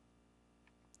tapes.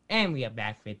 And we are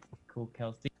back with Cool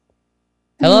Kelsey.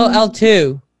 Hello,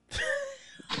 L2.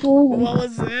 What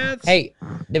was that? Hey,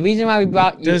 the reason why we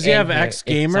brought you Does he in have here X is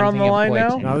Gamer on the something line now?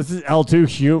 important. No, this is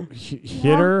L2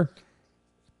 hitter.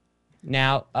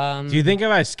 Now, Do you think if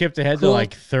I skipped ahead to Cool.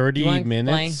 like You 30 wanna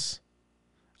minutes?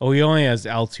 Oh, he only has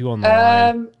L2 on the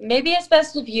line. Maybe it's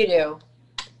best if you do.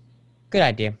 Good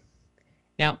idea.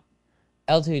 Now,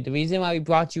 L2, the reason why we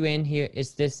brought you in here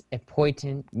is this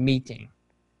important meeting.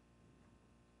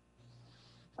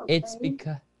 It's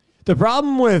because The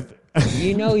problem with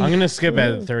you know I'm going to skip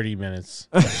at 30 minutes.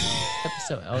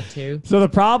 episode L2. So the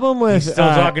problem with He's still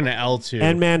talking to L2.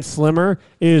 N-Man Slimmer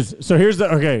is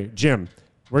okay, Jim,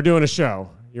 we're doing a show.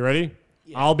 You ready?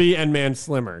 I'll be N-Man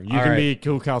Slimmer. You All can right. be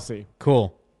Cool Kelsey.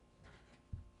 Cool.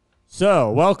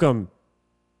 So welcome.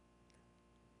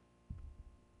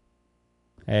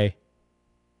 Hey.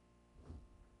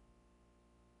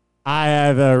 I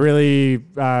have a really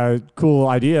cool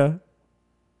idea.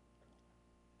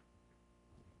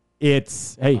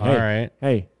 It's hey. All right.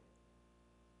 Hey.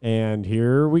 And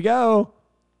here we go.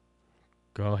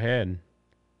 Go ahead.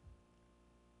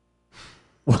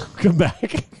 Welcome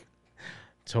back.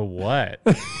 To what?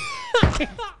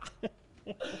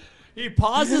 He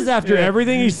pauses after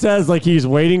everything he says like he's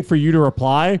waiting for you to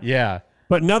reply. Yeah.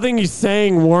 But nothing he's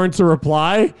saying warrants a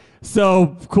reply.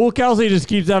 So Cool Kelsey just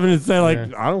keeps having to say, like,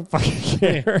 I don't fucking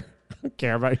care. I don't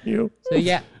care about you. So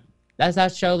yeah, that's our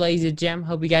show, ladies and gentlemen.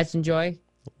 Hope you guys enjoy.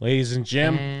 Ladies and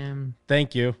Jim,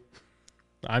 thank you.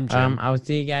 I'm Jim. I will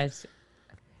see you guys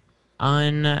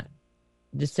on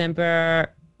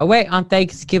December. Oh wait, on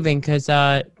Thanksgiving, because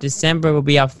December will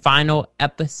be our final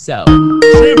episode.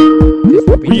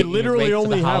 We literally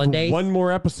only have one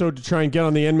more episode to try and get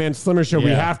on the N-Man Slimmer show. we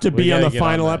Yeah, have to we be on gotta the get on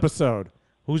final that. episode.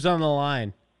 Who's on the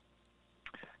line?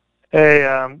 Hey,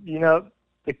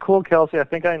 the Cool Kelsey, I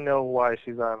think I know why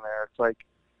she's on there. It's like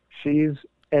she's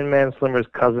N-Man Slimmer's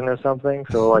cousin or something.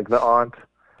 So, like, the aunt,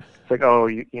 it's like, oh,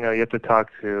 you have to talk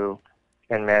to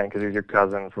N-Man because he's your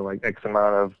cousin for, like, X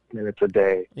amount of minutes a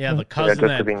day. Yeah, the So cousin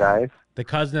just to be nice. The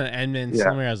cousin that Edmund Yeah.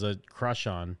 Slimmer has a crush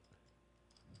on.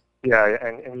 Yeah,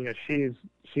 and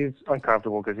she's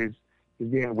uncomfortable because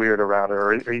he's being weird around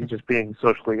her, or he's just being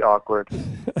socially awkward.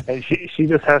 And she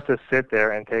just has to sit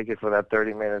there and take it for that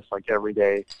 30 minutes, like every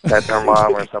day that her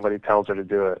mom or somebody tells her to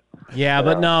do it. Yeah,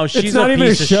 but no, she's it's not a even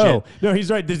piece a of show. shit. No, he's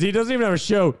right. He doesn't even have a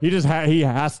show. He just he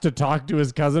has to talk to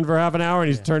his cousin for half an hour, and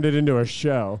he's turned it into a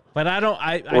show. But I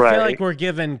Right. feel like we're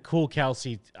giving Cool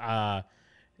Kelsey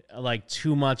like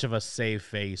too much of a save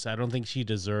face. I don't think she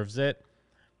deserves it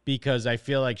because I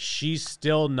feel like she's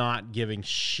still not giving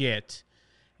shit,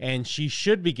 and she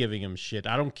should be giving him shit.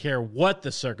 I don't care what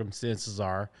the circumstances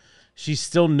are. She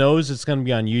still knows it's going to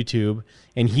be on YouTube,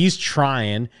 and he's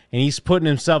trying, and he's putting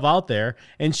himself out there,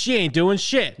 and she ain't doing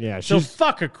shit. Yeah, so she's-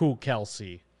 fuck a Cool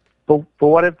Kelsey. But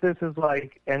what if this is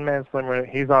like N-Man Slimmer?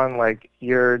 He's on like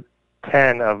year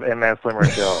 10 of N-Man Slimmer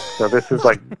show. So this is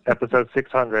like episode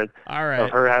 600 All right. of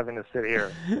her having to sit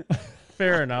here.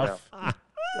 Fair enough.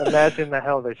 Imagine the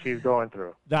hell that she's going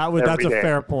through. That's every a day.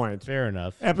 fair point. Fair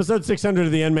enough. Episode 600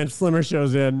 of the N-Man Slimmer show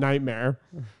is a nightmare.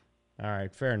 All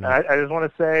right, fair enough. I just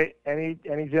want to say, any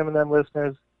Jim and them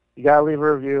listeners, you gotta leave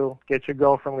a review. Get your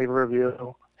girlfriend, leave a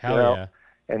review. Hell yeah.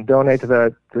 And donate to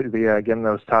the Give 'em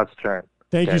Those Tots turn.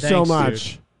 Thank you so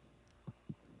much.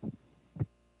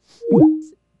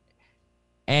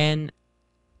 And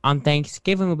on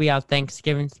Thanksgiving will be our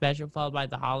Thanksgiving special, followed by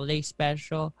the holiday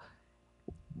special.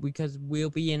 Because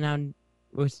we'll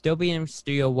still be in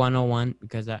Studio 101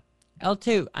 because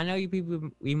L2, I know you people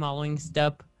remodeling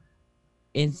stuff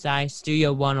inside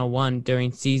Studio 101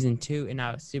 during season 2 in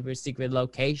our super secret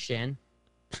location.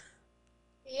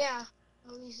 Yeah,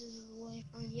 at least it's away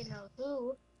from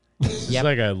who. He's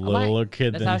like a littler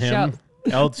kid That's than our him. show.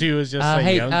 L2 is just a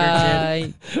hey,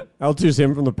 younger kid. L2's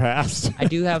him from the past. I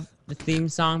do have the theme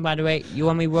song, by the way. You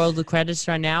want me to roll the credits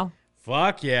right now?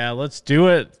 Fuck yeah, let's do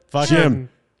it. Fucking Jim,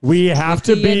 we have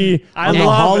to be I on the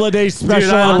love- holiday dude,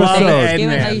 special I love episode.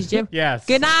 Ed-Man. Ladies, Jim. Yes.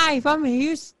 Good night from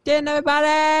Houston,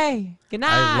 everybody. Good night.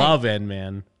 I love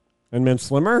N-Man. N-Man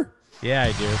Slimmer? Yeah,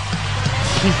 I do.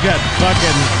 He's got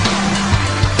fucking...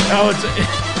 Oh, it's...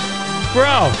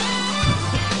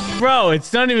 Bro,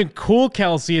 it's not even Cool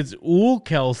Kelsey, it's Ool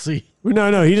Kelsey.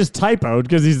 No, he just typoed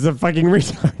because he's a fucking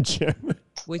retard, Jim.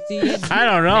 With the I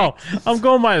don't know. I'm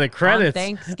going by the credits.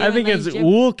 I think it's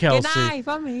Ool Good Kelsey. night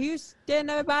from Houston,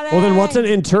 everybody. Well, then what's an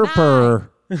interper?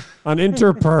 An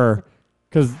interper.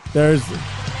 Because there's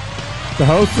the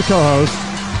host, the co-host,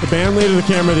 the band leader, the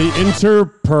camera, the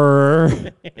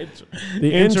interper.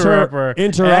 The Interrupter.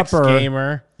 interrupter.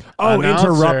 Ex-gamer. Oh, Announcer.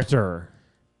 interrupter.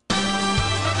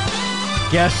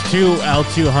 Guest 2,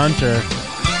 L2 Hunter.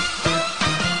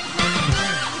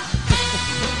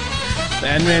 The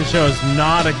N-Man show is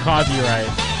not a copyright.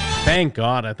 Thank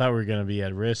God. I thought we were going to be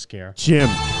at risk here. Jim,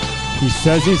 he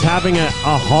says he's having a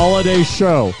holiday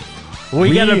show.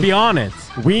 We got to be on it.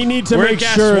 We need to We're make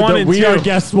guest sure 1 that and we 2. are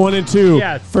guests 1 and 2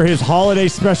 Yes. for his holiday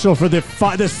special for the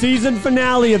season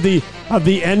finale of the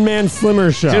N-Man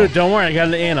Slimmer show. Dude, don't worry. I got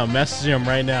it in. I'm messaging him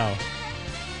right now.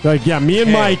 Like, yeah, me and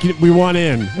Hey. Mike, we want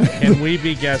in. Can we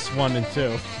be guests 1 and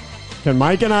 2? Can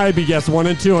Mike and I be guests 1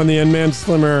 and 2 on the N-Man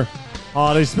Slimmer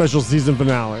holiday special season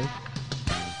finale?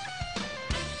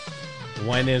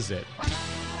 When is it?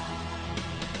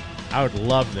 I would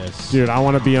love this. Dude, I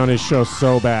want to be on his show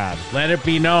so bad. Let it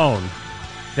be known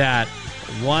that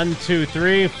 1, 2,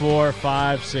 3, 4,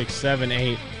 5, 6, 7,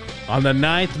 8 on the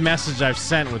 9th message I've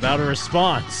sent without a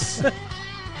response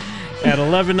at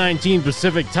 11:19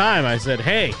 Pacific time, I said,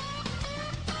 "Hey,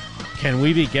 can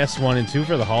we be guests 1 and 2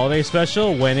 for the holiday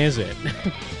special? When is it?"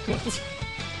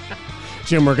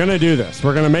 Jim, we're gonna do this.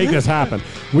 We're gonna make this happen.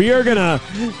 We are gonna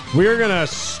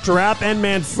strap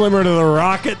N-Man Slimmer to the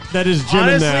rocket that is Jim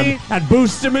and Honestly- them, and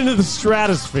boost him into the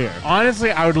stratosphere.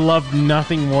 Honestly, I would love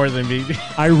nothing more than be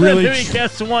I really than to be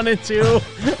guests 1 and 2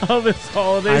 of this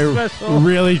holiday I special.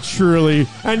 really, truly,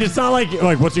 and it's not like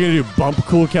what's he gonna do? Bump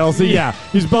Cool Kelsey? Yeah,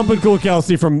 he's bumping Cool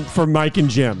Kelsey from Mike and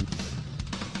Jim.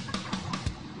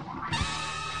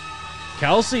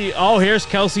 Kelsey, oh, here's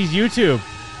Kelsey's YouTube.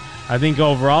 I think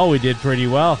overall we did pretty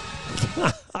well.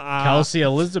 Kelsey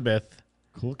Elizabeth.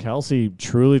 Cool Kelsey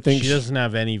truly thinks She doesn't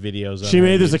have any videos on she her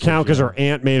made this YouTube account because her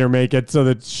aunt made her make it so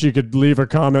that she could leave a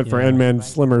comment for Yeah. N-Man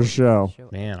Slimmer's show.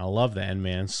 Man, I love the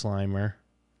N-Man Slimer.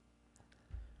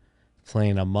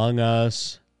 Playing Among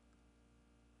Us.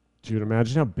 Dude,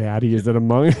 imagine how bad he is at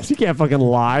Among Us. He can't fucking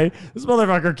lie. This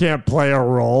motherfucker can't play a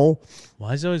role.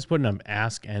 Why is he always putting him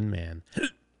Ask N-Man?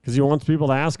 Because he wants people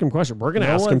to ask him questions. We're going to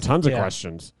No ask him one's- tons of yeah.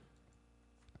 questions.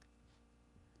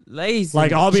 Ladies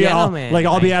Like and I'll be gentlemen,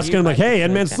 asking him like, "Hey,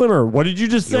 N-Man Slimmer, what did you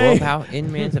just You say?" know how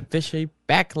N-Man's officially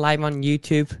back live on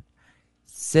YouTube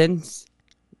since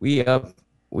we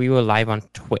were live on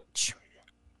Twitch.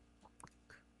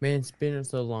 Man, it's been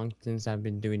so long since I've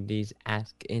been doing these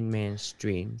Ask Inman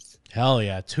streams. Hell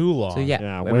yeah, too long. So yeah,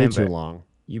 Yeah, way remember, too long.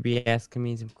 You be asking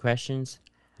me some questions.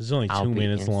 This is only I'll 2 be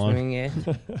minutes long. answering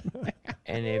it.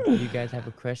 And if you guys have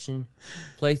a question,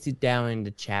 place it down in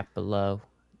the chat below.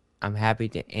 I'm happy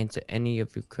to answer any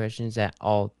of your questions at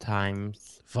all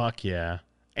times. Fuck yeah.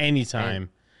 Anytime.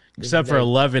 This Except is for a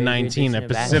 11:19 at favorite edition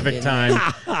of Ask Pacific Inman.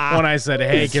 time when I said,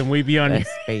 "Hey, can we be on your That's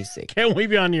basic. Can we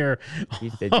be on your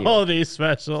holiday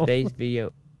special?" Today's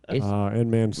video is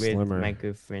Inman with Slimmer. my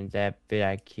good friends at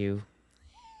vidIQ.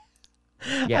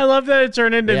 I love that it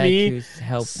turned into me vidIQ's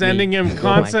helped sending me him grow my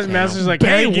constant channel. messages like,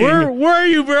 "Hey, where are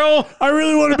you, bro? I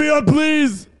really want to be on,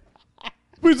 please.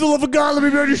 Please, the love of God, let me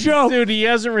be on your show." Dude, he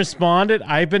hasn't responded.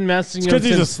 I've been messaging him because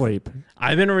he's since- asleep.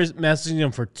 I've been messaging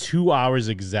him for 2 hours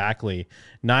exactly.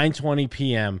 9:20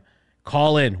 p.m.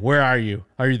 Call in. Where are you?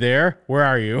 Are you there? Where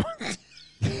are you?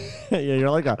 Yeah,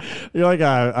 you're like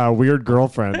a weird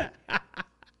girlfriend.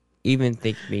 Even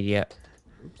Think Media.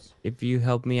 If you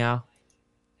help me out,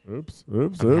 Oops.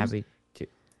 I'm happy to.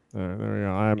 There we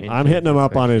go. I'm answer hitting him your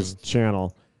up on his questions.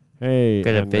 channel. Hey,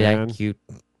 Go to man.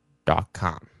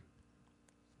 vidIQ.com.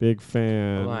 Big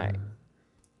fan. Alright.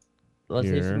 Let's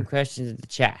hear some here. questions in the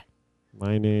chat.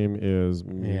 My name is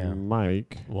Yeah.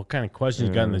 Mike. What kind of questions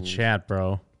you got in the And- chat,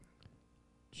 bro?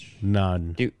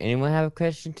 None. Do anyone have a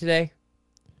question today?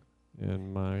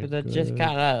 And my Because I just good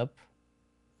got up.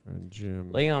 friend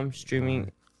Jim. Leon, I'm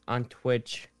streaming on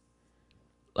Twitch.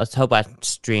 Let's hope I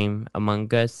stream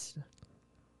Among Us.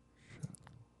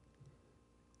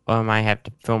 Or I might have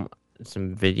to film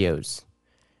some videos.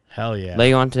 Hell yeah.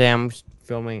 Later on today, I'm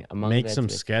filming Among Make Us. some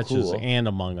with sketches Cool. and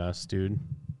Among Us, dude.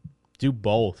 Do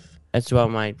both. That's what I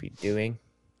might be doing.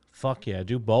 Fuck yeah,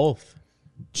 do both.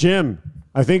 Jim,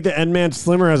 I think the N-Man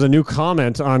Slimmer has a new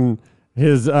comment on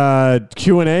his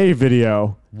Q&A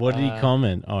video. What did he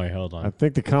comment? Oh, wait, hold on. I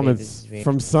think the this comments is me.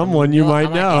 from someone you Well, might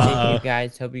I'm know. not gonna thank you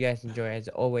guys. Hope you guys enjoy as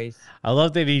always. I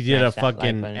love that he did a Smash that like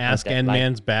fucking button, hit Ask that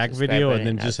N-Man's like, back subscribe video button,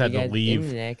 and then I'll just see had you to guys in leave.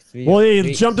 the next video. Well, he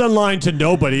Peace. jumped online to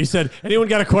nobody. He said, "Anyone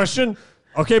got a question?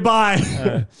 Okay,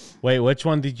 bye." Wait, which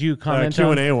one did you comment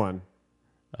Q&A on? one.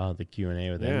 Oh, the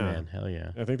Q&A with N-Man. Hell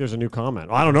yeah. I think there's a new comment.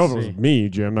 Well, I don't know if it was See. me,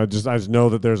 Jim. I just know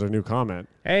that there's a new comment.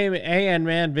 Hey,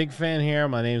 N-Man, big fan here.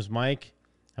 My name's Mike.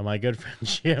 And my good friend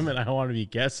Jim, and I want to be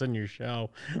guest on your show.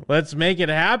 Let's make it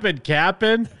happen,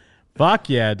 Captain. Fuck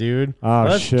yeah, dude. Oh,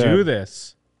 Let's shit. do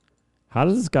this. How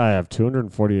does this guy have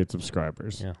 248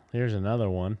 subscribers? Yeah, here's another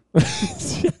one.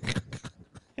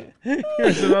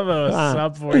 Here's another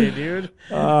sub for you, dude.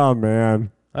 Oh,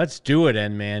 man. Let's do it,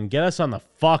 N-Man. Get us on the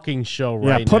fucking show right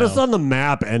now. Yeah, put us on the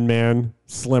map, N-Man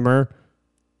Slimmer.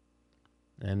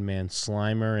 N-Man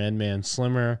Slimer, N-Man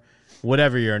Slimmer,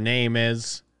 whatever your name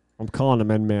is. I'm calling him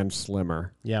N-Man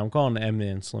Slimmer. Yeah, I'm calling him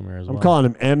N-Man Slimmer as well. I'm calling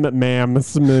him M-Man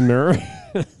Slimmer.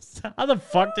 How the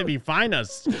fuck did he find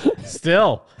us?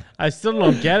 Still, I still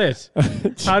don't get it.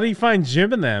 How did he find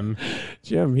Jim and them?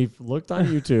 Jim, he looked on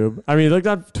YouTube. I mean, he looked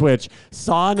on Twitch,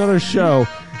 saw another show,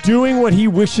 doing what he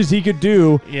wishes he could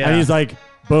do, Yeah. and he's like,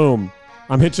 boom,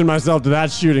 I'm hitching myself to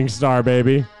that shooting star,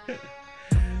 baby.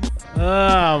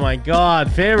 Oh my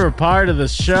god, favorite part of the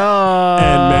show.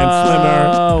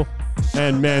 N-Man Slimmer.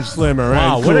 N-Man Slimmer.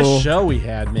 Wow, and what a cool. show we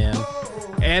had, man.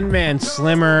 N-Man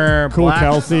Slimmer, Cool Black-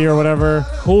 Kelsey or whatever.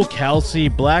 Cool Kelsey,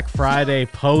 Black Friday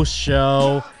post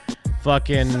show,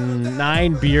 fucking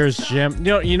 9 beers, Jim.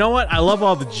 You know what? I love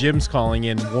all the Jims calling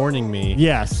in, warning me.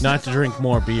 Yes. Not to drink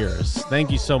more beers.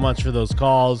 Thank you so much for those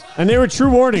calls. And they were true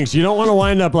warnings. You don't want to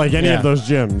wind up like any Yeah. of those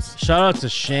gyms. Shout out to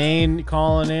Shane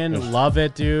calling in. Love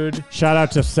it, dude. Shout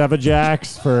out to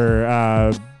Sevajax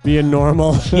for being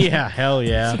normal. Yeah, hell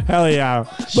yeah. Hell yeah.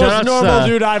 Shout out Most normal to-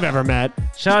 dude I've ever met.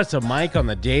 Shout out to Mike on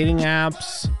the dating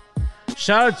apps.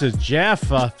 Shout out to Jeff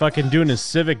fucking doing his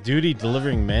civic duty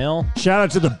delivering mail. Shout out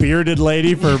to the bearded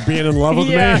lady for being in love with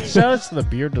Yeah, me. shout out to the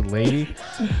bearded lady.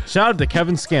 Shout out to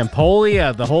Kevin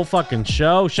Scampoli, the whole fucking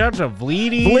show. Shout out to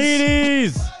Vleeties.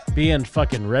 Vleeties! Being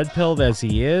fucking red-pilled as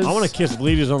he is. I want to kiss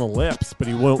Vleeties on the lips, but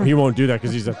he won't do that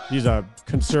because he's a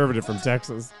conservative from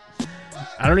Texas.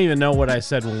 I don't even know what I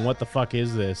said when What the Fuck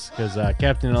Is This? Because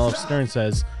Captain L.F. Stern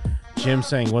says, Jim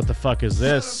saying, what the fuck is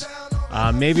this?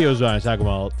 Maybe it was when I was talking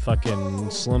about fucking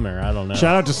Slimmer. I don't know.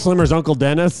 Shout out to Slimmer's Uncle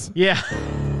Dennis. Yeah.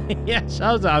 Yeah, shout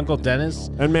out to Uncle Dennis.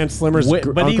 N-Man Slimmer's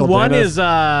But he Uncle won Dennis. his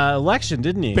election,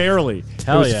 didn't he? Barely.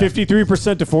 Hell it was yeah.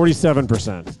 53% to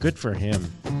 47%. Good for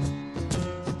him.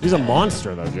 He's a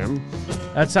monster, though, Jim.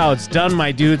 That's how it's done,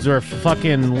 my dudes. We're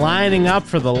fucking lining up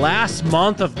for the last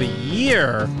month of the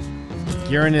year.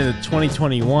 Gearing into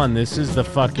 2021. This is the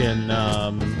fucking,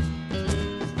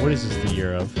 what is this the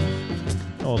year of?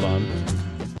 Hold on.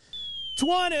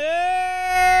 20!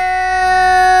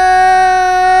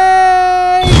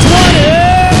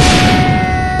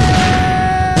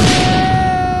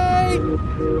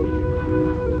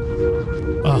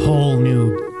 A whole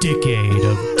new decade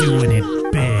of doing it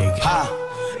big.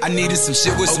 I needed some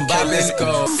shit with some bop. Let's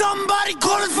go. Somebody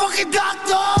call his fucking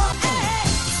doctor!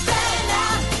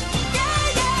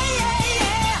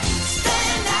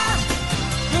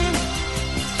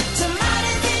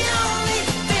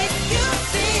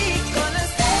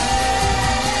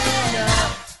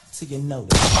 You know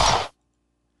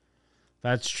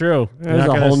That's true. There's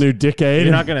a whole new decade.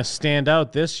 You're not going to stand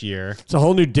out this year. It's a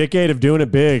whole new decade of doing it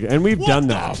big, and we've done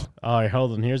that. All right,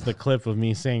 hold on. Here's the clip of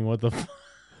me saying, "What the fuck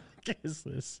is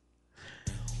this?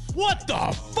 What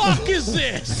the fuck is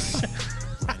this?"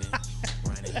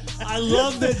 I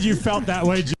love that you felt that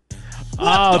way.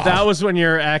 Oh, that was when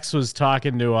your ex was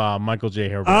talking to Michael J.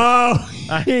 Herbert. Oh,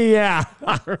 yeah.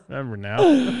 I remember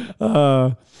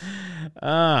now.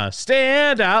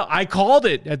 Stand out. I called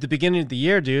it at the beginning of the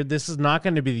year, dude. This is not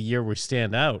going to be the year we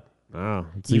stand out. Oh,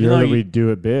 it's the year that we do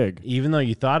it big. Even though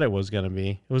you thought it was going to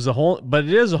be. It was but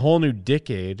it is a whole new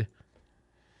decade.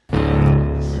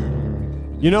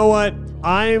 You know what?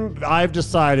 I've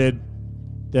decided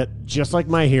that just like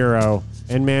my hero,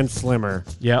 N-Man Slimmer.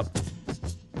 Yep.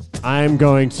 I'm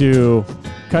going to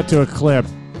cut to a clip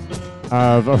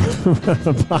of a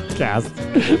podcast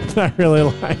that I really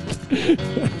like.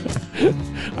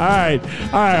 All right,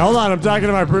 hold on. I'm talking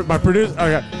to my producer.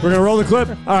 Okay, we're going to roll the clip.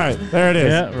 All right, there it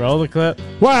is. Yeah, roll the clip.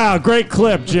 Wow, great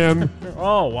clip, Jim.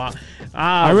 Oh, wow.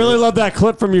 I really love that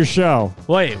clip from your show.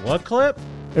 Wait, what clip?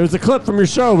 It was a clip from your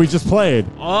show we just played.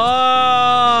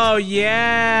 Oh,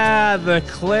 yeah, the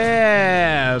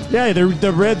clip. Yeah,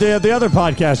 the other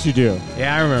podcast you do.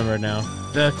 Yeah, I remember now.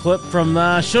 The clip from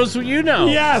Shows What You Know.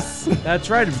 Yes. That's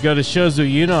right. If you go to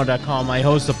showswhatyouknow.com, I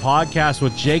host a podcast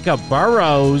with Jacob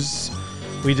Burrows.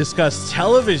 We discuss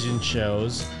television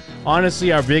shows.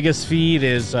 Honestly, our biggest feed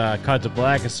is Cut to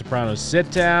Black, a Sopranos Sit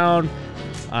Down.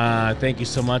 Thank you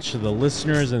so much to the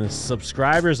listeners and the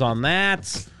subscribers on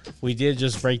that. We did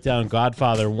just break down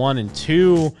Godfather 1 and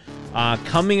 2.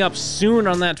 Coming up soon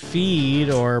on that feed,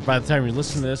 or by the time you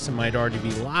listen to this, it might already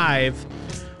be live.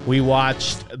 We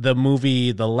watched the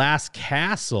movie The Last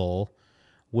Castle,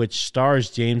 which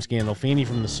stars James Gandolfini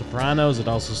from The Sopranos. It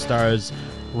also stars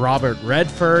Robert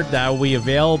Redford. That will be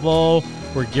available.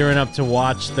 We're gearing up to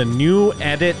watch the new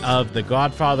edit of The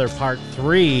Godfather Part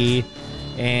 3.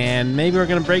 And maybe we're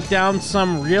going to break down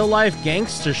some real-life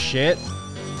gangster shit.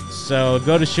 So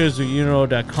go to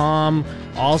showswhatyouknow.com.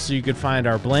 Also, you can find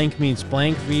our Blank Meets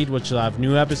Blank feed, which will have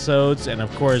new episodes. And,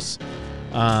 of course,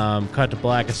 Cut to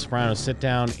Black, a Sopranos Sit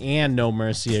Down, and No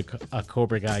Mercy, a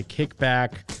Cobra Kai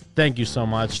Kickback. Thank you so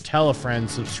much. Tell a friend,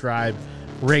 subscribe,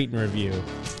 rate, and review.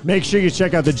 Make sure you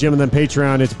check out the Jim and Them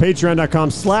Patreon. It's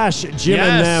patreon.com/Jim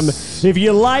and Them. If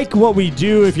you like what we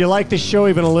do, if you like the show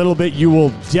even a little bit, you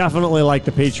will definitely like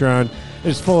the Patreon.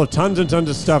 It's full of tons and tons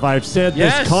of stuff. I've said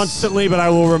this constantly, but I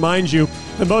will remind you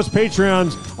that most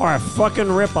Patreons are a fucking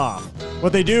ripoff.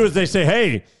 What they do is they say,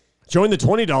 hey, join the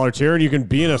 $20 tier and you can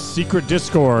be in a secret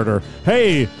Discord. Or,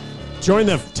 hey, join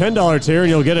the $10 tier and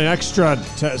you'll get an extra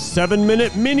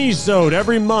 7-minute mini-sode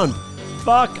every month.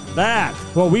 Fuck that.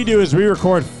 What we do is we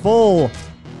record full,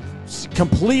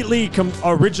 completely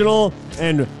original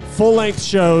and full-length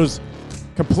shows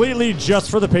completely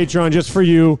just for the Patreon, just for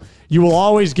you. You will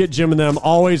always get Jim and Them,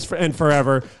 always and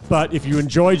forever. But if you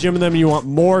enjoy Jim and Them and you want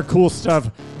more cool stuff,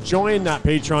 join that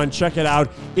Patreon. Check it out.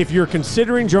 If you're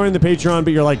considering joining the Patreon,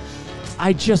 but you're like,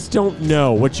 I just don't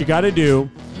know, what you got to do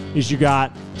is you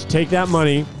got to take that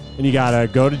money and you got to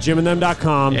go to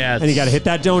jimandthem.com and you got to hit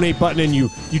that donate button and you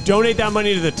donate that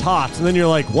money to the tots. And then you're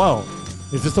like, whoa,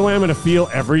 is this the way I'm going to feel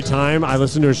every time I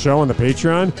listen to a show on the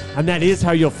Patreon? And that is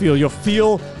how you'll feel. You'll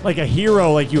feel like a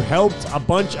hero, like you helped a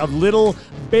bunch of little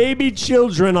baby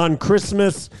children on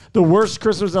Christmas, the worst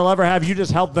Christmas they'll ever have. You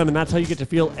just help them, and that's how you get to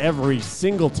feel every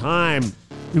single time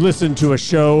you listen to a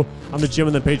show on the Jim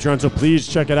and Them Patreon. So please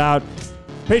check it out.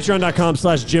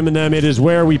 Patreon.com/Jim and Them. It is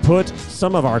where we put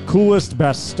some of our coolest,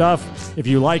 best stuff. If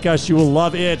you like us, you will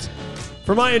love it.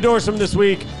 For my endorsement this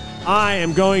week, I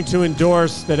am going to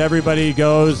endorse that everybody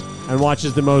goes and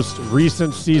watches the most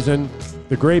recent season,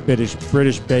 the Great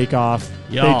British Bake Off.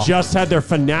 Yo. They just had their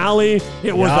finale.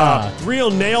 It was a real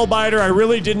nail biter. I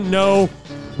really didn't know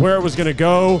where it was going to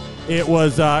go. It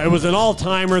was an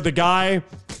all-timer. The guy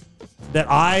that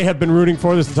I have been rooting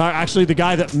for this entire, actually the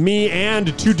guy that me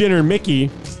and To Dinner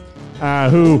Mickey,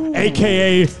 who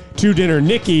AKA To Dinner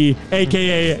Nikki,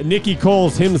 AKA Nikki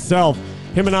Coles himself,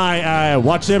 him and I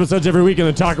watch the episodes every week and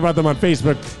then talk about them on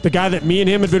Facebook. The guy that me and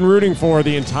him had been rooting for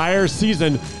the entire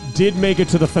season did make it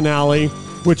to the finale,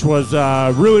 which was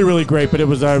really, really great. But it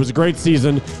was a great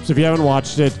season. So if you haven't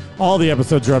watched it, all the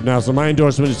episodes are up now. So my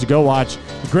endorsement is to go watch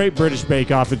The Great British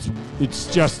Bake Off.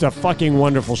 It's just a fucking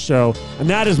wonderful show. And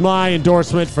that is my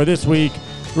endorsement for this week.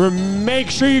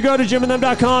 Make sure you go to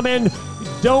jimandthem.com and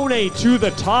donate to the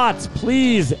Tots.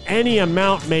 Please, any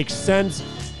amount makes sense.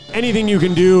 Anything you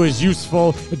can do is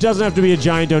useful. It doesn't have to be a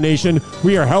giant donation.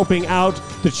 We are helping out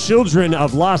the children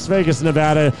of Las Vegas,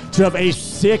 Nevada to have a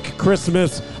sick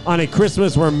Christmas on a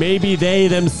Christmas where maybe they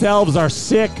themselves are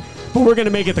sick, but we're going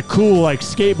to make it the cool, like,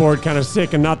 skateboard kind of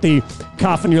sick and not the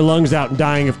coughing your lungs out and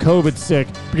dying of COVID sick,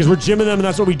 because we're Jim and Them, and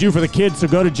that's what we do for the kids. So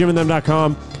go to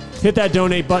jimandthem.com, hit that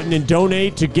donate button, and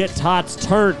donate to get Tots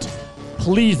turned.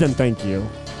 Please and thank you.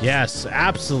 Yes,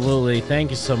 absolutely. Thank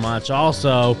you so much.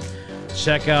 Also,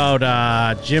 check out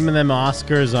Jim and Them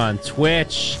Oscars on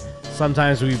Twitch.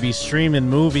 Sometimes we be streaming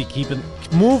movies, keeping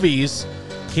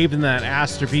that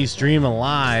Astrobeast dream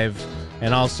alive,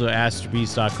 and also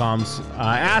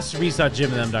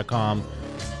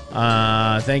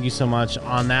astrobeast.jimandthem.com. Thank you so much.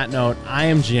 On that note, I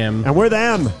am Jim. And we're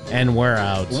them. And we're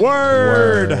out.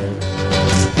 Word.